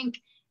 Dana, I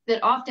think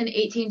that often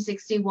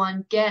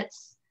 1861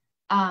 gets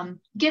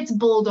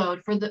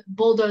bulldozed for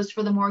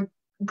the more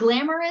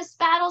glamorous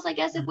battles, I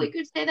guess, if we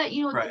could say that.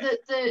 You know, right.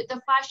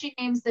 the flashy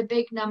names, the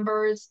big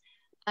numbers,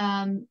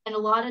 and a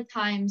lot of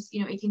times,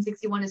 you know,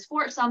 1861 is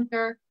Fort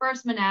Sumter,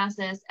 First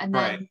Manassas, and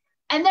then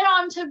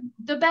on to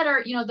the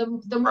better, you know,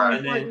 the more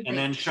important and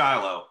then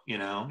Shiloh, you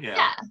know.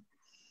 Yeah.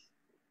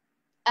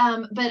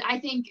 But I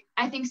think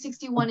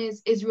 61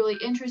 is really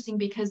interesting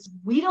because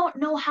we don't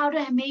know how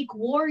to make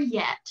war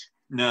yet.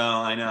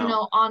 No, I know. You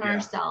know, on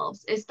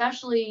ourselves,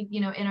 especially, you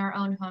know, in our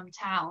own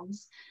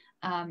hometowns.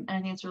 And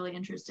I think it's really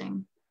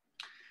interesting.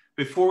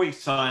 Before we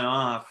sign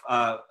off,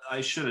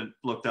 I should have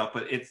looked up,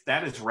 but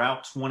that is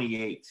Route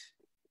 28.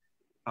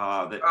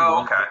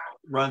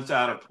 Runs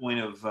out of Point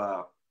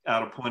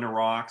of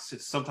Rocks.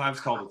 It's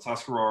sometimes called the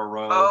Tuscarora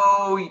Road.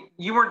 Oh,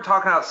 you weren't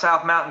talking about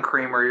South Mountain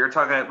Creamery. You're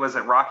talking, was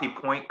it Rocky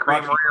Point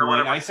Creamery or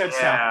whatever? I said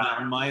South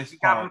Mountain. My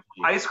got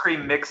ice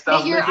cream mixed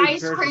up. Get your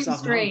ice cream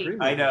straight.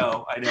 I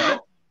know.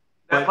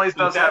 That place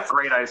does have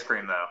great ice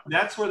cream, though.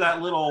 That's where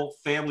that little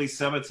family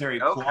cemetery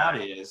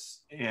plot is.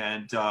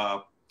 And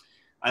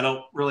I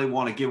don't really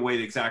want to give away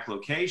the exact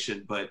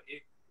location, but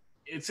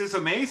it's this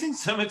amazing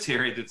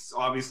cemetery that's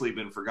obviously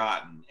been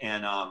forgotten.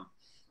 And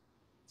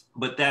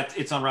but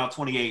it's on Route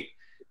 28.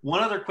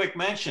 One other quick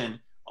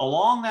mention,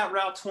 along that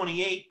Route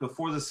 28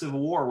 before the Civil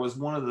War was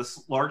one of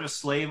the largest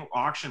slave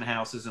auction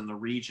houses in the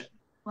region.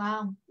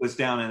 Wow. Was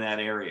down in that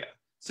area.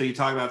 So you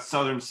talk about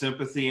Southern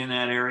sympathy in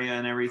that area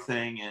and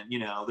everything. And, you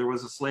know, there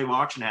was a slave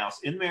auction house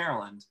in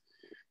Maryland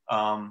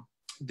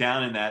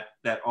down in that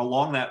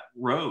along that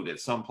road at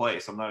some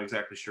place. I'm not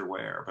exactly sure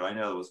where, but I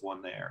know there was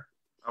one there.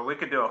 Oh, we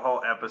could do a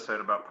whole episode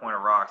about Point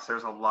of Rocks.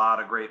 There's a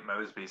lot of great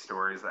Mosby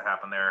stories that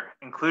happen there,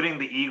 including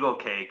the Eagle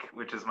Cake,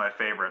 which is my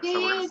favorite.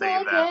 So we're going to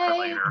save that for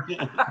later.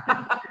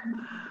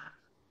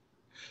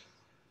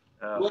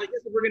 Well, I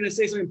guess if we're going to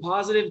say something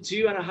positive,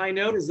 too, on a high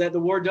note, is that the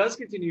war does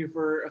continue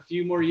for a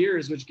few more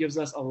years, which gives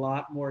us a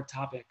lot more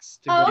topics.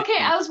 Okay.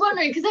 I was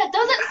wondering, because that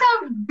doesn't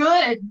sound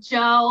good,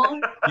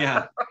 Joe.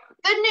 Yeah.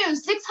 Good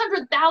news.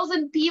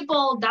 600,000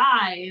 people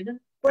died.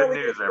 Good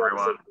news,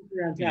 everyone.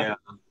 Yeah.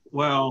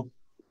 Well,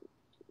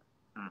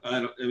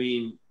 I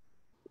mean,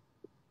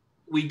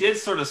 we did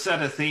sort of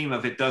set a theme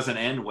of it doesn't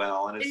end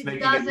well, and it's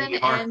making it really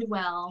hard. End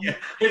well. Yeah,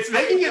 it's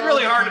making it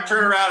really hard to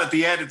turn around at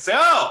the end and say,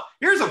 "Oh,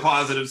 here's a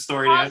positive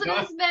story."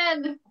 Positive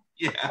spin.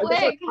 Yeah.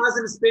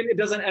 Positive spin. It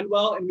doesn't end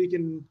well, and we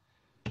can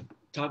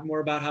talk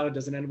more about how it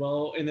doesn't end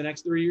well in the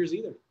next 3 years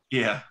either.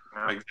 Yeah.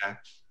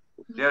 Exactly.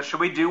 Yeah. Should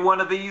we do one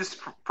of these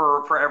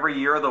for every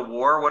year of the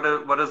war?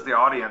 What does the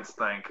audience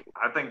think?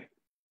 I think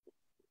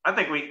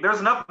there's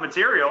enough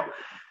material.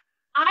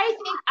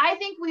 I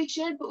think we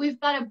should, but we've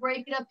got to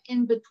break it up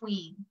in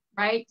between,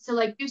 right? So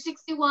like do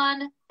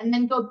 61 and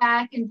then go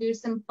back and do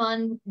some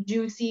fun,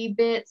 juicy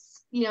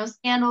bits. You know,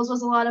 Scandals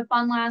was a lot of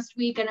fun last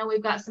week. I know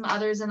we've got some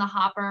others in the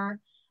hopper,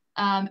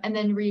 and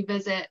then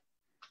revisit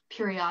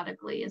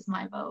periodically is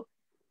my vote.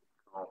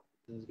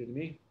 Sounds good to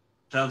me.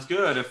 Sounds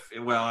good.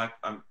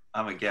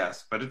 I'm a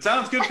guest, but it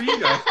sounds good for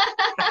you guys.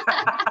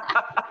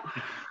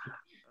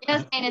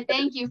 Yes, Dana,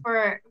 thank you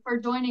for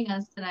joining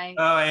us tonight.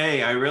 Oh,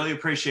 hey, I really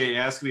appreciate you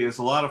asking me. It was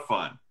a lot of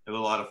fun. It was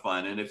a lot of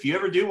fun. And if you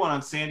ever do one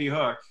on Sandy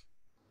Hook,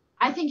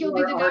 I think you'll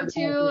be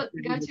the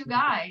go-to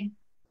guy.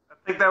 I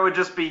think that would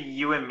just be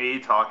you and me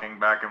talking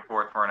back and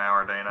forth for an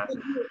hour, Dana.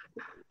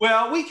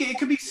 well, it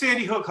could be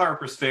Sandy Hook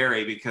Harper's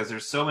Ferry because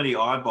there's so many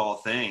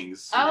oddball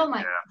things. Oh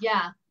my,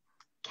 yeah.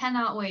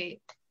 Cannot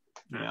wait.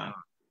 Yeah.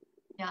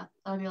 Yeah,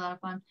 that would be a lot of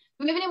fun.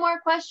 Do we have any more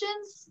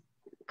questions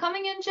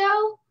coming in,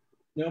 Joe?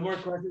 No more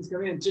questions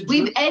coming in.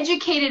 We've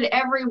educated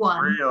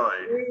everyone.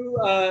 Really?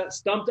 Drew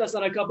stumped us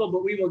on a couple,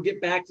 but we will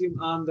get back to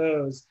him on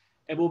those,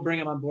 and we'll bring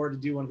him on board to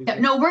do one of these.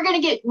 No, we're gonna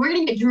get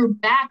Drew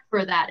back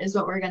for that. Is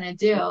what we're gonna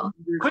do.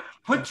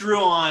 Put Drew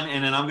on,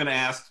 and then I'm gonna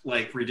ask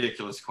like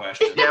ridiculous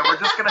questions. Yeah, we're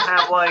just gonna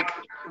have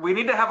we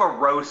need to have a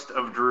roast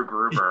of Drew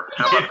Gruber.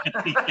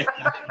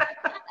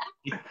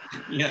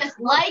 Yeah. Just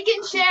like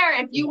and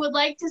share if you would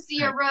like to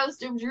see a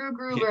roast of Drew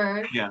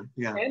Gruber. Yeah.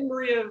 And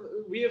Maria,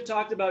 we have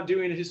talked about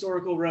doing a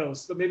historical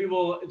roast, but maybe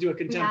we'll do a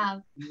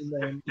contemporary.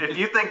 If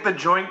you think the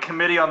Joint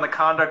Committee on the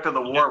Conduct of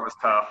the War was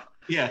tough.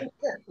 Yeah.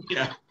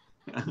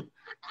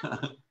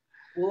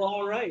 Well,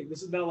 all right.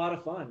 This has been a lot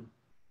of fun.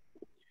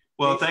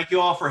 Well, thank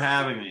you all for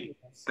having me.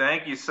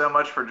 Thank you so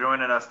much for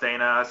joining us,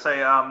 Dana. I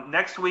say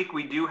next week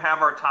we do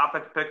have our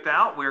topic picked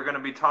out. We're going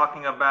to be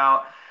talking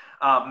about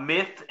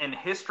myth and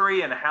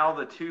history and how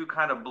the two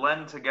kind of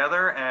blend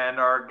together. And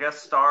our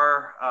guest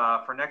star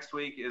for next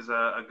week is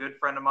a good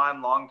friend of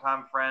mine,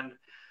 longtime friend.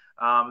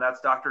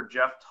 That's Dr.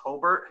 Jeff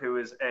Tolbert, who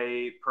is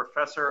a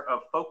professor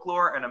of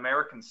folklore and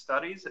American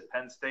studies at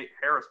Penn State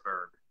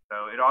Harrisburg.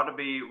 So it ought to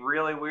be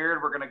really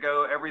weird. We're going to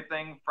go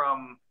everything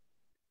from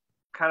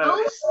kind of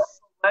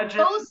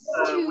legends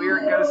to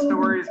weird ghost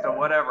stories to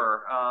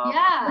whatever.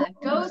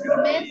 Ghosts,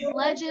 myths,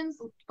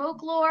 legends,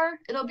 folklore.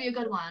 It'll be a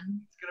good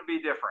one. It's going to be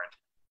different.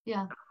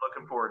 Yeah. I'm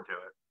looking forward to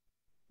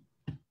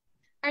it.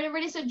 All right,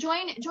 everybody. So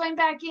join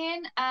back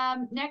in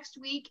next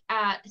week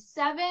at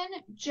 7.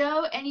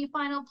 Joe, any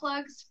final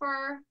plugs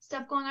for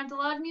stuff going on at the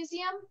Loudoun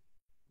Museum?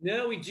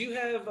 No, we do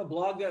have a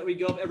blog that we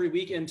go up every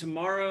week, and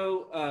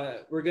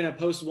tomorrow we're going to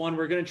post one.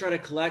 We're going to try to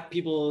collect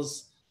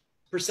people's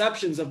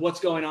perceptions of what's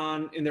going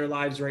on in their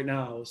lives right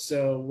now.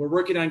 So we're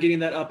working on getting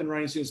that up and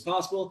running as soon as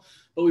possible,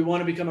 but we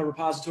want to become a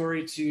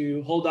repository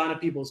to hold on to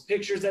people's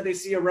pictures that they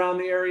see around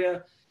the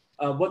area,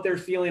 what they're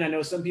feeling. I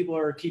know some people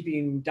are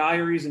keeping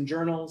diaries and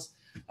journals.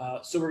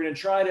 So we're going to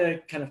try to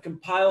kind of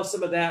compile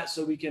some of that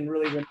so we can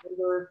really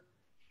remember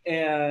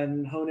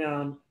and hone in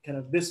on kind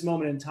of this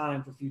moment in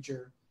time for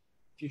future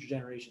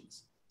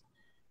generations.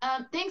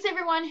 Thanks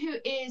everyone who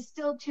is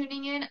still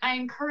tuning in. I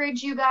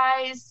encourage you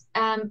guys,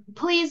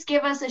 please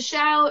give us a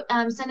shout,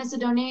 send us a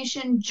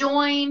donation,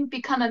 join,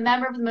 become a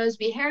member of the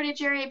Mosby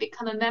Heritage Area,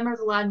 become a member of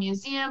the Loudoun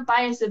Museum,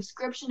 buy a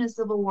subscription to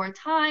Civil War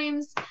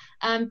Times.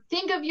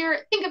 Think of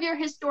your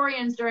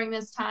historians during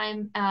this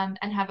time, and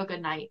have a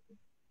good night.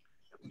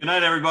 Good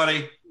night,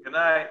 everybody. Good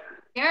night.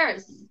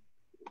 Cheers.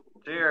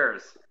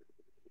 Cheers.